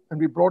 8, and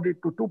we brought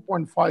it to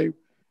 2.5,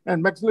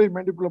 and maxillary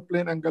mandibular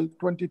plane angle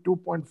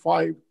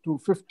 22.5 to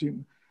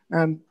 15.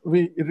 And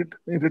we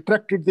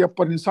retracted the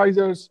upper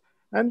incisors,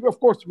 and of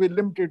course we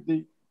limited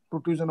the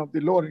protrusion of the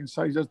lower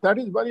incisors. That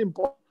is very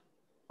important.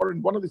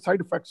 One of the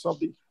side effects of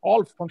the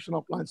all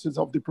functional appliances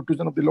of the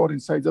protrusion of the lower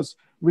incisors,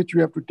 which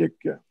we have to take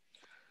care.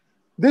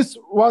 This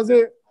was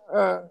a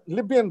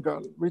Libyan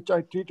girl, which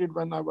I treated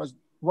when I was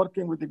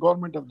working with the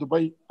government of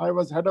Dubai. I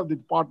was head of the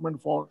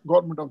department for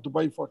government of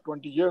Dubai for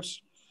 20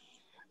 years.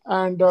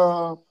 And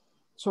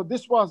so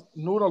this was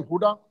Noor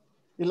al-Huda,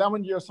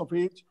 11 years of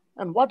age.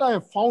 And what I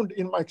have found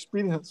in my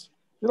experience,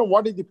 you know,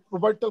 what is the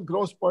pubertal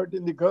growth spurt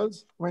in the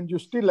girls when you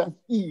still have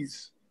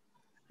ease.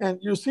 And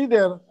you see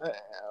there,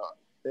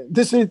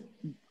 this is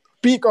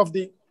peak of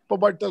the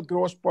pubertal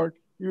growth spurt.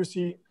 You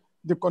see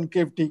the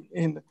concavity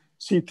in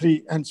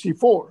C3 and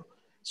C4.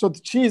 So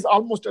she is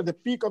almost at the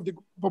peak of the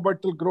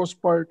pubertal growth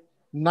spurt,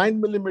 9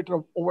 millimeter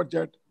of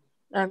overjet.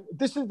 And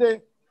this is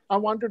I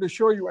wanted to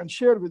show you and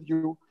share with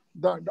you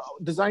the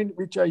design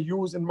which I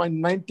use in my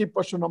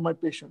 90% of my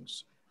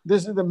patients.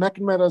 This is the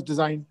McNamara's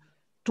design,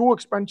 2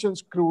 expansion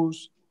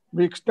screws.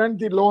 We extend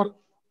the lower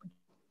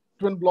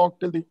twin block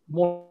till the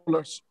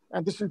molars.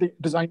 And this is the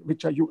design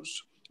which I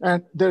use.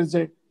 And there is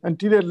a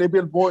anterior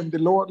labial bow in the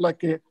lower,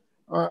 like a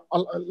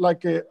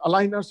like a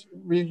aligners.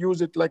 We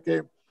use it like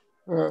a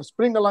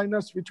spring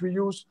aligners, which we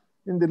use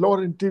in the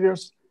lower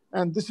interiors.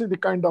 And this is the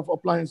kind of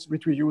appliance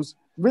which we use.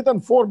 Within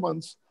 4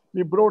 months,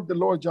 we brought the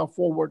lower jaw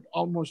forward,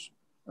 almost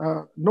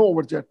no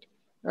overjet.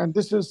 And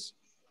this is,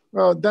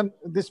 then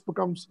this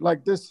becomes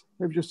like this.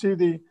 If you see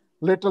the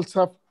lateral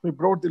shaft, we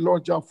brought the lower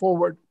jaw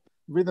forward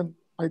within,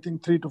 I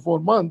think, 3 to 4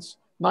 months,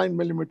 9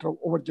 millimeter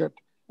overjet,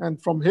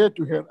 and from here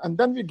to here. And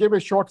then we gave a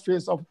short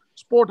phase of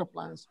sport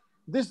appliance.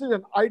 This is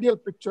an ideal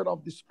picture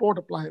of the sport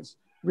appliance,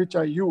 which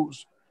I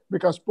use,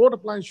 because sport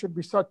appliance should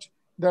be such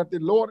that the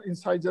lower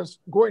incisors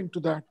go into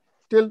that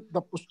till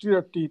the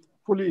posterior teeth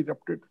fully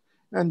erupted.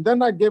 And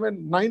then I gave a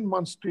 9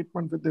 months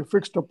treatment with the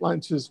fixed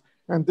appliances,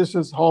 and this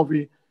is how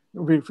we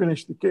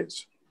finished the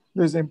case.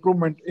 There's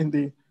improvement in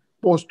the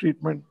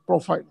post-treatment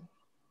profile.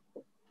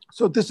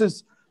 So this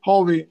is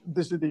how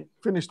this is the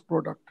finished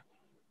product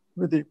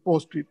with the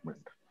post-treatment.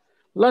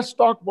 Let's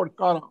talk about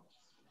Kara.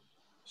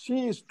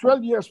 She is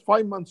 12 years,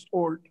 5 months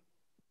old,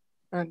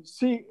 and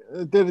she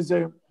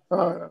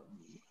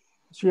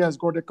has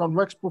got a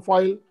convex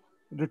profile,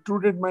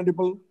 retruded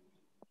mandible,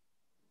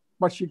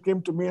 but she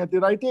came to me at the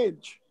right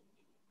age.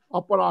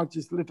 Upper arch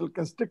is little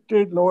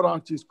constricted, lower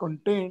arch is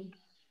contained.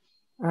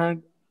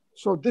 And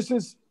so this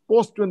is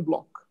post-twin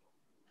block.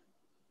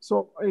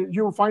 So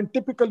you find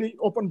typically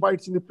open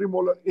bites in the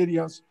premolar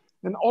areas.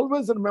 And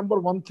always remember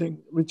one thing,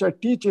 which I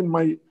teach in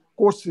my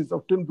courses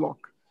of twin block.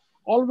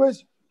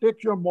 Always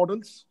take your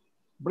models,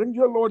 bring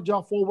your lower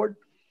jaw forward,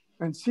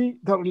 and see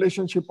the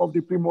relationship of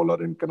the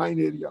premolar and canine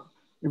area.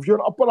 If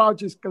your upper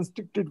arch is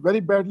constricted very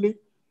badly,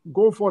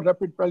 go for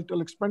rapid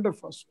palatal expander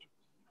first,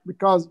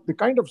 because the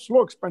kind of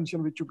slow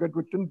expansion which you get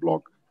with twin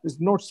block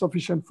is not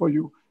sufficient for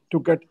you to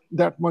get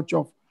that much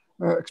of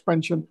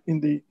expansion in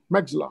the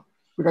maxilla,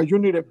 because you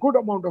need a good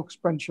amount of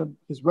expansion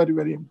is very,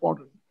 very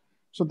important.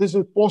 So this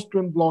is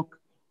post-twin block,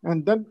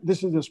 and then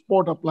this is a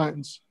sport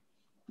appliance.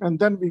 And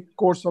then we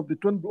course of the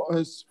twin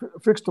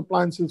fixed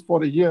appliances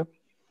for a year,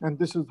 and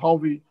this is how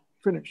we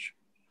finish.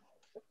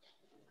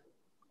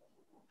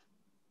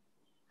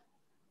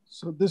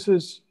 So this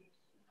is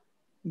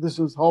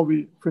how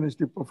we finish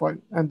the profile.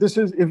 And this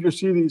is, if you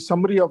see the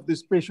summary of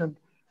this patient,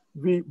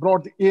 we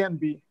brought the A and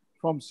B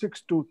from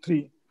 6 to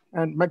 3,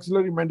 and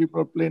maxillary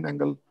mandibular plane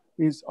angle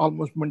is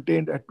almost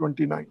maintained at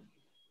 29.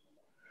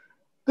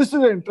 This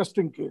is an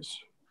interesting case.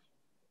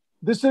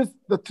 This is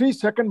the 3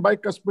 second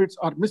bicuspids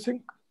are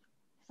missing,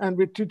 and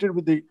we treated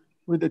with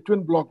the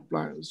twin block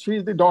appliance. She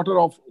is the daughter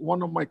of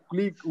one of my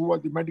colleagues who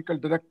was the medical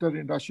director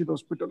in Rashid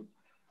Hospital.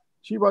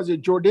 She was a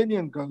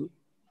Jordanian girl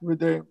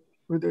with a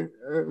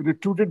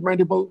retruded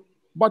mandible.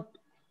 But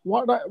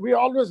we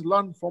always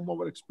learn from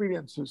our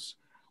experiences.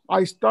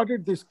 I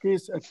started this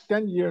case at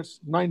 10 years,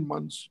 9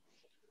 months.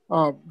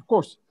 Of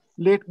course,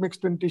 late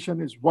mixed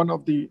dentition is one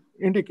of the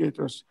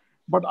indicators,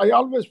 but I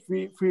always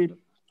feel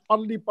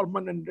early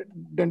permanent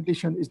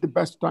dentition is the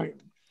best time.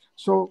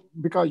 So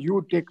because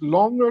you take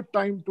longer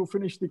time to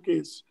finish the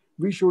case,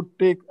 we should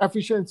take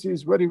efficiency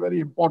is very, very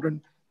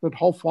important, that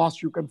how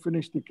fast you can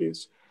finish the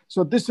case.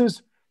 So this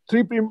is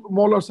 3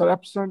 premolars are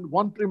absent,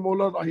 1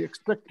 premolar I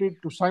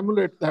extracted to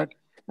simulate that.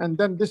 And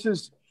then this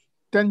is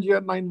 10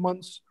 year, 9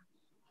 months.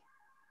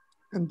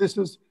 And this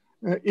is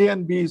A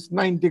and B is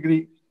 9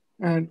 degree.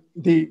 And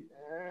the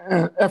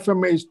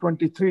FMA is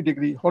 23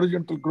 degree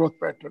horizontal growth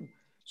pattern.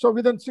 So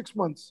within 6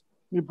 months,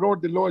 we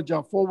brought the lower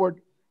jaw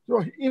forward.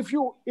 So if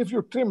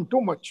you trim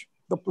too much,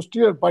 the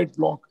posterior bite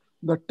block,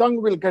 the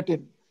tongue will get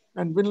in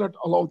and will not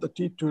allow the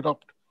teeth to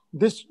erupt.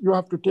 This you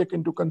have to take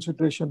into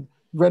consideration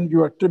when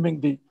you are trimming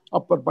the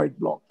upper bite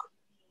block.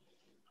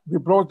 We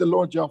brought the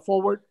lower jaw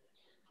forward,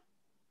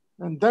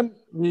 and then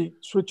we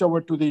switch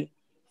over to the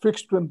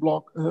fixed twin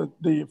block,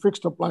 the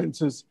fixed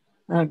appliances,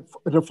 and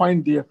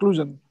refine the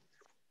occlusion.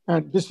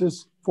 And this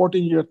is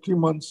 14 years, 3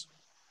 months,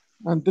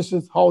 and this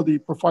is how the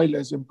profile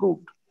has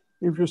improved.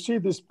 If you see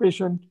this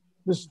patient,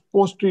 this is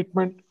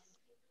post-treatment.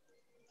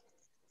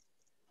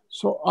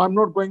 So I'm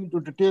not going into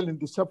detail in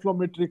the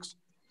cephalometrics.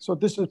 So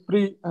this is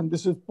pre and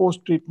this is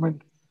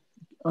post-treatment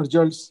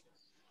results.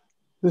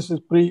 This is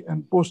pre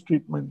and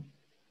post-treatment.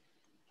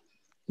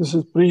 This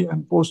is pre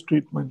and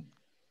post-treatment.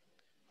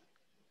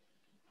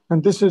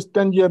 And this is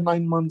 10 year,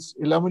 9 months,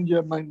 11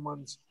 year, 9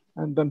 months,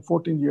 and then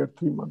 14 year,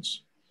 3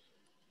 months.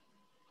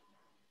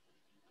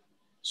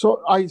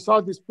 So I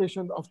saw this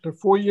patient after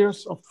 4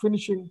 years of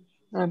finishing,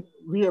 and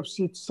we have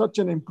seen such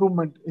an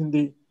improvement in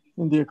the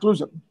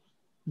occlusion.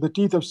 The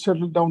teeth have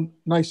settled down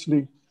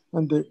nicely,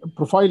 and the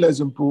profile has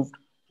improved.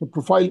 The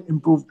profile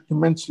improved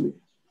immensely.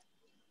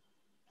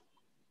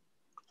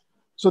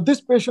 So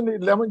this patient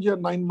is 11 year,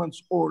 9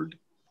 months old,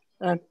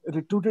 and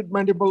retruded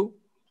mandible.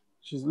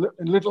 She's a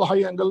little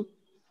high angle.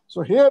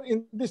 So here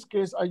in this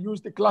case, I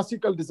used the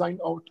classical design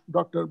of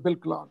Dr. Bill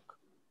Clark,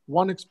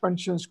 1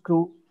 expansion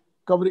screw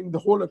covering the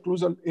whole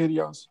occlusal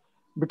areas.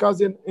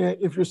 Because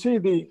if you see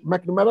the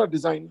McNamara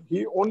design,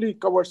 he only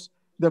covers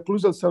the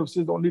occlusal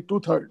surfaces only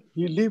 2/3.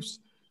 He leaves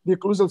the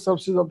occlusal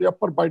surfaces of the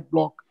upper bite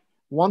block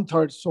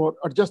 1/3, so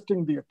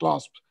adjusting the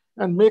clasps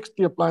and makes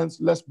the appliance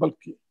less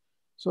bulky.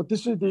 So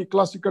this is the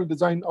classical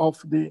design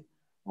of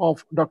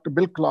Dr.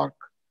 Bill Clark.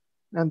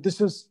 And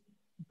this is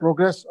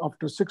progress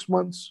after 6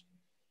 months.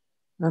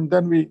 And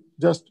then we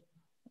just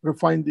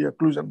refine the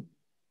occlusion.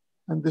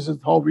 And this is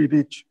how we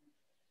reach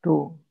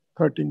to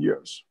 13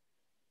 years.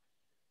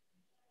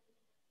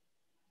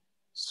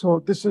 So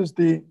this is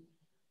the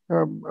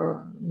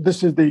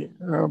with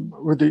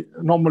the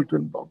normal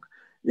twin block.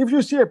 If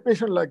you see a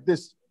patient like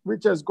this,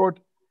 which has got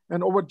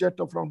an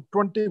overjet of around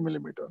 20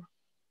 millimeter,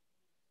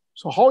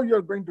 so how you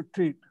are going to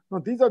treat? Now,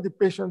 these are the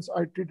patients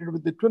I treated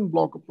with the twin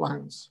block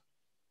appliance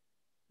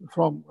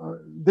from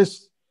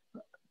this.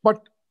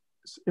 But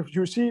if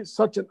you see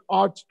such an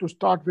arch to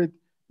start with,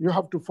 you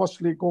have to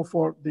firstly go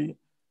for the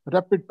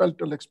rapid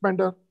palatal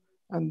expander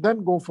and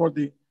then go for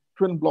the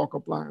twin block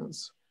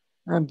appliance.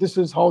 And this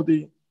is how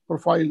the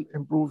profile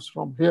improves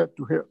from here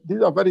to here.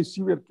 These are very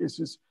severe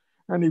cases.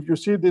 And if you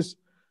see this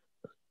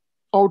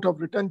out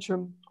of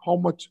retention, how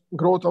much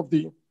growth of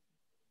the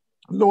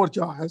lower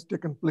jaw has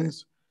taken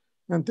place.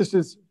 And this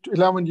is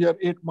 11 year,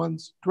 8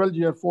 months, 12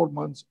 year, 4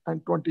 months,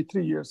 and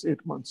 23 years,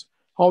 8 months,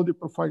 how the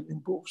profile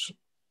improves.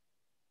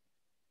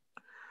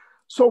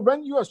 So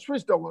when you are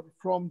switched over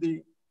from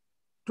the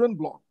twin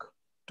block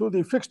to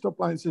the fixed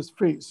appliances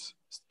phase,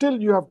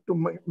 still you have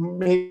to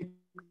make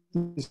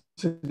the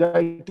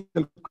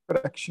sagittal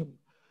correction.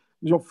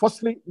 So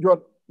firstly,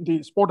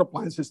 the sport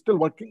appliance is still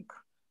working.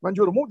 When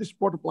you remove the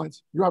sport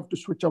appliance, you have to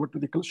switch over to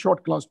the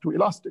short class 2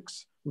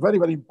 elastics. Very,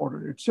 very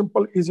important. It's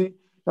simple, easy,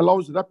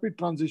 allows rapid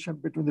transition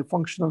between the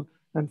functional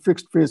and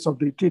fixed phase of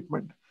the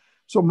treatment.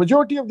 So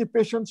majority of the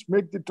patients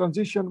make the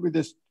transition with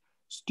a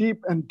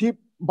steep and deep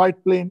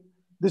bite plane.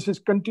 This is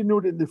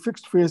continued in the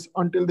fixed phase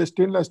until the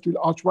stainless steel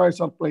arch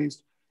wires are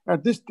placed.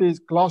 At this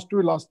stage, class 2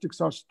 elastics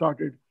are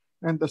started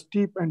and the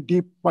steep and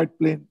deep bite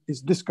plane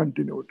is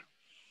discontinued.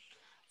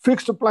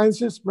 Fixed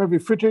appliances may be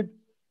fitted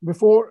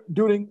before,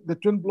 during the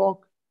twin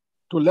block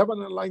to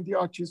level and align the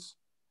arches.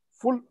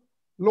 Full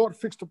lower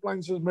fixed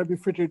appliances may be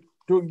fitted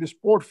during the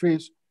sport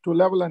phase to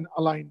level and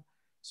align.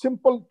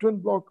 Simple twin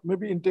block may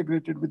be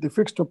integrated with the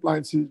fixed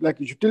appliances like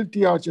a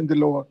utility arch in the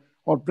lower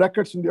or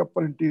brackets in the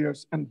upper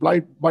interiors and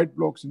bite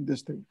blocks in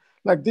this thing.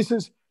 Like this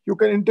is, you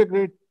can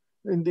integrate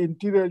in the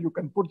interior, you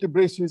can put the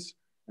braces,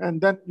 and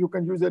then you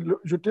can use a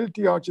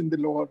utility arch in the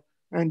lower,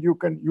 and you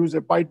can use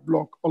a bite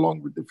block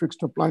along with the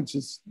fixed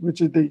appliances,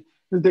 which is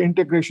the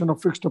integration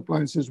of fixed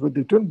appliances with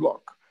the twin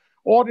block.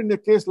 Or in a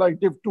case like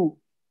Div 2,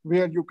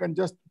 where you can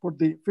just put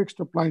the fixed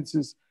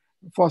appliances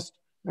first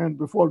and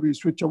before we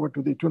switch over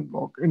to the twin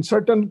block. In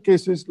certain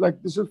cases,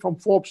 like this is from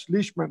Forbes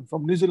Leishman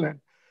from New Zealand,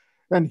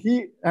 and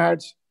he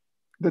adds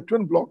the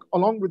twin block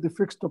along with the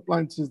fixed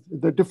appliances,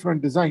 the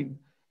different design,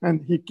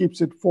 and he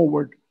keeps it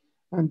forward.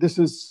 And this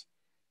is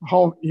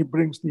how he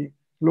brings the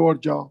lower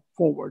jaw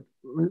forward.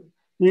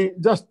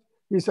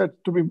 He said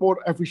to be more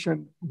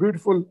efficient,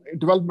 beautiful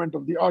development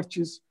of the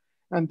arches,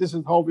 and this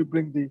is how we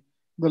bring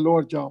the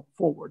lower jaw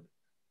forward.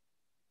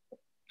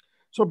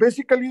 So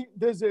basically,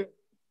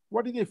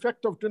 what is the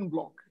effect of twin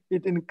block?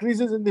 It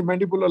increases in the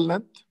mandibular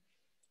length.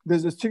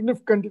 There's a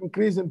significant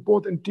increase in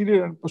both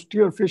interior and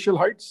posterior facial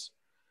heights.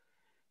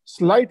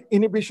 Slight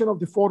inhibition of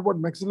the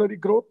forward maxillary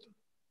growth,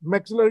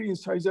 maxillary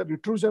incisor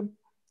retrusion,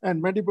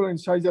 and mandibular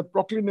incisor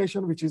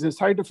proclination, which is a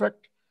side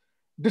effect.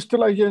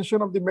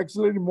 Distalization of the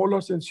maxillary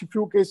molars in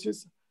few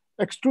cases,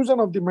 extrusion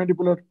of the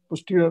mandibular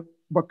posterior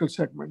buccal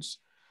segments.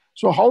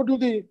 So how do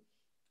the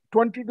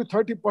 20 to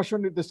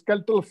 30% is the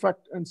skeletal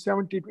effect and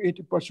 70 to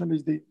 80%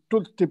 is the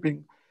tooth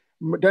tipping,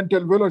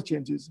 dental velar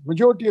changes.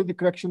 Majority of the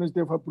correction is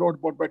therefore brought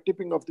about by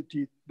tipping of the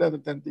teeth rather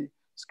than the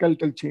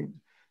skeletal change.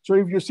 So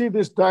if you see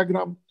this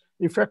diagram,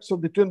 effects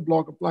of the twin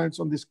block appliance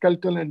on the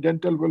skeletal and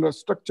dental velar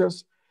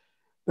structures,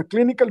 the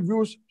clinical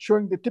views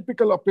showing the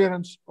typical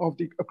appearance of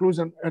the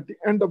occlusion at the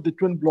end of the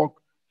twin block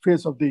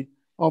phase of the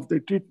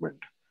treatment.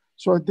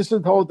 So this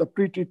is how the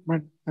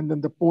pre-treatment and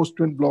then the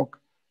post-twin block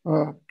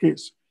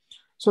case.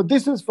 So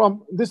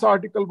this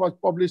article was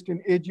published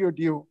in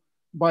AGODO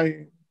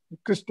by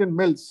Kristen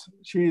Mills.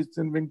 She is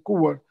in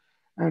Vancouver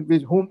and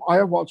with whom I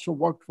have also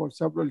worked for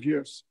several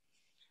years.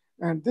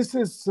 And this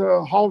is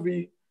how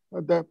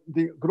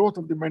the growth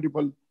of the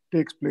mandible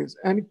takes place.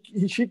 And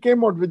she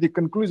came out with the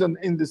conclusion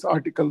in this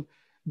article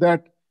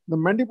that the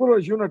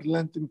mandibular unit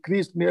length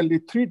increased nearly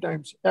 3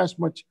 times as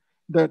much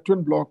the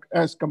twin block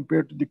as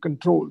compared to the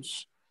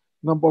controls.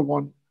 Number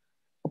one,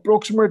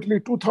 approximately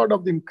 2/3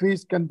 of the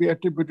increase can be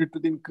attributed to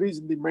the increase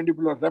in the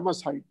mandibular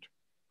ramus height.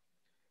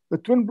 The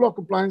twin block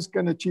appliance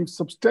can achieve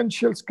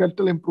substantial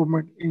skeletal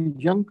improvement in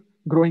young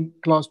growing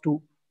class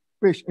 2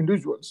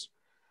 individuals.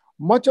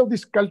 Much of the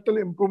skeletal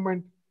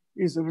improvement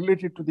is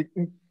related to the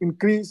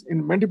increase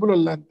in mandibular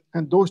length,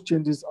 and those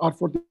changes are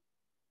for the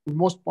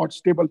most part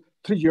stable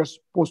 3 years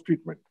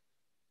post-treatment.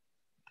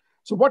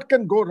 So what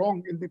can go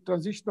wrong in the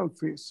transitional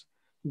phase?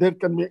 There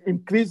can be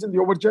increase in the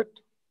overjet.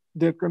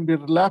 There can be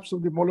relapse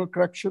of the molar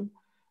correction.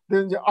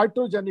 There is the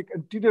iatrogenic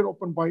anterior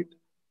open bite.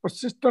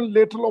 Persistent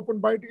lateral open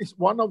bite is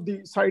one of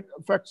the side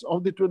effects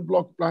of the twin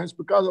block appliance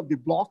because of the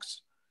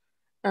blocks.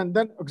 And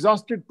then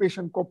exhausted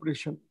patient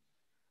cooperation.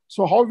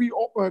 So how we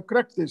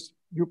correct this?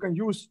 You can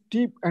use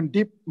steep and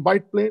deep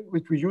bite plane,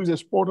 which we use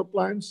as port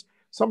appliance.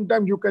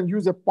 Sometimes you can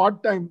use a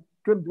part-time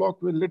twin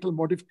block with little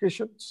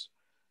modifications.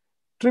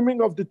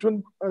 Trimming of the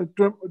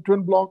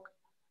twin block,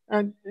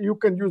 and you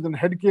can use an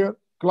headgear,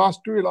 class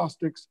 2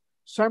 elastics,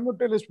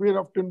 simultaneous wear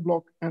of twin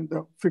block, and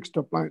the fixed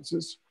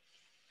appliances.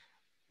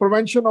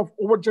 Prevention of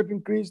overjet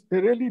increase, they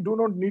really do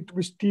not need to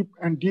be steep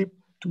and deep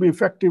to be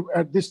effective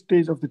at this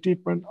stage of the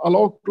treatment.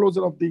 Allow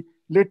closure of the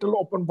lateral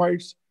open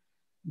bites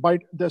by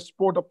the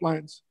support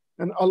appliance,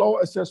 and allow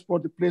access for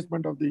the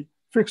placement of the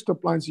fixed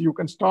appliance. You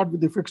can start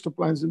with the fixed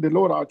appliance in the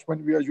lower arch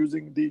when we are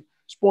using the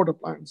support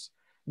appliance.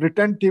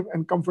 Retentive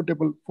and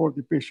comfortable for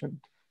the patient.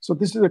 So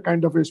this is a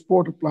kind of a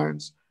support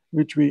appliance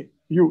which we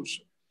use.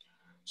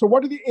 So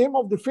what is the aim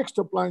of the fixed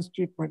appliance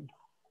treatment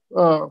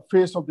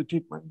phase of the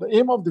treatment? The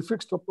aim of the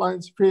fixed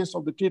appliance phase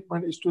of the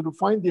treatment is to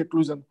refine the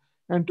occlusion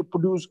and to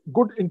produce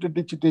good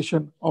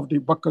interdigitation of the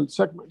buccal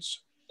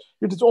segments.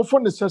 It is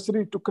often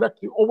necessary to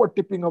correct the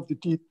over-tipping of the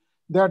teeth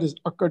that has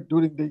occurred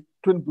during the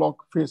twin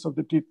block phase of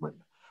the treatment.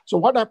 So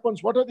what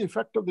happens? What are the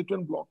effects of the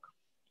twin block?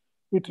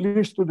 It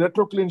leads to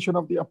retroclination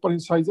of the upper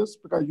incisors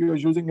because you are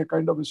using a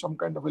kind of some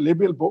kind of a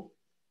labial bow.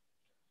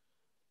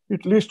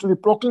 It leads to the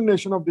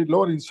proclination of the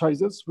lower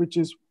incisors, which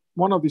is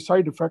one of the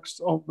side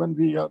effects of when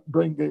we are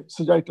doing a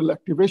sagittal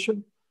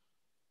activation.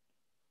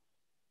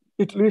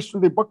 It leads to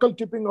the buccal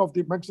tipping of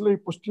the maxillary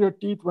posterior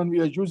teeth when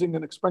we are using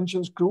an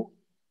expansion screw.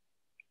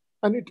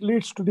 And it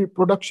leads to the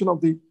production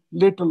of the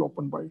lateral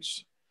open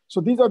bites.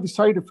 So these are the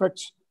side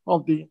effects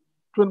of the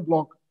twin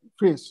block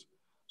phase.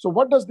 So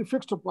what does the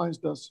fixed appliance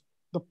does?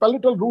 The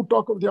palatal root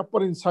torque of the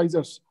upper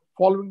incisors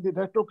following the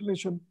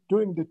retroclination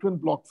during the twin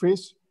block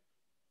phase.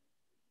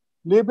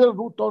 Labial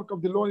root torque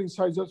of the lower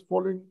incisors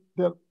following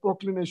their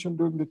proclination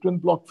during the twin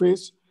block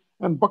phase.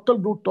 And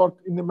buccal root torque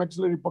in the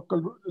maxillary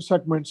buccal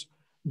segments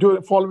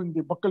following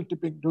the buccal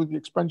tipping during the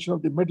expansion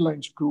of the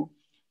midline screw.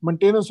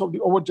 Maintenance of the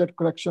overjet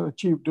correction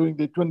achieved during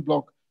the twin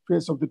block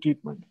phase of the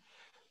treatment.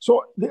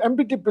 So the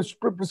MBT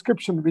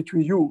prescription which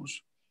we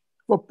use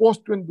for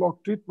post-twin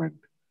block treatment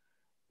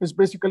is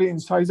basically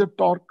incisor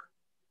torque,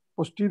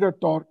 posterior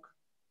torque,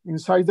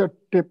 incisor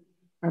tip,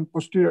 and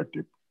posterior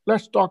tip.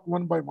 Let's talk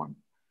one by one.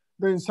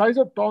 The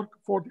incisor torque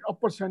for the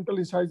upper central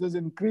incisors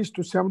increased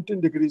to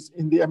 17 degrees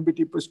in the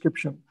MBT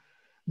prescription.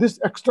 This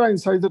extra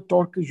incisor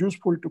torque is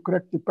useful to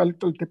correct the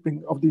palatal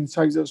tipping of the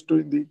incisors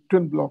during the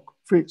twin block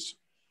phase.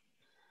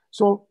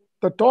 So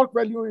the torque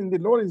value in the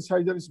lower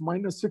incisor is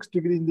 -6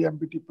 degrees in the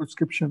MBT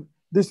prescription.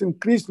 This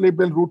increased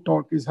labial root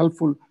torque is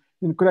helpful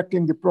in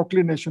correcting the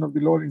proclination of the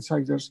lower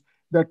incisors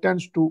that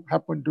tends to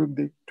happen during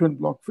the twin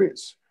block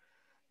phase.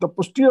 The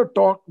posterior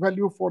torque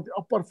value for the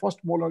upper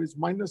first molar is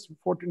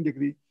 -14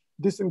 degrees.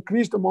 This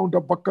increased amount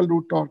of buccal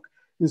root torque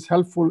is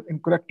helpful in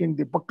correcting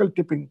the buccal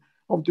tipping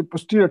of the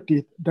posterior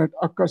teeth that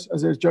occurs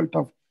as a result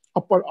of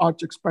upper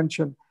arch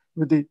expansion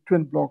with the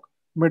twin block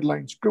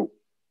midline screw.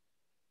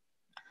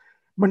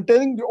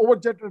 Maintaining the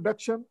overjet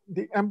reduction,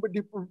 the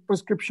MBT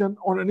prescription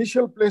on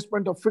initial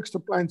placement of fixed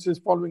appliances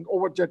following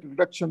overjet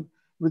reduction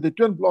with the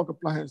twin block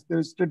appliance, there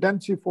is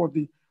tendency for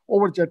the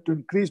overjet to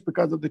increase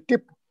because of the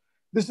tip.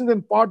 This is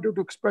in part due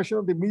to expression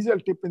of the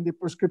mesial tip in the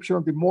prescription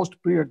of the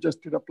most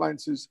pre-adjusted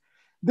appliances.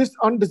 This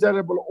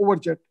undesirable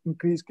overjet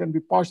increase can be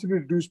partially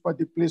reduced by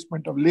the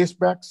placement of lace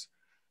backs.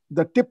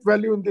 The tip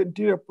value in the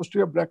anterior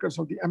posterior brackets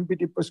of the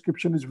MBT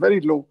prescription is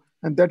very low,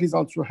 and that is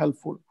also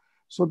helpful.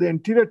 So the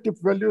anterior tip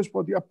values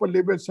for the upper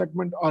labial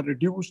segment are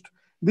reduced.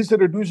 This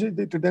reduces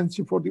the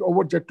tendency for the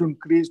overjet to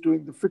increase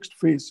during the fixed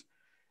phase.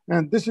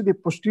 And this is the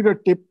posterior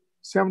tip,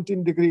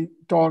 17-degree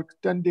torque,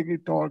 10-degree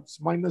torques,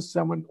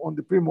 -7 on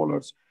the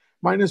premolars,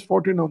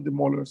 -14 on the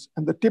molars.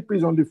 And the tip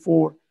is only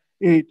 4,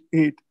 8,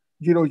 8,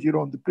 0,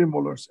 0 on the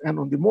premolars and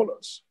on the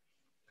molars.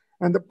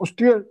 And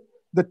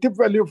the tip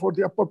value for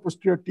the upper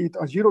posterior teeth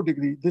are 0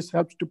 degree. This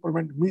helps to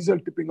prevent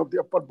mesial tipping of the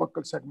upper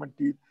buccal segment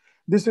teeth.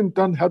 This in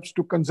turn helps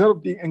to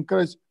conserve the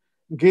encouraged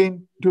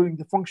gain during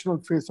the functional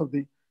phase of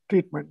the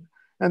treatment.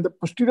 And the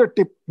posterior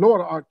tip,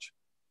 lower arch,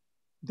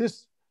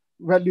 this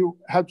value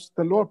helps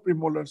the lower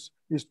premolars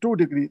is 2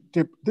 degree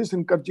tip. This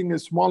encouraging a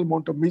small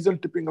amount of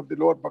mesial tipping of the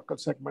lower buccal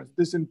segments.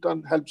 This in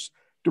turn helps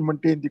to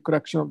maintain the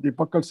correction of the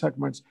buccal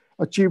segments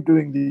achieved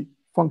during the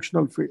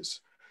functional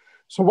phase.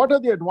 So what are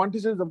the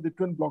advantages of the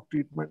twin block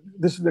treatment?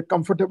 This is a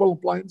comfortable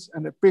appliance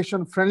and a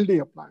patient-friendly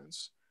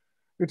appliance.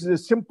 It is a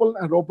simple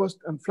and robust,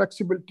 and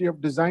flexibility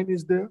of design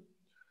is there.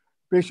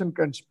 Patient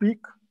can speak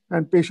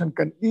and patient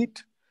can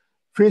eat.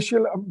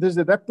 There's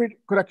a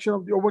rapid correction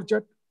of the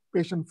overjet.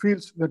 Patient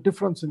feels the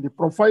difference in the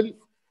profile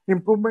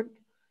improvement.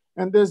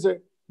 And there's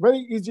a very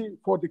easy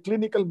for the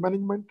clinical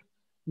management.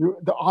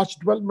 The arch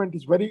development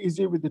is very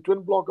easy with the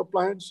twin block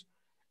appliance,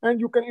 and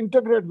you can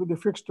integrate with the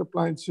fixed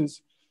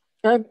appliances.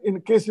 And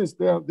in cases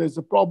there's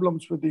a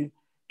problems with the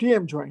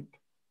TM joint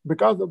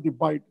because of the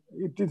bite,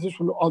 this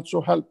will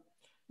also help.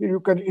 You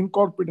can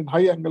incorporate in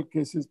high angle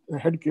cases,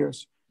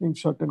 headgears in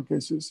certain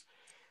cases.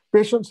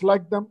 Patients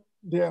like them.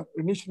 They are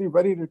initially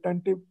very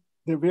retentive.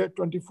 They wear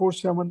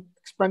 24/7.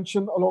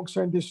 Expansion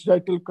alongside the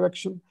sagittal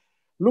correction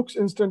looks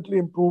instantly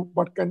improved,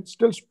 but can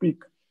still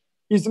speak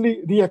easily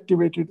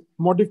reactivated,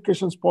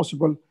 modifications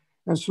possible,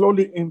 and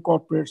slowly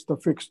incorporates the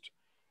fixed.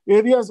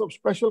 Areas of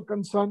special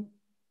concern,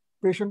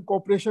 patient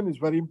cooperation is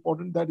very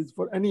important. That is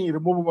for any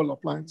removable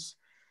appliance.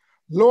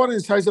 Lower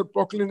incisor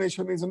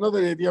proclination is another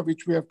area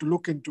which we have to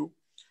look into.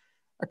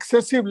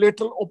 Excessive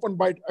lateral open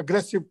bite,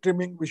 aggressive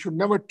trimming. We should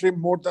never trim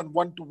more than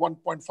 1 to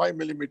 1.5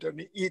 millimeter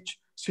in each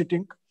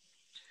sitting.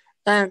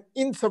 And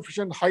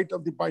insufficient height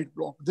of the bite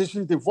block. This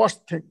is the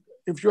worst thing.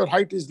 If your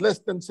height is less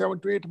than 7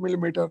 to 8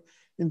 millimeter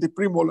in the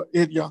premolar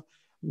area,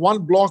 one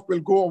block will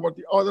go over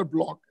the other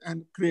block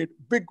and create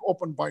big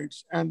open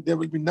bites, and there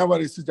will be never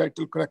a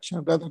sagittal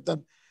correction, rather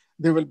than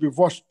there will be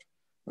worst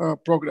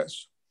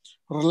progress.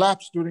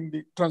 Relapse during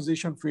the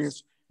transition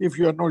phase if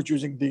you are not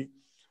using the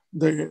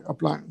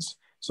appliance.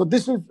 So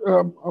this is,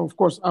 of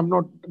course, I'm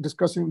not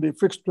discussing the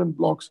fixed twin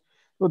blocks.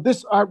 So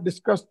this I've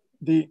discussed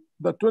the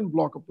twin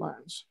block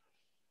appliance.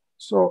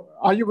 So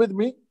are you with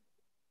me?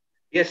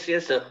 Yes,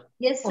 yes, sir.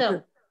 Yes, sir.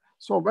 Okay.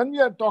 So when we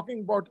are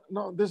talking about,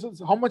 now this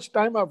is how much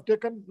time I've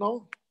taken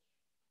now?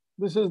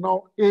 This is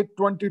now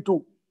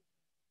 8:22.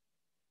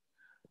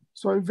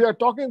 So if we are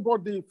talking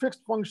about the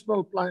fixed functional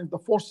appliance, the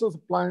forces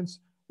appliance,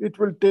 it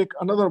will take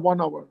another 1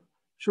 hour.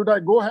 Should I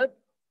go ahead?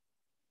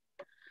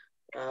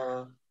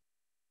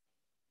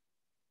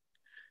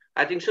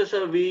 I think so,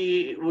 sir.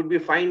 We would be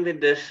fine with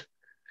this.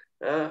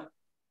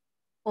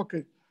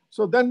 Okay.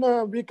 So then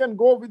we can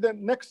go with the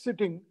next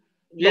sitting.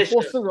 Yes,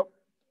 the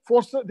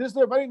forces, this is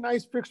a very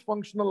nice fixed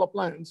functional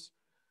appliance,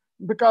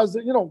 because,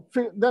 you know,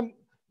 then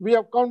we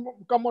have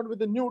come out with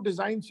the new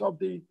designs of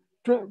the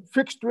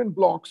fixed twin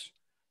blocks,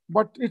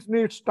 but it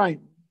needs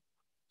time.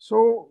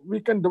 So we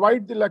can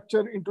divide the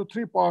lecture into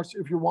 3 parts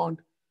if you want.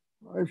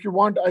 If you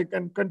want, I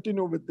can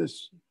continue with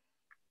this.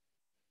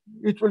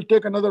 It will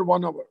take another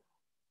 1 hour.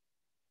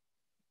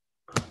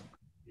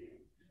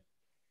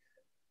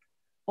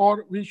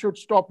 Or we should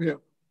stop here.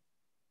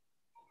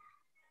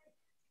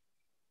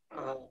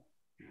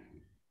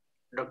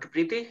 Dr.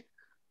 Preeti?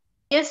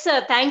 Yes,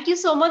 sir. Thank you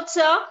so much,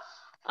 sir.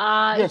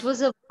 Yes. It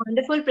was a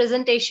wonderful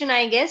presentation,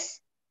 I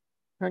guess.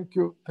 Thank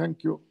you.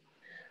 Thank you.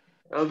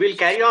 We'll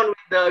carry on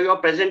with your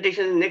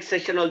presentation in the next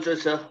session also,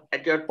 sir,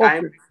 at your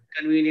time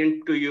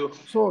convenient to you.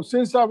 So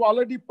since I've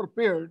already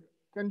prepared,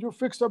 can you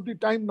fix up the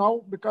time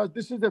now? Because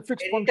this is a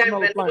fixed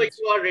functional appliance. Whenever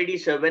you are ready,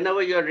 sir.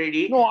 Whenever you are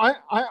ready. No, I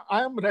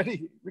am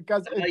ready,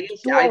 because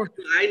yes, 2 hours.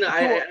 I know.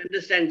 I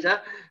understand,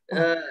 sir.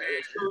 So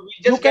we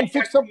just you can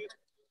fix up.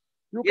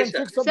 You yes,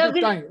 can fix up sir, the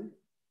time.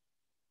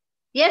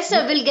 Yes,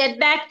 sir. We'll get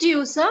back to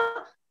you, sir,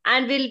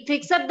 and we'll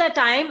fix up the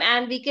time,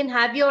 and we can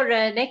have your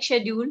next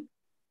schedule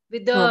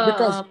with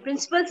the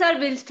principal, sir.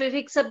 We'll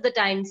fix up the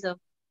time, sir.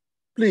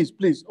 Please,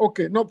 please.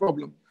 Okay, no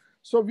problem.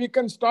 So we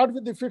can start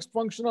with the fixed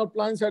functional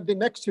appliance at the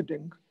next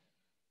sitting.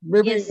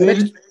 Maybe yes,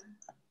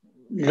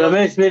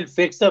 Ramesh will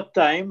fix up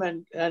time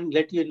and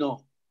let you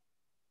know.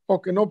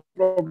 Okay, no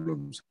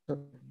problem, sir.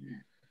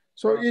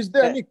 So is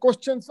there any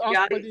questions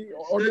asked by the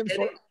audience?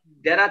 So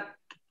there are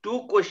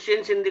 2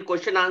 questions in the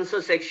question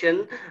answer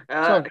section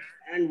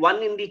and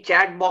 1 in the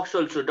chat box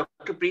also.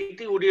 Dr.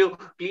 Preeti, would you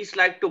please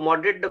like to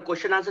moderate the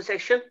question answer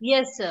section?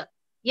 Yes, sir.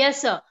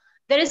 Yes, sir.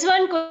 There is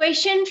one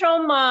question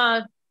from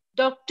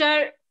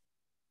Dr.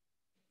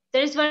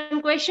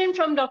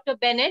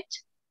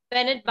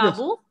 Bennett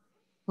Babu. Yes.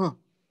 Huh.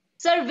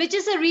 Sir, which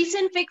is a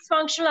recent fixed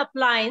functional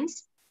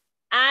appliance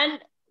and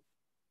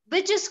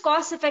which is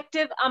cost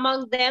effective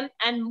among them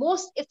and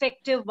most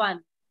effective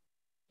one?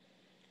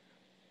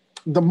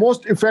 The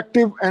most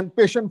effective and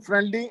patient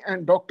friendly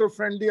and doctor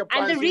friendly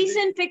appliance. And the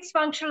recent fixed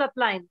functional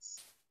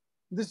appliance.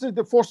 This is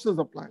the forces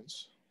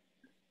appliance.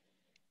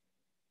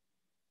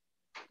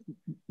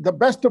 The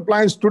best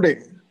appliance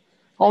today,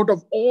 out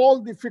of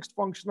all the fixed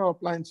functional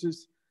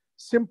appliances,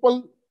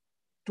 simple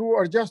to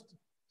adjust,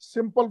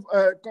 simple,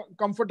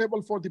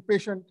 comfortable for the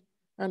patient,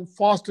 and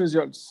fast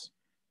results.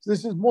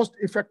 This is most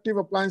effective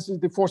appliance is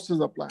the forces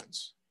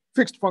appliance,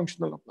 fixed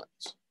functional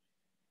appliance.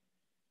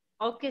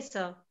 Okay,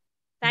 sir.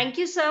 Thank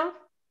you, sir.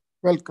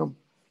 Welcome.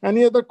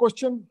 Any other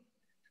question?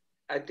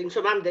 I think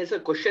so, ma'am. There's a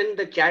question in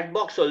the chat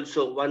box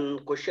also. One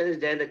question is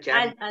there in the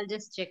chat. I'll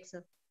just check,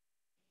 sir.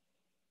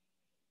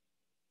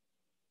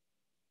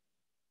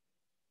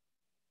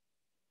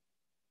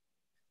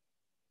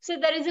 So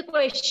there is a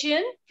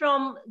question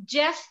from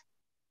Jeff.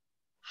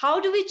 How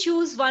do we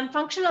choose one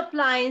functional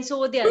appliance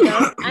over the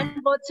other,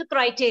 and what's the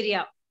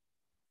criteria?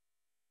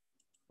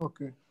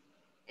 Okay.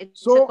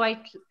 It's a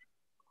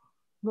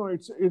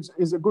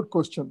good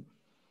question.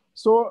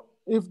 So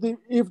if the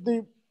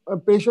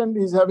patient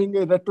is having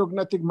a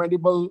retrognathing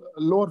mandible,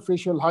 lower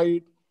facial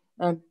height,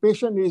 and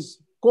patient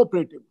is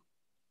cooperative,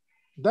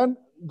 then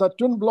the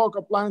twin block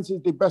appliance is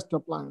the best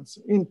appliance.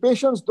 In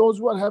patients, those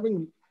who are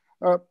having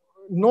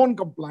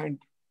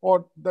non-compliant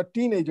or the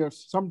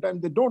teenagers,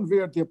 sometimes they don't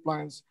wear the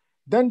appliance,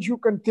 then you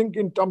can think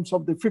in terms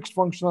of the fixed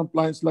functional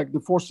appliance like the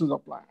forces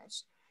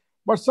appliance.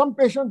 But some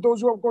patients,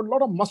 those who have got a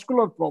lot of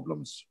muscular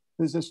problems,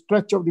 there's a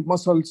stretch of the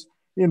muscles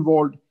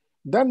involved,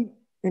 then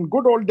in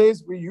good old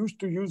days, we used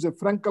to use a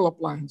Frankel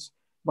appliance,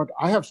 but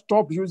I have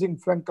stopped using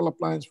Frankel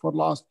appliance for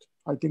last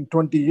I think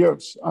 20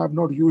 years. I have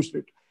not used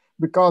it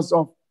because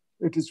of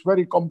it is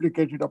very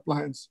complicated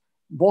appliance,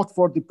 both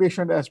for the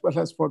patient as well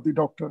as for the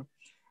doctor.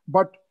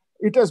 But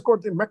it has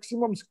got the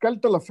maximum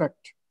skeletal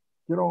effect,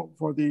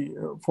 for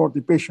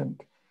the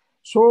patient.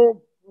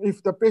 So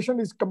if the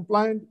patient is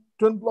compliant,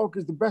 twin block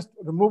is the best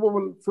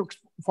removable fixed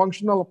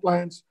functional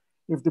appliance.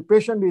 If the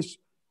patient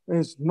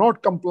is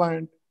not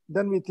compliant,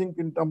 then we think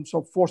in terms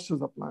of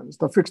forces appliance,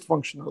 the fixed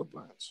functional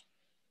appliance.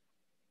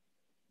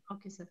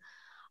 Okay, sir.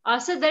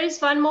 Sir, there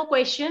is one more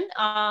question.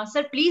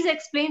 Sir, please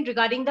explain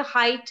regarding the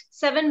height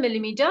 7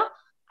 millimeter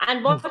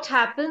and what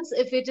happens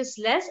if it is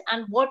less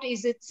and what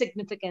is its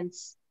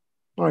significance?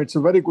 Oh, it's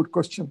a very good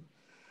question.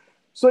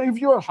 So if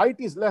your height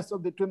is less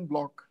of the twin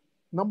block,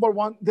 number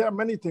one, there are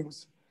many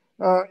things.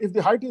 If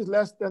the height is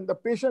less, then the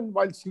patient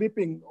while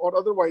sleeping or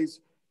otherwise,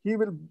 he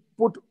will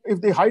put,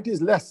 if the height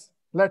is less,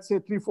 let's say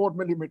 3-4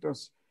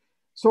 millimeters.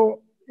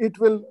 So he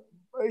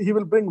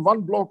will bring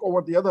one block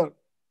over the other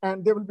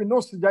and there will be no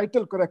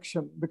sagittal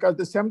correction because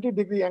the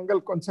 70-degree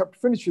angle concept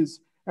finishes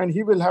and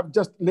he will have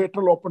just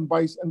lateral open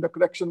bias and the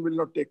correction will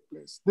not take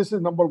place. This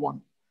is number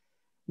one.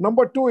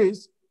 Number two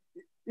is,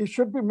 it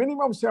should be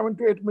minimum 7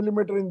 to 8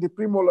 millimeter in the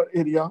premolar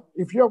area.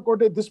 If you have got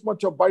this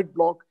much of bite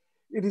block,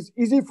 it is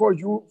easy for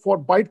you for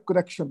bite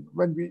correction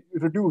when we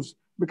reduce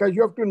because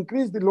you have to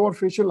increase the lower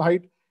facial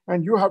height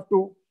and you have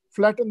to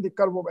flatten the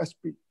curve of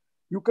SP.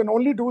 You can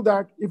only do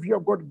that if you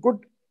have got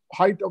good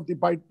height of the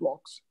bite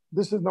blocks.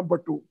 This is number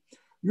two.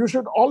 You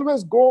should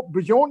always go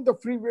beyond the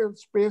freeway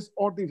space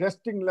or the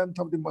resting length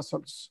of the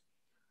muscles.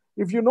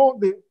 If you know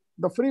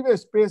the freeway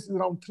space is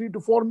around 3 to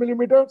 4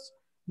 millimeters,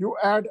 you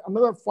add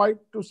another 5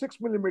 to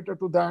 6 millimeter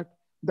to that.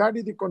 That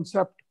is the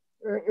concept.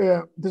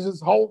 This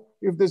is how,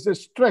 if there's a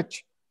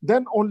stretch,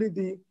 then only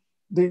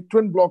the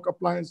twin block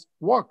appliance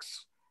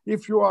works.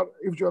 If your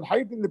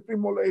height in the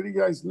premolar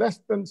area is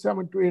less than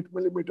 7 to 8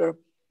 millimeter,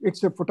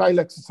 it's a futile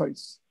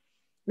exercise.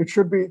 It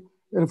should be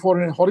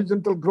for a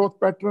horizontal growth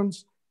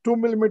patterns, 2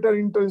 millimeter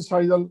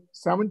interincisal,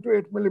 7 to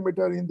 8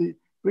 millimeter in the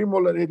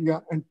premolar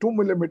area, and 2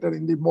 millimeter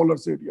in the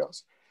molars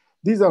areas.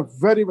 These are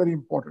very, very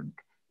important.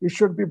 It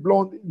should be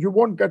blown. You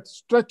won't get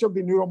stretch of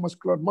the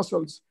neuromuscular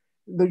muscles.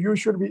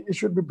 It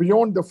should be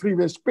beyond the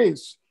freeway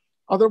space.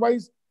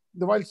 Otherwise,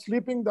 while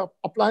sleeping, the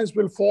appliance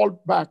will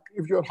fall back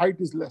if your height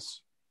is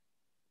less.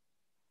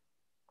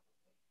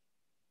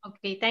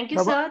 Okay, thank you,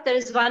 sir. There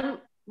is one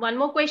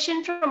more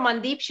question from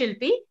Mandeep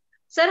Shilpi.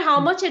 Sir, how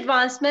much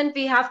advancement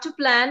we have to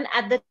plan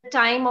at the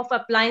time of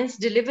appliance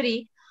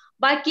delivery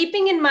by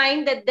keeping in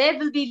mind that there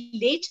will be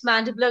late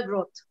mandibular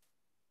growth?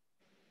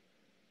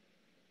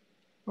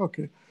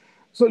 Okay.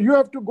 So you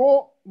have to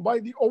go by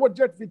the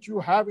overjet which you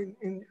have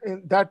in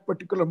that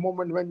particular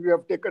moment when you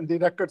have taken the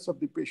records of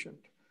the patient.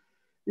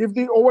 If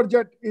the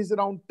overjet is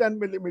around 10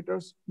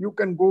 millimeters, you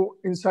can go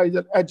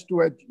incisal edge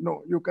to edge.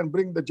 No, you can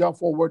bring the jaw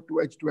forward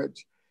to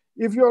edge.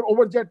 If your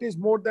overjet is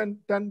more than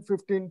 10,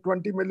 15,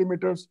 20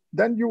 millimeters,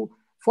 then you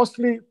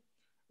firstly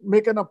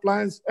make an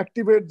appliance,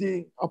 activate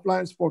the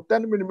appliance for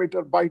 10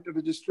 millimeter bite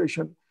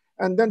registration,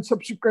 and then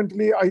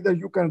subsequently either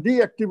you can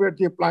reactivate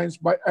the appliance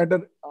by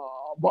adding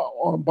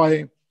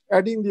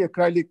the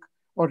acrylic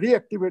or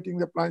reactivating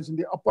the appliance in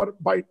the upper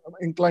bite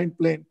inclined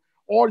plane,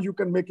 or you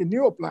can make a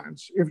new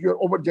appliance if your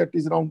overjet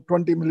is around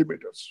 20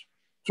 millimeters.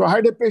 So I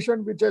had a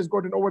patient which has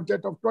got an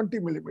overjet of 20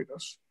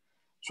 millimeters.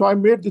 So I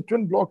made the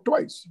twin block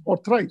twice or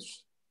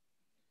thrice.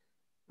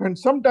 And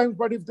sometimes,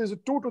 but if there's a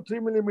 2 to 3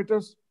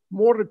 millimeters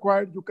more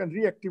required, you can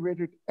reactivate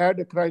it, add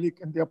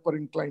acrylic in the upper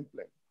inclined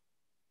plane.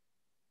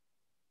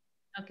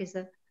 Okay,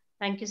 sir.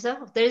 Thank you, sir.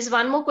 There is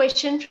one more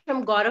question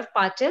from Gaurav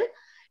Patil.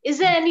 Is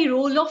there any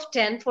rule of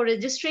 10 for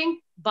registering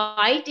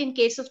bite in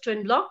case of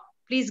twin block?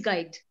 Please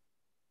guide.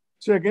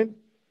 Say again.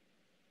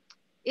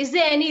 Is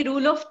there any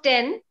rule of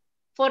 10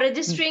 for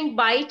registering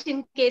bite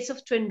in case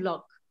of twin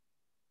block?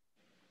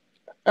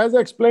 As I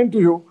explained to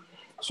you,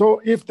 so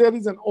if there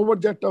is an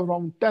overjet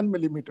around 10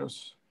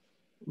 millimeters,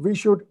 we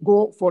should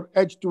go for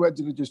edge-to-edge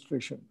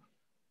registration.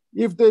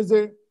 If there's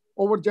a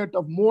overjet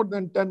of more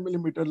than 10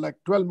 millimeters, like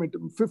 12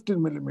 millimeters,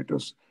 15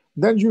 millimeters,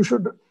 then you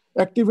should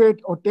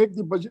activate or take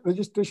the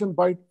registration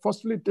bite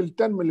firstly till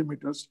 10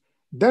 millimeters.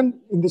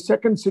 Then in the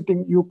second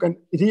sitting, you can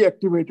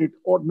reactivate it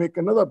or make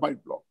another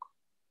bite block,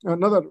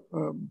 another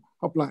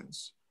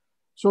appliance.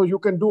 So you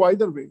can do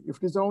either way. If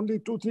it is only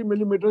 2-3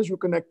 millimeters, you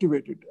can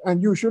activate it.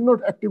 And you should not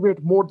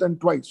activate more than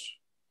twice,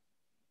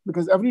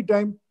 because every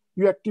time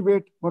you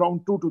activate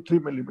around 2 to 3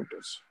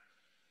 millimeters.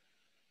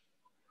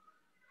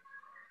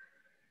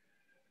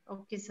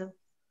 Okay, sir.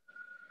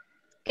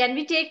 Can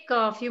we take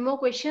a few more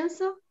questions,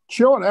 sir?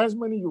 Sure, as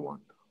many you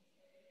want.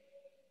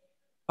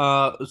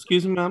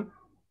 Excuse me, ma'am.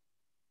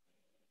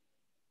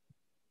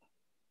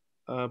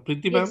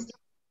 Preeti, ma'am?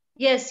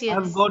 Yes.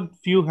 I've got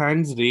few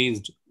hands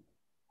raised.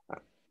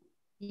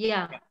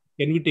 Yeah.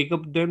 Can we take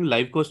up them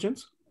live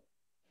questions?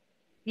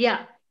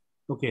 Yeah.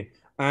 Okay.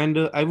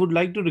 And I would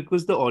like to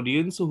request the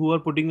audience who are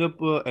putting up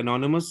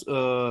anonymous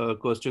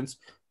questions,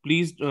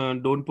 please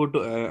don't put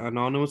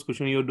anonymous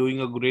question. You're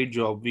doing a great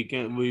job.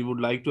 We would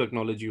like to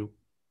acknowledge you.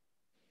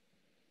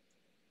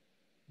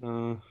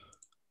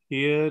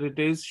 Here it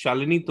is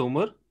Shalini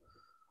Tomar.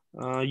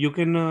 You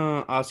can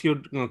ask your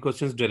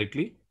questions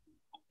directly.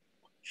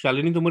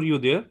 Shalini Tomar, you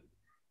there?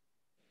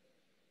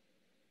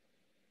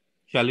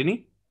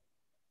 Shalini?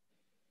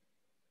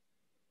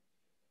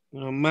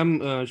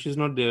 Ma'am, she's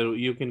not there.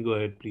 You can go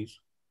ahead, please.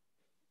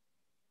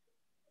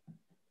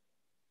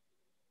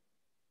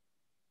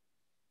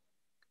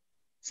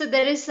 So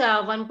there is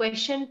one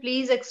question.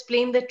 Please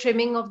explain the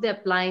trimming of the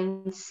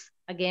appliance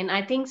again.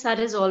 I think Sir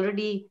has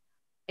already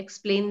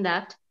explained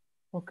that.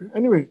 Okay.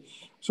 Anyway,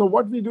 so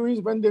what we do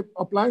is when the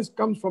appliance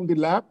comes from the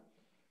lab,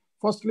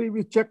 firstly,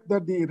 we check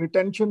that the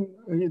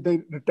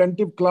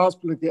retentive clasp,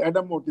 like the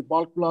Adam or the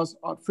bulk clasp,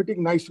 are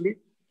fitting nicely.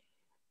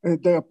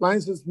 The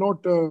appliance is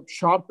not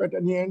sharp at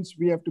any ends.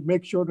 We have to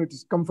make sure that it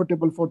is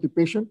comfortable for the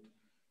patient.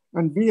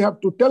 And we have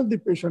to tell the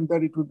patient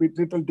that it will be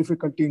little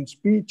difficulty in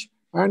speech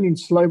and in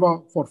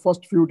saliva for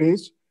first few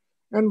days.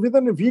 And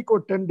within a week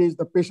or 10 days,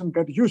 the patient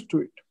gets used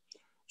to it.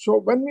 So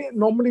when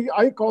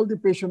I call the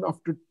patient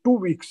after 2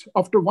 weeks,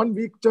 after 1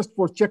 week, just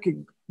for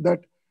checking that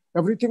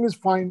everything is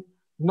fine,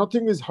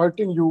 nothing is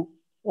hurting you,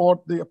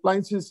 or the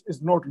appliances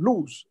is not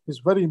loose, is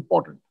very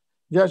important.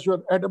 Yes,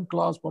 your Adam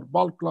clasp or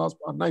bulk clasp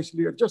are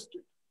nicely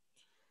adjusted.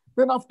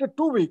 Then after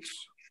 2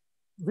 weeks,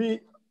 we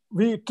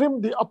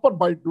trim the upper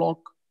bite block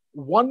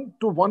 1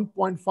 to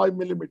 1.5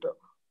 millimeter.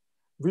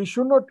 We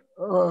should not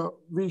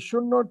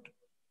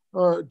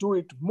do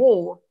it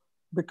more,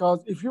 because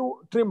if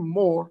you trim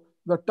more,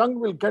 the tongue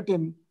will get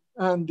in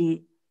and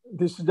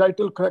the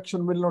sagittal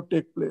correction will not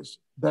take place.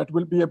 That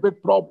will be a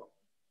big problem.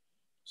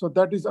 So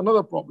that is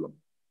another problem.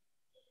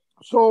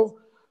 So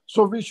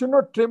we should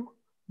not trim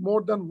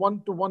more than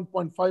 1 to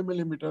 1.5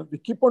 millimeter. We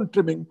keep on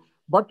trimming,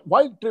 but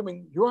while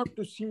trimming, you have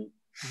to see,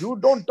 you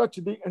don't touch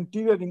the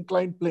anterior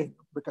inclined plane,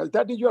 because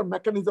that is your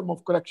mechanism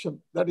of correction.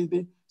 That is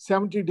the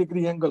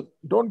 70-degree angle.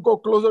 Don't go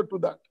closer to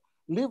that.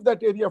 Leave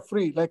that area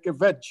free, like a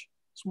wedge,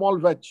 small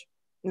wedge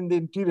in the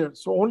interior.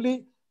 So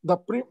only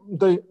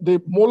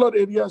the molar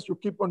areas you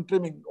keep on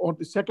trimming, or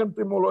the second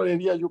premolar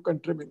area you can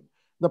trimming.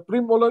 The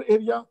premolar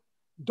area,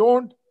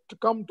 don't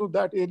come to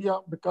that area,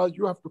 because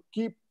you have to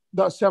keep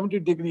the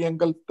 70-degree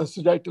angle, the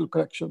sagittal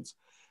corrections.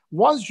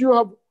 Once you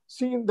have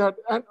seen that,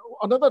 and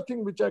another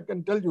thing which I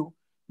can tell you,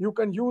 you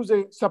can use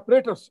a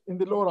separators in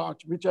the lower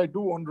arch, which I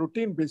do on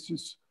routine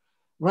basis.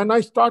 When I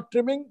start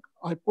trimming,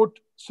 I put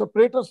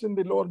separators in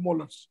the lower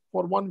molars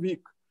for 1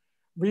 week.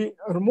 We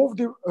remove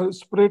the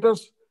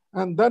separators,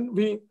 and then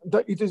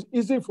it is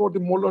easy for the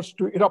molars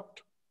to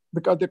erupt,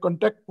 because the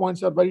contact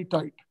points are very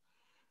tight.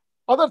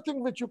 Other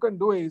thing which you can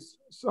do is,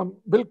 some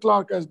Bill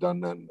Clark has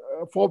done and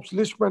Forbes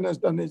Lischman has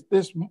done, is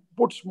this: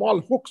 put small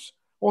hooks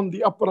on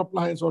the upper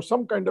appliance, or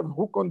some kind of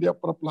hook on the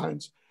upper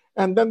appliance.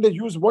 And then they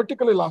use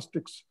vertical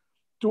elastics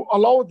to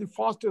allow the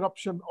fast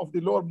eruption of the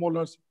lower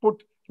molars,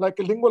 put like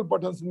a lingual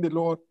buttons in the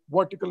lower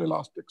vertical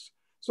elastics.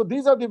 So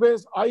these are the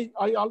ways I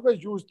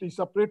always use the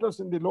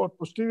separators in the lower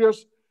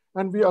posteriors,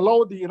 and we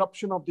allow the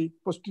eruption of the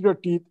posterior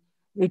teeth.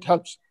 It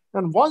helps.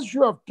 And once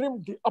you have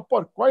trimmed the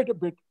upper quite a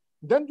bit,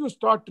 then you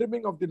start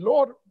trimming of the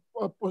lower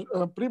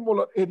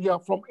premolar area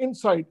from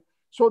inside,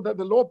 so that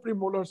the lower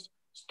premolars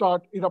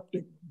start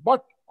erupting.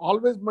 But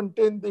always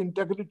maintain the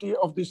integrity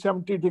of the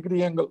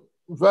 70-degree angle.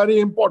 Very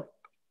important.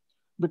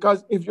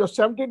 Because if your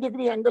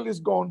 70-degree angle is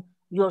gone,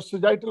 your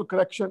sagittal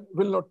correction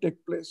will not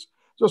take place.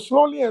 So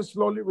slowly and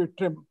slowly we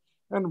trim.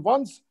 And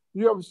once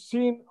you have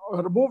seen,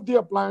 remove the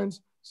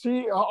appliance,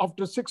 see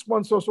after 6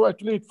 months or so,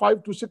 at least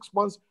 5 to 6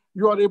 months,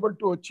 you are able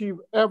to achieve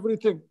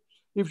everything.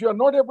 If you are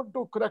not able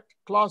to correct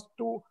class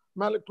 2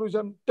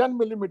 malocclusion 10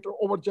 millimeter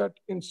overjet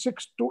in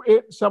 6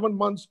 to 7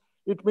 months,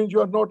 it means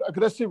you are not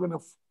aggressive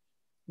enough.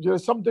 There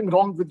is something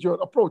wrong with your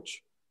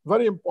approach.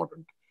 Very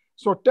important.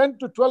 So 10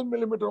 to 12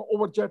 millimeter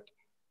overjet,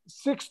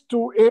 6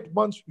 to 8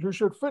 months, you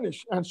should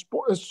finish and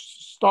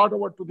start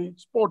over to the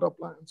sport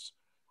appliance.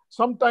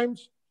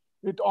 Sometimes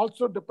it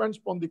also depends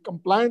on the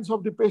compliance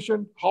of the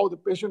patient, how the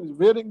patient is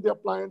wearing the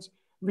appliance.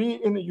 We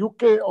in the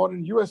UK or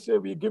in USA,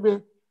 we give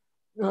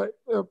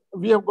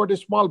we have got a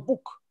small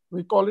book.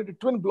 We call it a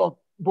twin block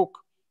book,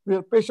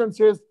 where patient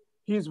says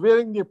he's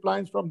wearing the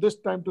appliance from this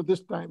time to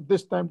this time,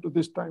 this time to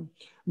this time.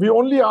 We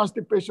only ask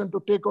the patient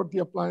to take out the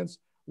appliance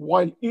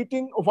while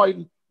eating,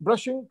 while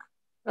brushing,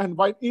 and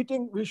while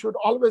eating. We should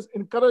always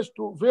encourage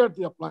to wear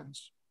the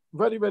appliance.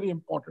 Very, very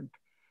important.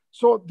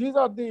 So these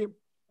are the,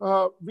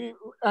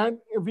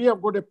 we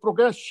have got a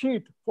progress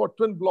sheet for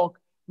twin block,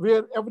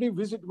 where every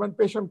visit when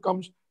patient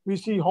comes, we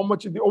see how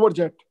much is the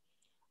overjet,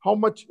 how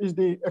much is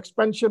the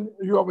expansion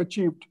you have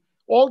achieved.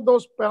 All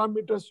those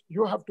parameters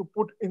you have to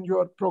put in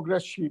your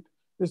progress sheet.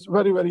 It's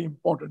very, very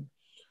important.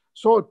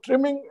 So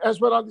trimming, as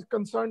far as is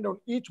concerned, on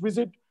each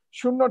visit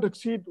should not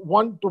exceed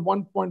 1 to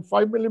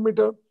 1.5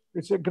 millimeter.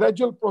 It's a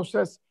gradual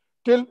process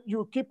till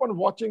you keep on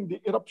watching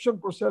the eruption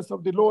process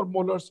of the lower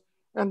molars,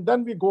 and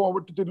then we go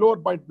over to the lower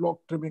bite block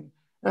trimming,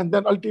 and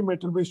then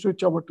ultimately we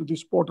switch over to the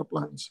sport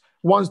appliance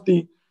once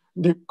the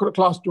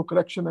class 2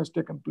 correction has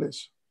taken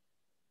place.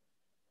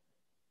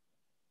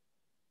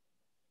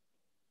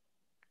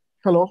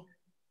 Hello?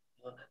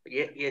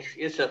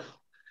 Yes, sir.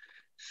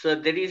 So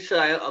there is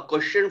a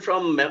question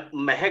from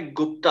Mehak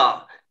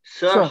Gupta.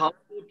 Sir, Sure. how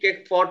to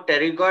check for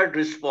pterygoid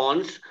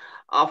response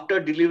after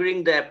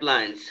delivering the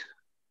appliance?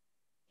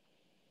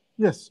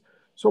 Yes.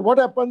 So what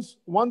happens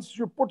once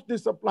you put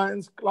this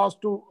appliance, class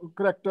 2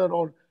 corrector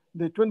or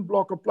the twin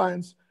block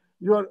appliance,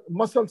 your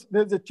muscles,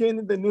 there's a change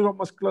in the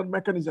neuromuscular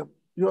mechanism.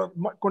 Your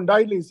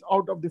condyle is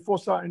out of the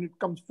fossa and it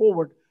comes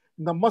forward.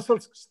 The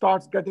muscles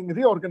starts getting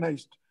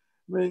reorganized.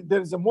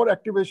 There is a more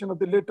activation of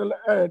the lateral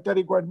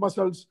pterygoid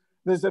muscles.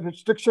 There's a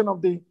restriction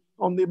of the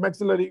on the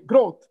maxillary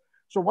growth.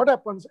 So what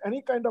happens,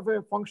 any kind of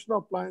a functional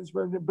appliance,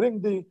 when we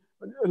bring the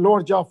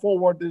lower jaw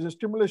forward, there's a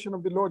stimulation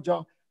of the lower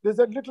jaw, there's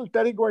a little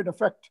pterygoid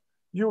effect.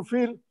 You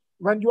feel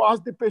when you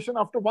ask the patient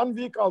after 1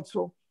 week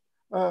also,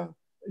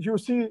 you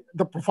see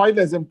the profile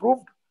has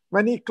improved.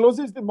 When he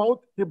closes the mouth,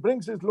 he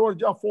brings his lower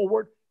jaw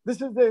forward.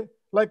 This is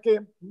like a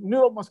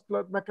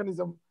neuromuscular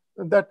mechanism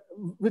that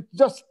which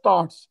just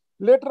starts.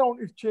 Later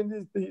on, it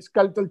changes, the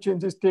skeletal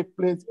changes take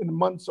place in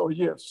months or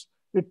years.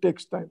 It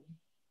takes time.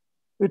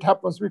 It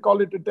happens. We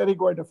call it a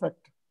pterygoid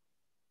effect.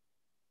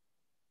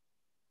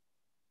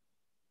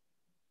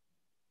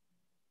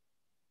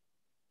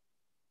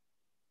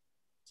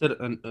 Sir,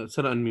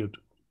 sir, unmute.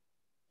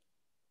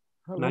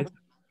 Hello. Naik,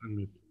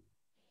 unmute.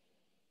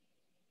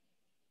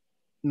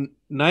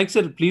 Naik,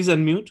 sir, please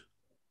unmute.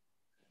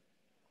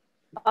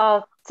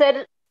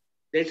 Sir,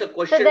 there's a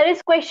question. So there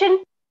is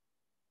question.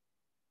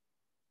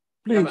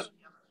 Please.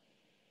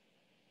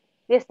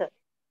 Yes, sir.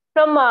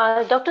 From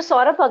Dr.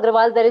 Saurabh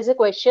Agrawal, there is a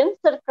question.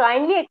 Sir,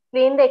 kindly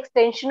explain the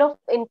extension of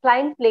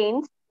inclined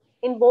planes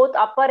in both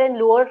upper and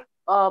lower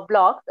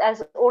blocks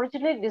as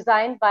originally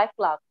designed by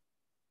Clark.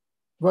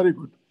 Very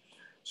good.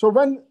 So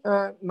when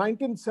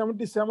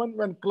 1977,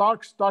 when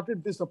Clark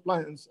started this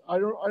appliance, I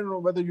don't know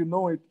whether you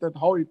know it, that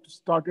how it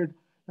started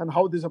and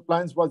how this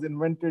appliance was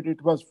invented.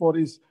 It was for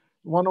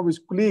one of his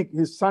colleagues.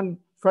 His son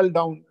fell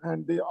down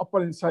and the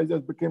upper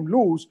incisors became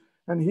loose,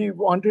 and he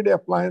wanted an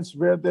appliance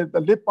where the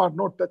lip are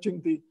not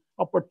touching the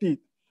upper teeth.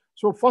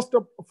 So first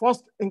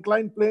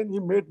inclined plane he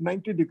made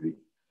 90 degree.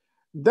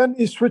 Then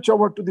he switched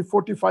over to the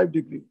 45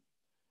 degree.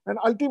 And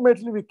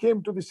ultimately we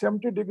came to the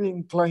 70 degree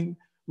incline.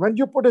 When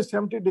you put a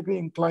 70 degree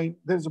incline,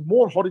 there's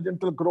more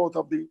horizontal growth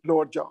of the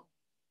lower jaw.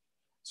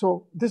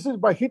 So this is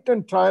by hit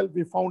and trial,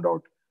 we found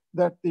out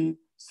that the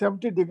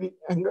 70 degree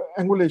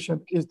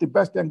angulation is the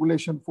best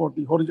angulation for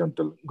the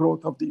horizontal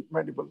growth of the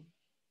mandible.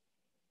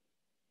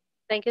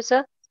 Thank you,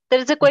 sir. There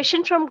is a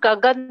question from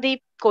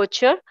Gagandeep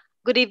Kocher.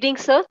 Good evening,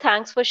 sir.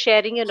 Thanks for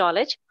sharing your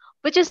knowledge.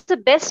 Which is the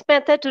best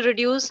method to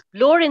reduce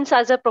lower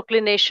incisor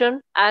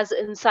proclination, as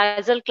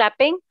incisal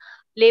clapping,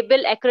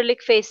 labial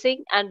acrylic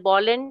facing, and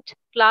ball end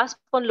clasp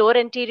on lower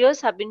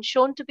anteriors have been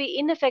shown to be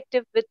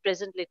ineffective with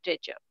present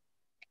literature?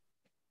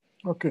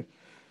 Okay.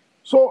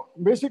 So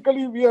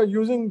basically, we are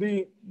using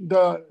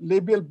the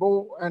labial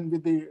bow and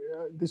with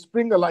the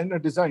spring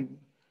aligner design.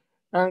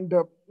 And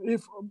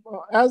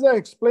as I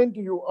explained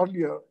to you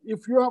earlier,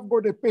 if you have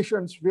got a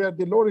patient where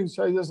the lower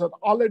incisors are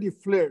already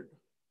flared,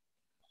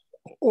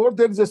 or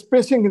there is a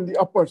spacing in the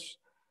uppers,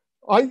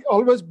 I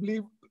always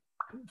believe,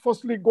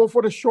 firstly, go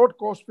for a short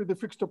course with the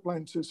fixed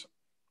appliances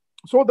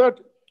so that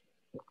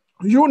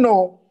you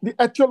know the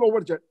actual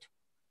overjet,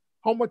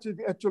 how much is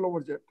the actual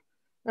overjet.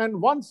 And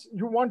once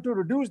you want to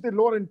reduce the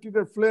lower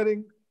anterior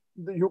flaring,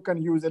 you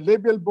can use a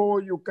labial bow,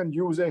 you can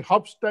use a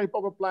Hubs type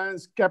of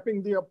appliance,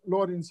 capping the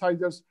lower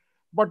incisors.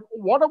 But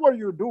whatever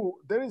you do,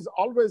 there is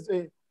always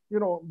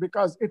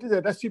because it is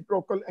a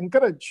reciprocal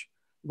encourage.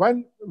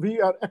 When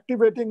we are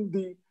activating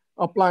the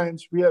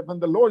appliance, when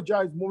the lower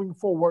jaw is moving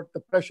forward, the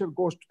pressure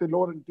goes to the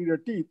lower anterior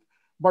teeth.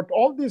 But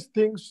all these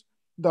things,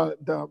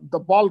 the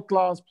ball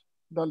clasp,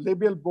 the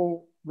labial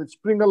bow with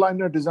spring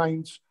aligner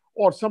designs,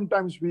 or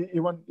sometimes we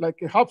even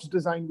like a Hubs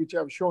design, which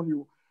I've shown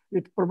you,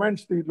 it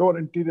prevents the lower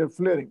anterior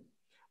flaring.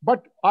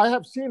 But I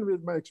have seen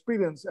with my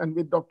experience and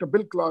with Dr.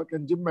 Bill Clark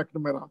and Jim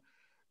McNamara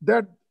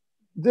that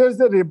there's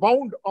a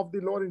rebound of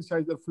the lower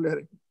incisor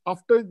flaring.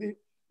 After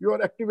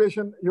your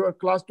activation, your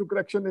class 2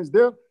 correction is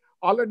there,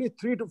 already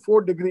 3 to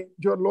 4 degree,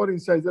 your lower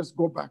incisors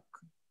go back.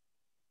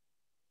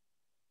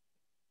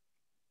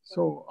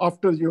 So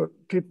after your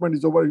treatment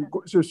is over,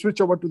 you switch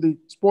over to the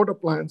sport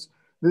appliance,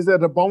 there's a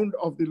rebound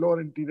of the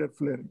lower anterior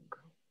flaring.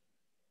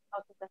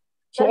 Okay, sir.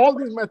 So all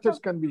these methods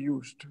can be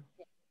used.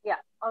 Yeah,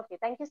 okay,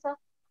 thank you, sir.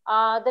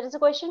 There is a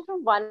question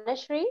from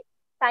Vanashri.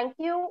 Thank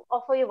you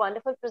for your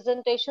wonderful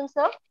presentation,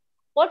 sir.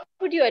 What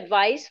would you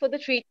advise for the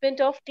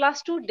treatment of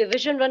class 2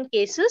 division 1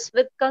 cases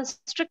with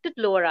constricted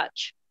lower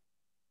arch?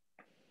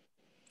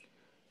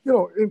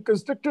 In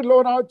constricted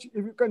lower arch,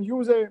 if you can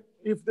use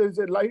if there's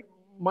a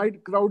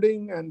mild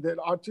crowding and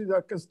the arches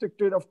are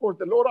constricted, of course,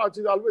 the lower arch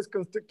is always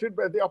constricted,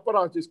 but the upper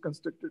arch is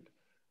constricted.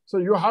 So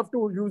you have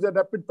to use a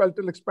rapid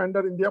palatal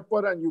expander in the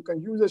upper, and you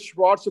can use a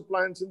Schwartz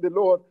appliance in the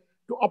lower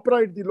to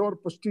upright the lower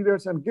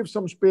posteriors and give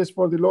some space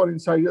for the lower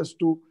incisors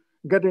to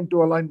get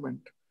into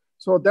alignment.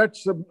 So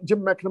that's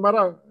Jim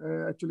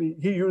McNamara, actually,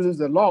 he uses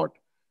a lot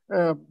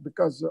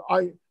because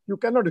you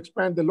cannot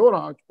expand the lower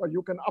arch, but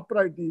you can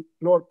upright the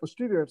lower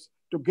posteriors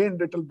to gain a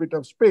little bit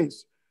of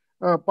space.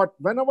 But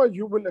whenever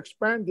you will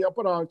expand the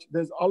upper arch,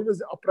 there's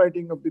always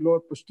uprighting of the lower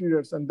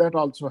posteriors, and that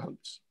also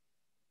helps.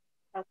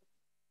 Okay.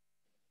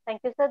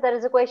 Thank you, sir. There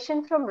is a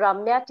question from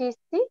Ramya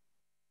TC.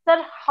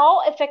 Sir,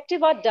 how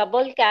effective are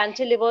double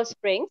cantilever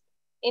springs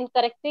in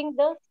correcting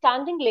the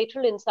standing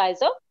lateral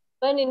incisor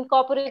when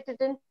incorporated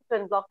in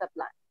twin block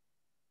appliance?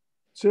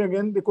 Say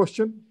again the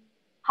question.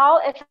 How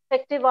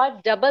effective are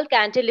double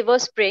cantilever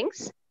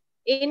springs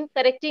in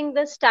correcting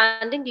the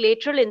standing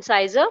lateral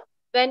incisor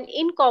when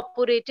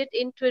incorporated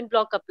in twin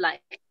block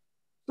appliance?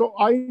 So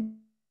I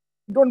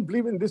don't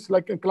believe in this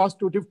like a class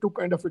 2 div 2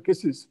 kind of a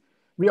cases.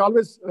 We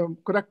always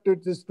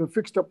corrected this the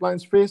fixed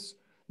appliance phase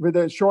with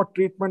a short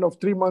treatment of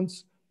 3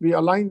 months. We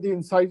align the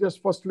incisors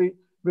firstly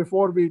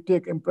before we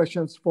take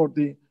impressions for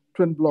the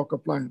twin block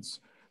appliance.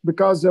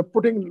 Because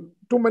putting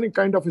too many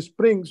kind of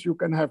springs, you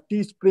can have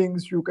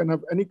T-springs, you can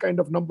have any kind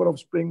of number of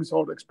springs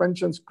or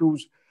expansion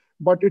screws,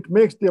 but it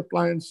makes the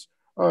appliance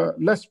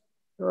less,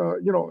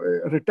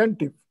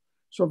 retentive.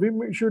 So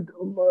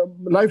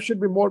life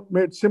should be more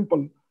made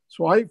simple.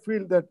 So I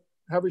feel that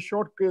have a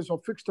short case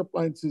of fixed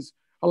appliances,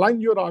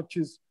 align your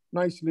arches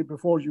nicely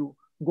before you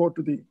go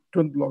to the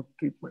twin block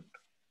treatment.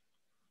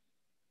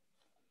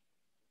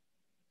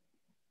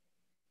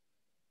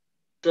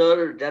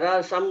 Sir, there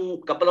are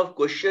some couple of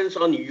questions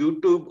on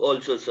YouTube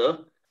also, sir.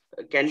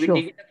 Can we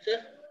take it up, sir?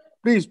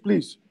 Please,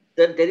 please.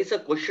 Sir, there is a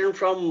question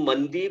from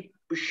Mandeep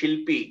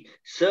Shilpi.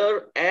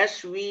 Sir,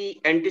 as we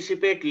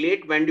anticipate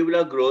late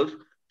mandibular growth,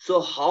 so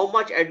how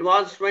much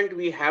advancement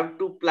we have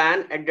to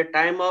plan at the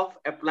time of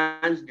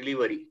appliance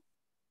delivery?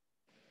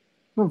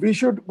 No, we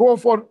should go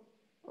for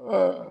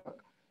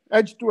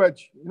edge to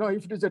edge.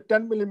 If it is a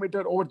 10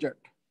 millimeter overjet,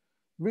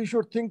 we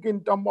should think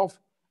in terms of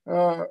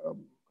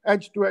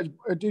edge to edge.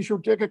 You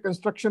should take a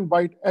construction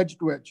bite edge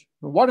to edge.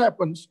 Now, what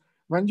happens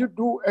when you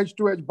do edge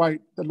to edge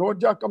bite? The lower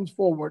jaw comes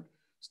forward.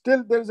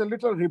 Still, there is a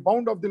little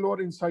rebound of the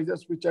lower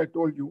incisors, which I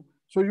told you.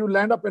 So you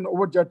land up an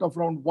overjet of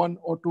around 1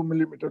 or 2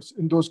 millimeters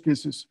in those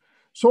cases.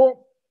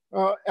 So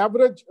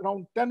average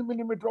around 10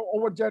 millimeter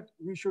overjet,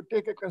 we should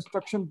take a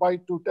construction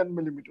bite to 10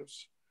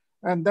 millimeters.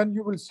 And then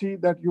you will see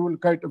that you will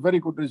get very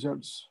good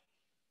results.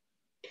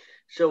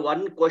 So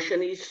one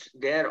question is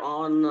there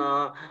on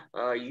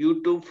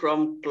YouTube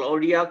from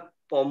Claudia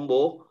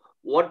Pombo.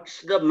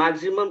 What's the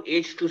maximum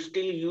age to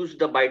still use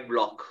the bite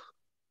block?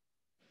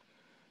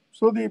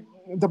 So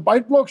the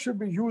bite block should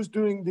be used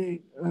during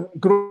the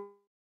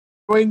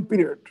growing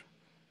period.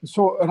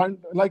 So around,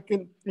 like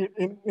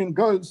in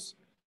girls,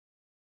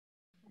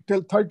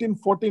 till 13,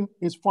 14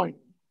 is fine.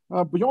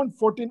 Beyond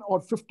 14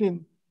 or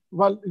 15,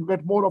 well, you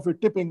get more of a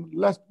tipping,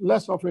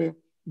 less of a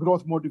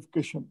growth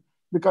modification,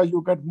 because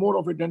you get more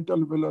of a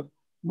dental velar,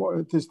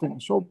 more this thing.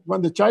 So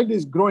when the child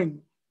is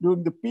growing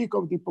during the peak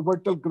of the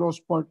pubertal growth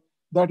spurt,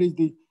 that is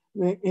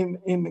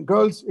in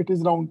girls, it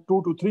is around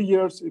 2 to 3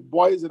 years. In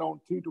boys, around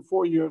 3 to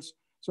 4 years.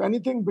 So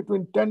anything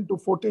between 10 to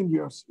 14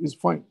 years is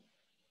fine.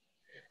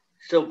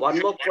 So one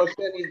more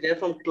question is there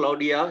from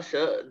Claudia,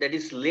 sir. That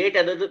is late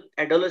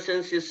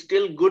adolescence is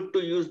still good to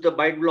use the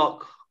bite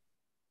block.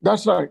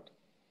 That's right.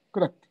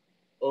 Correct.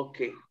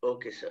 Okay,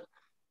 sir.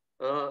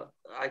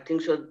 I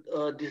think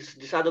so.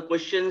 These are the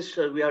questions.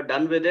 We are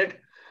done with it.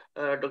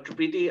 Dr.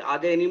 Preeti, are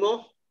there any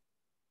more?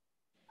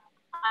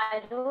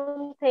 I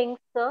don't think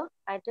so.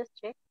 I just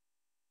checked.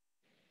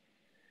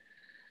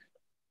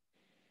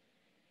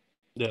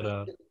 There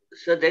are.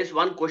 Sir, there is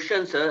one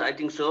question, sir. I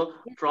think so.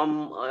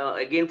 From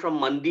again from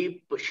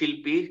Mandeep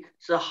Shilpi.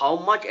 So, how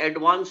much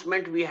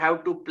advancement we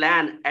have to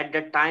plan at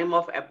the time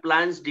of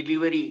appliance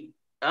delivery?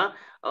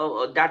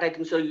 That I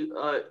think so.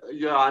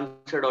 You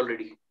answered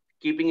already.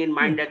 Keeping in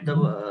mind that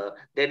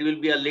there will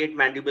be a late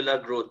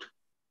mandibular growth.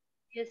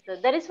 Yes, sir.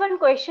 There is one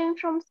question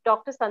from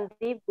Dr.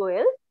 Sandeep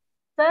Goyal.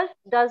 Sir,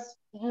 does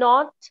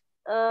not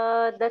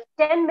the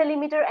 10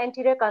 millimeter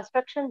anterior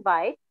construction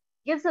bite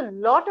gives a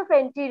lot of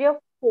anterior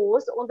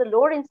force on the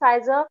lower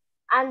incisor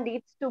and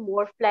leads to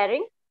more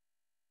flaring?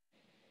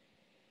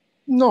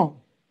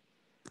 No,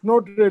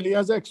 not really.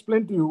 As I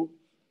explained to you,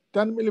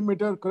 10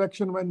 millimeter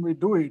correction, when we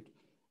do it,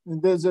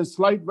 there's a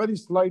very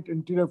slight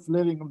anterior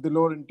flaring of the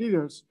lower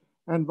interiors.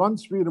 And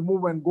once we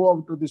remove and go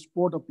out to the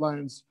sport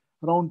appliance,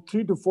 around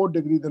 3 to 4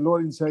 degrees, the lower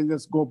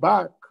incisors go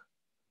back.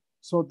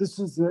 So this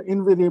is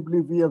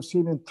invariably we have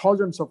seen in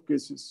thousands of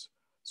cases.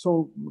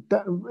 So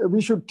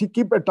we should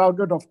keep a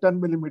target of 10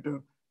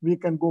 millimeter. We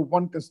can go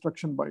one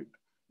construction bite.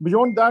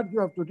 Beyond that,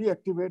 you have to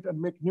reactivate and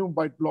make new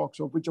bite blocks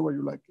or whichever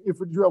you like. If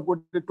you have got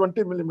a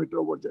 20 millimeter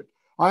overjet,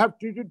 I have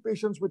treated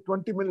patients with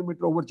 20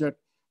 millimeter overjet,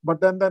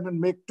 but then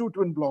make 2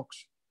 twin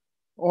blocks,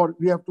 or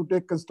we have to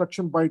take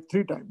construction bite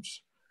 3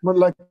 times. But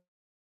like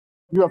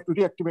you have to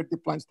reactivate the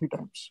appliance 3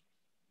 times.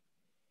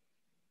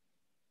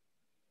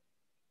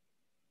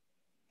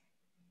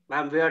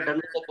 Ma'am, we are done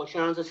with the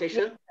question and answer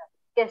session.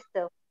 Yes,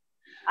 sir.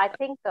 I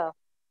think,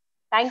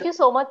 thank you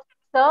so much,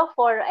 sir,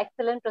 for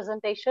excellent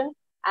presentation.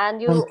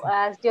 And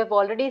as you have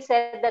already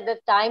said, that the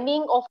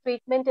timing of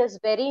treatment is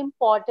very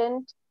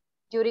important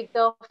during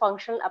the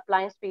functional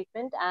appliance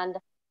treatment. And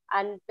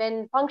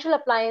when functional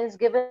appliance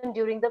given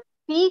during the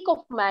peak of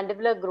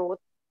mandibular growth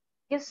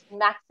gives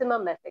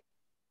maximum effect.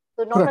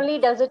 So not only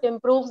does it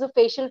improve the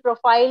facial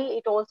profile,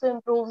 it also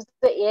improves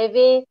the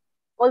airway,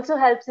 also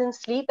helps in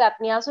sleep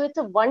apnea. So it's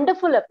a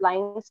wonderful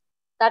appliance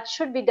that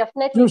should be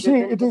definitely You see,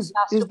 given it to is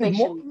class 2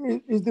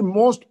 patients. the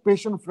most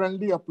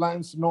patient-friendly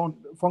appliance known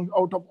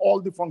out of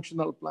all the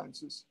functional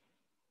appliances.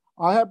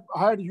 I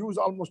had used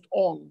almost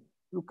all.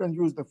 You can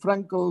use the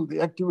Frankel, the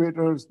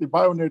activators, the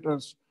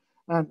bionators,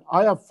 and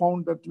I have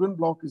found that Twin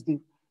Block is the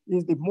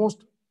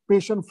most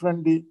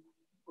patient-friendly,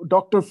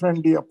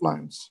 doctor-friendly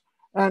appliance.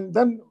 And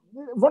then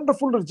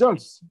wonderful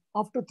results.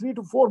 After 3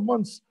 to 4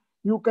 months,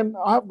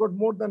 I have got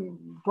more than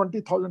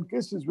 20,000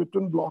 cases with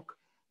Twin Block,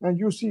 and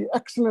you see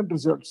excellent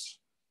results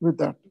with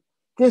that,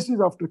 cases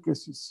after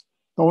cases.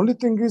 The only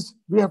thing is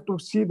we have to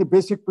see the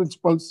basic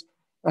principles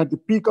at the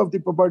peak of the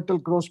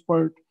pubertal growth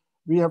spurt.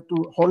 We have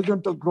to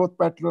horizontal growth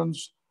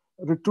patterns,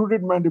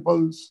 retruded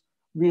mandibles,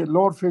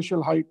 lower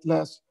facial height,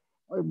 less.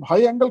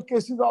 High angle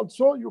cases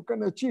also you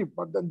can achieve,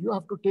 but then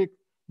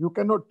you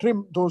cannot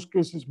trim those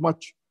cases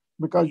much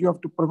because you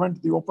have to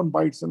prevent the open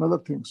bites and other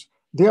things.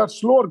 They are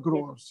slower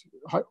growers,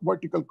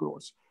 vertical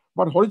growers.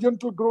 But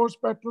horizontal growth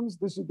patterns,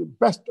 this is the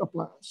best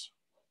appliance.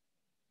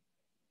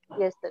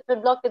 Yes, the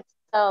Twin Block is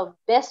the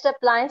best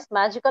appliance,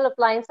 magical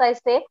appliance, I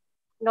say,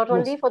 not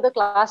only for the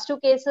class 2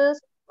 cases,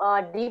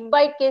 deep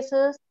bite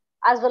cases,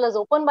 as well as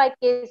open bite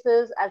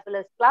cases, as well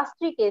as class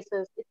 3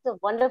 cases. It's a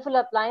wonderful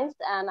appliance,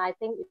 and I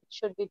think it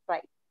should be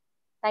tried.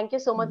 Thank you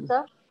so much,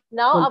 sir.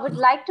 Now, I would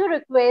like to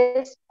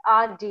request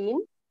our Dean,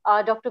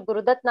 Dr.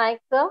 Gurudutt Naik,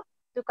 sir,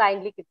 to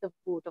kindly give the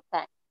vote of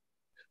thanks.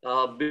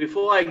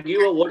 Before I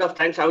give a word of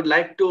thanks, I would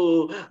like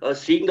to,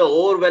 seeing the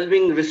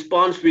overwhelming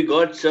response we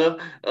got, sir,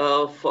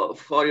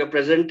 for your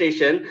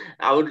presentation,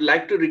 I would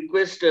like to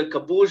request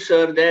Kapoor,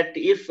 sir, that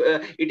if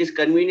it is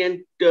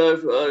convenient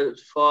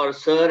for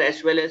sir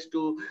as well as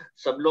to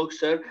Sablok,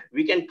 sir,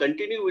 we can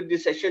continue with the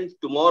session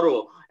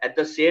tomorrow at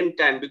the same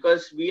time,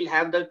 because we'll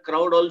have the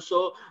crowd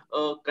also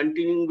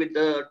continuing with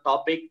the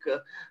topic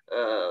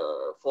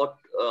for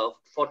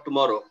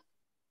tomorrow.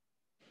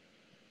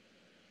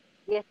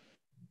 Yes.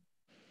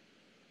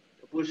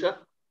 Kapoor, sir?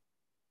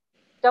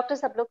 Dr.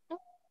 Sablok,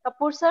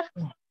 Kapoor, sir?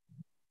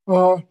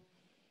 Tomorrow,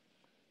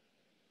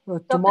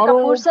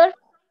 Kapoor, sir?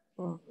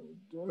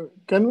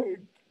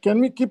 Can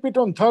we keep it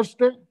on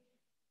Thursday?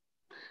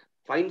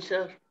 Fine,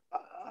 sir.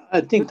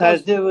 I think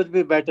Thursday would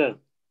be better.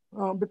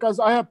 Because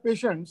I have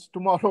patients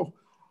tomorrow.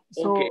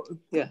 So okay.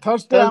 Yeah.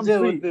 Thursday I'm free.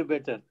 Would be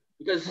better.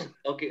 Because,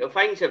 okay,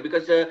 fine, sir,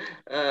 because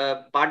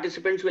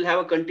participants will have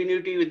a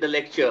continuity with the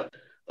lecture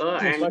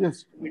and will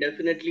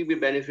definitely be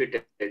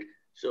benefited.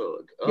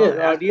 So, yes,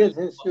 audience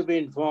has to be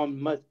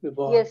informed much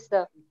before. Yes,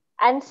 sir.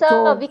 And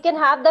sir, we can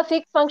have the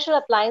fixed functional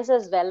appliance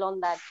as well on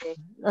that day.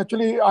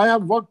 Actually, I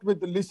have worked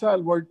with Lisa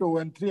Alberto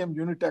and 3M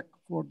Unitech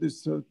for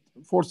this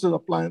Forces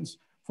appliance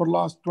for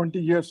last 20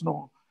 years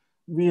now.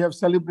 We have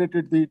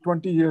celebrated the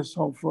 20 years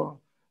of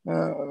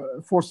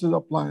Forces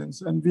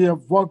appliance, and we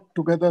have worked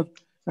together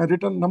and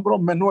written a number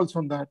of manuals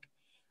on that.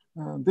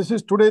 This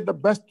is today the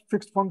best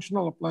fixed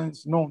functional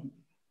appliance known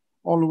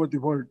all over the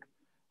world.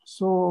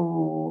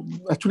 So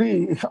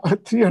actually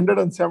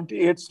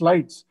 378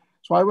 slides.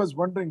 So I was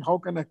wondering how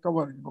can I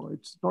cover,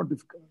 it's not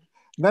difficult.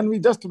 Then we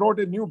just wrote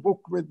a new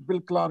book with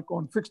Bill Clark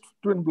on fixed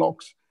twin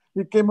blocks.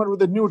 We came out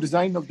with a new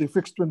design of the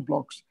fixed twin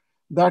blocks.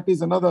 That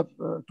is another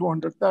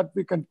 200 that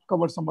we can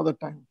cover some other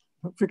time,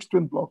 fixed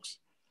twin blocks.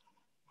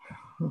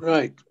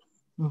 Right.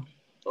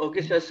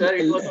 Okay, sir.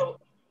 It was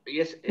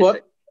yes.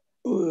 What?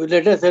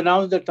 Let us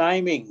announce the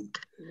timing.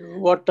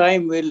 What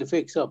time we'll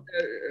fix up?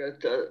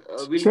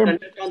 We'll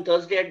conduct on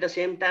Thursday at the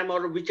same time,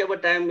 or whichever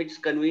time it's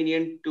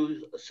convenient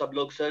to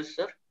Sablok, sir.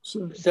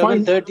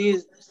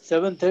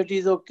 7:30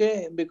 is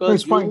okay, because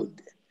it's fine.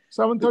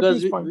 7:30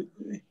 is fine.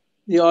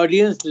 The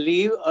audience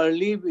leave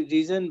early,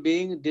 reason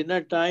being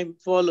dinner time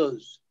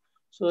follows.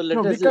 So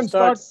let us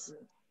start.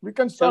 We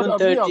can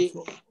start early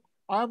also.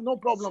 I have no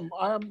problem.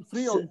 I am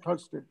free on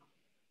Thursday.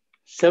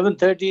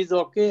 7:30 is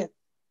okay?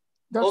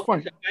 That's okay,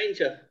 fine. Sir, fine,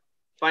 sir.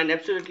 Fine,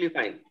 absolutely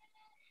fine.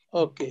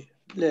 Okay.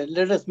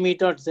 Let us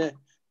meet on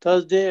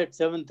Thursday at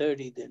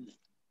 7:30 then.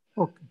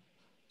 Okay.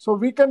 So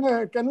we can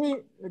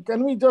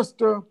we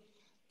just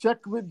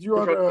check with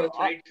your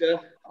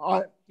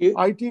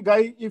IT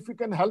guy if he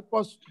can help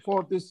us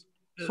for this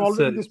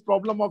solving this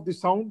problem of the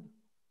sound?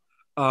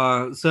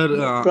 Sir,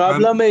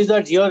 problem is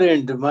at your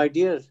end, my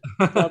dear.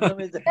 Problem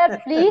is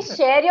Sir, please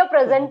share your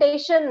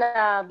presentation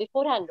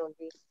beforehand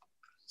only.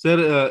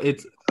 Sir,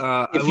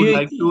 I would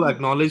like to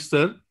acknowledge,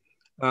 sir,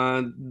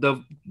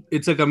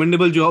 it's a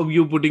commendable job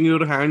you putting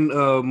your hand,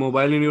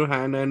 mobile in your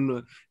hand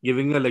and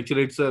giving a lecture.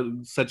 It's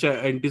such an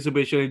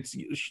anticipation.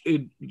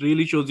 It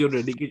really shows your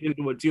dedication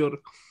towards your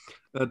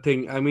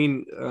thing. I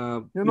mean,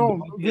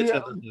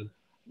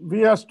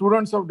 we are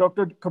students of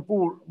Dr.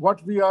 Kapoor.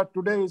 What we are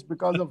today is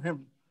because of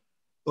him.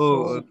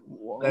 Oh,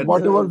 so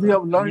whatever we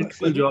have learned,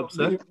 job,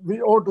 sir.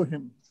 We owe to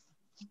him.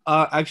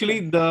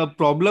 Actually, the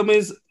problem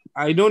is,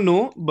 I don't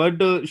know, but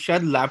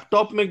शायद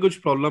laptop में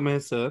कुछ problem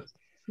है, sir.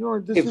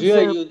 If you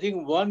are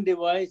using one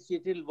device,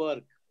 it will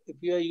work. If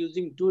you are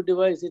using two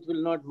devices, it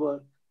will not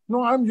work.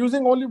 No, I'm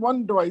using only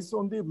one device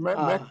on the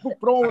MacBook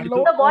Pro.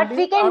 So what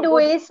we can do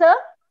is, sir,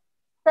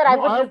 I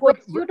would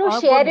request you to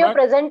share your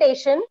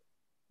presentation.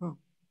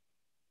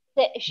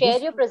 Share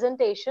your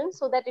presentation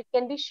so that it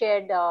can be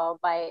shared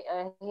by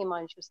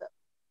Himanshu, sir.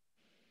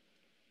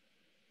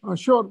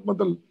 Sure,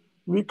 Madal,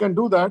 we can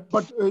do that.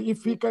 But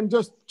if we can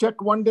just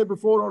check 1 day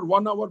before or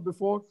 1 hour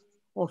before,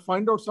 or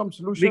find out some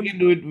solution. We can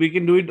do it. We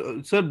can do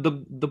it, sir.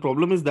 The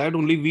problem is that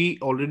only we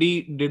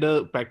already did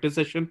a practice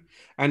session,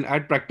 and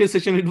at practice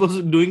session it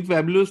was doing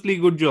fabulously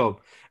good job.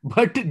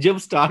 But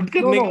jab start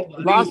karne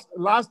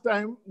last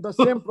time the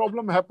same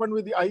problem happened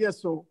with the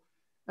ISO,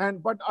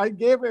 but I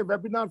gave a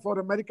webinar for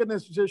American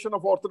Association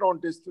of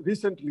Orthodontists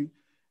recently,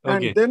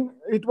 and then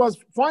it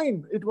was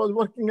fine. It was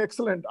working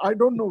excellent. I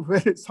don't know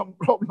where is some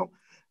problem.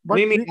 But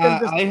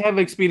I have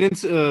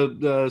experienced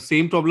the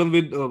same problem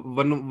with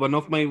one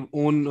of my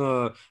own.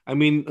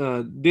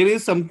 There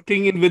is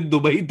something in with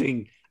Dubai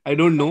thing. I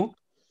don't know.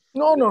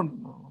 No.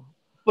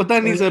 पता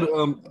नहीं sir.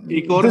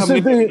 एक और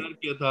हमने webinar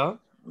किया था.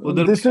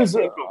 उधर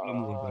problem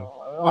हुआ.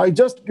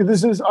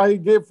 I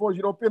gave for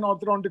European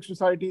Orthodontic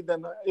Society,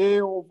 then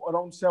AO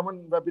around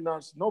 7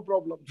 webinars. No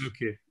problems.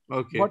 Okay.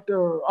 But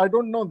I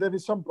don't know. There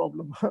is some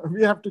problem.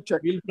 We have to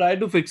check. We'll try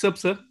to fix up,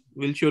 sir.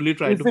 We'll surely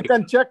try to. If we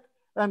can check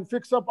and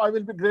fix up, I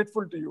will be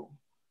grateful to you.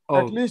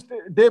 At least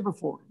a day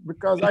before,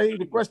 because I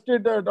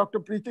requested Dr.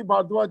 Preeti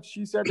Bhardwaj.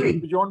 She said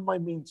it's beyond my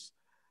means.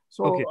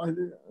 So,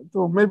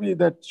 so maybe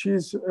that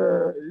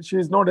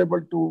she's not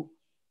able to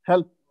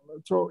help.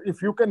 So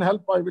if you can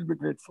help, I will be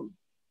grateful.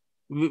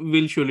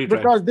 We'll surely try.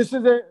 Because this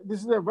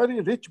is a very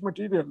rich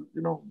material,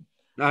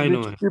 I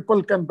know.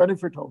 People can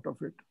benefit out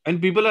of it.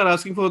 And people are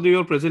asking for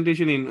your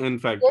presentation in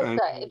fact. Yes,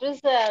 sir. It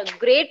was a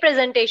great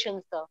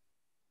presentation, sir.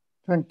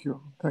 Thank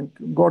you.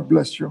 God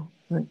bless you.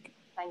 Thank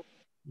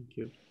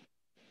you.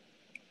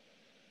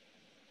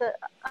 Sir,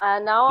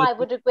 now I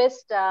would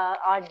request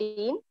our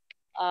Dean,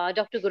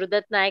 Dr.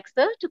 Gurudutt Naik,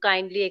 sir, to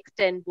kindly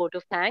extend vote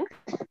of thanks.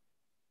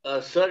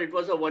 Sir, it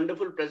was a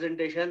wonderful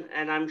presentation,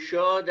 and I'm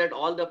sure that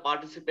all the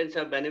participants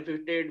have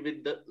benefited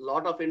with a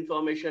lot of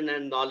information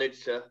and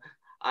knowledge, sir.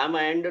 I'm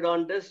an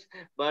endodontist,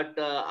 but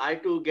I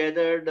too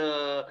gathered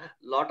a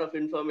lot of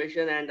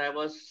information, and I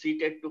was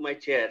seated to my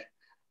chair.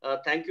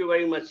 Thank you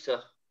very much, sir.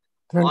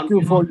 Thank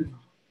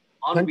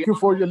you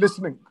for your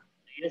listening.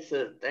 Yes,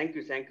 sir. Thank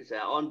you, sir.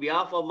 On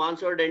behalf of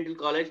Mansoor Dental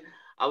College,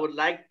 I would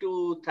like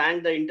to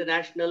thank the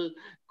International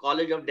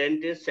College of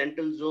Dentists,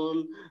 Central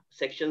Zone,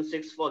 Section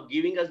 6 for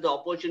giving us the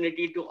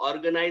opportunity to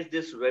organize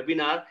this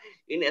webinar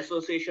in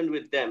association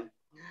with them.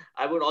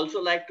 I would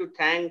also like to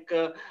thank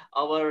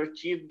our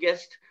chief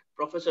guest,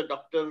 Professor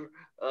Dr.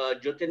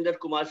 Jyotinder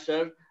Kumar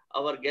sir,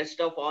 our guest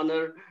of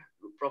honor,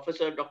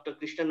 Professor Dr.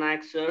 Krishna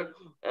Naik sir,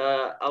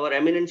 our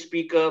eminent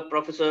speaker,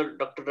 Professor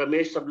Dr.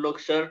 Ramesh Sablok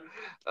sir,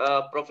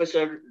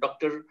 Professor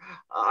Dr.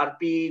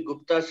 R.P.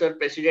 Gupta sir,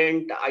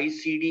 President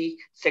ICD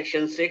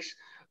Section 6,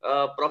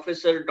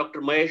 Professor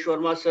Dr. Mahesh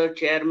Verma sir,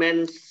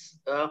 Chairman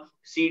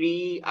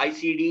CD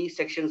ICD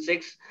Section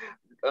 6,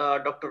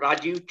 Dr.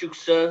 Rajiv Chuk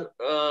sir,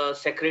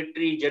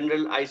 Secretary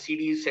General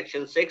ICD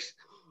Section 6,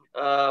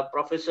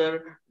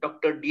 Professor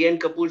Dr. D.N.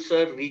 Kapoor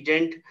sir,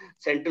 Regent,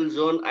 Central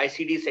Zone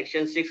ICD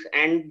Section 6,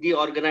 and the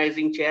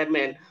organizing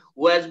chairman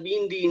who has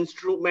been the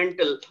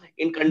instrumental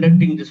in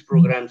conducting this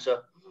program,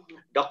 sir.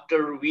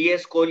 Dr.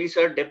 V.S. Kohli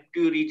sir,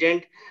 Deputy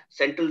Regent,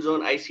 Central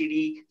Zone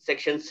ICD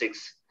Section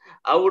 6.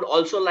 I would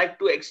also like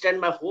to extend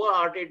my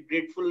wholehearted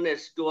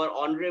gratefulness to our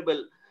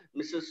Honorable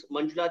Mrs.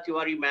 Manjula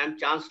Tiwari ma'am,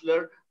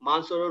 Chancellor,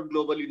 Mansoor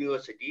Global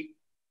University,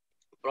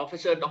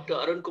 Professor Dr.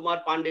 Arun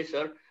Kumar Pandey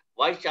sir,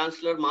 Vice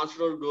Chancellor,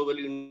 Mansoor Global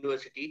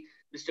University,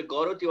 Mr.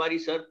 Gaurav Tiwari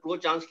sir, Pro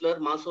Chancellor,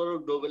 Mansoor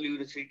Global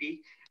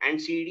University,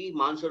 and CD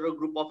Mansoor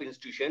Group of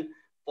Institution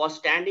for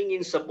standing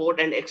in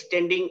support and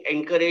extending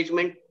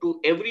encouragement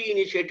to every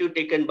initiative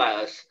taken by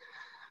us.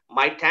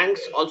 My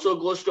thanks also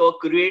goes to our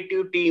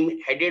creative team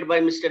headed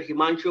by Mr.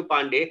 Himanshu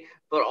Pandey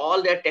for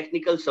all their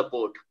technical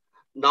support.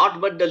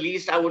 Not but the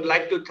least, I would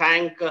like to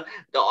thank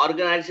the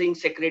organizing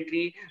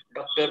secretary,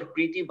 Dr.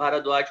 Preeti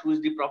Bhardwaj, who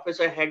is the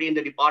professor head in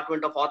the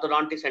Department of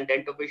Orthodontics and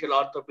Dentofacial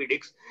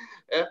Orthopedics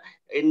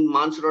in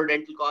Mansoor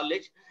Dental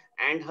College,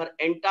 and her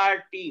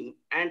entire team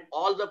and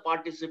all the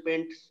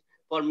participants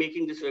for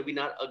making this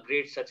webinar a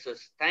great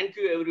success. Thank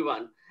you,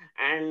 everyone.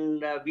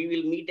 And we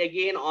will meet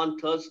again on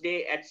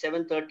Thursday at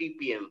 7:30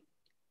 p.m.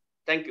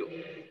 Thank you.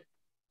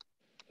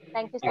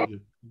 Thank you, sir.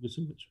 Thank you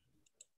so much.